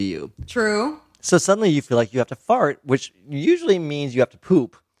pumped into you. True. So suddenly you feel like you have to fart, which usually means you have to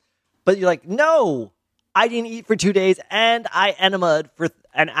poop. But you're like, no, I didn't eat for 2 days and I enemaed for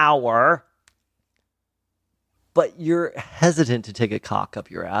an hour. but you're hesitant to take a cock up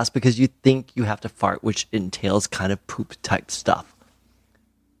your ass because you think you have to fart, which entails kind of poop type stuff.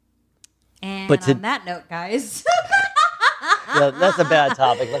 And But on that note, guys, Yeah, that's a bad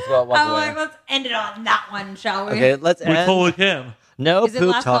topic. Let's go walk away. let's end it on that one, shall we? Okay, let's We end. totally can. No Is it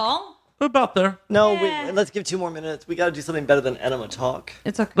poop last talk. call? About there. No, Yeah. let's give 2 more minutes. We got to do something better than enema talk.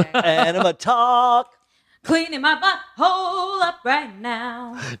 It's okay. Enema talk. Cleaning my butthole up right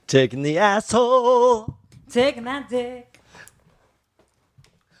now. Taking the asshole. Taking that dick.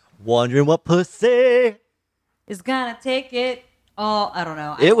 Wondering what pussy. Is gonna take it all. I don't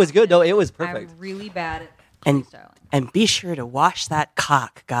know. It was good, though. It was I'm perfect. really bad at And freestyling. and be sure to wash that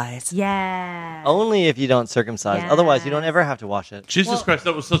cock, guys. Yeah. Only if you don't circumcise. Yes. Otherwise, you don't ever have to wash it. Jesus Well- Christ,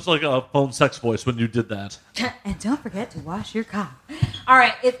 that was such like a phone sex voice when you did that. And don't forget to wash your cock. All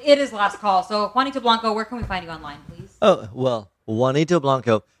right, it is last call. So, Juanito Blanco, where can we find you online, please? Oh, well, Juanito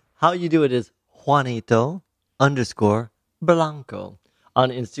Blanco. How you do it is Juanito_Blanco. On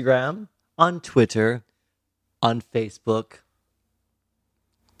Instagram, on Twitter, on Facebook.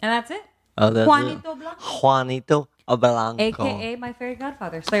 And that's it. Oh, that's Juanito it. Blanco. Juanito Blanco. AKA my fairy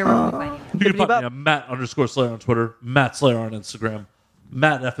godfather. Slayer, where can we find you? You can find me at Matt_Slayer on Twitter, Matt Slayer on Instagram,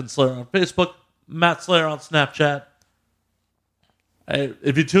 Matt F. Slayer on Facebook, Matt Slayer on Snapchat. Hey,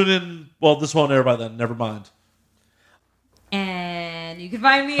 if you tune in, well, this won't air by then. Never mind. And you can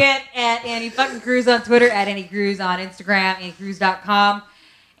find me at Annie fucking Cruz on Twitter, at Annie Cruz on Instagram, AnnieCruz.com,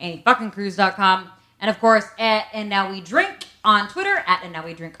 AnnieFuckingCruz.com, and of course at And Now We Drink on Twitter, at And Now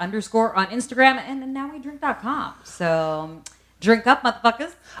We Drink _ on Instagram, and NowWeDrink.com. So drink up,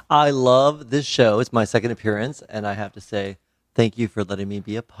 motherfuckers. I love this show. It's my second appearance, and I have to say thank you for letting me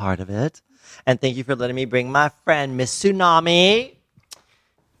be a part of it. And thank you for letting me bring my friend, Miss Tsunami.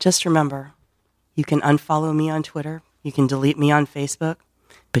 Just remember, you can unfollow me on Twitter, you can delete me on Facebook,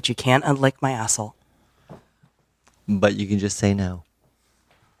 but you can't unlick my asshole. But you can just say no.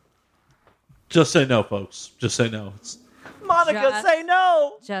 Just say no, folks. Just say no. Monica, Just- say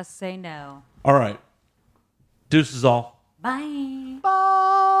no. Just say no. All right. Deuces all. Bye.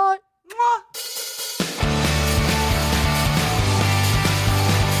 Bye. Mwah.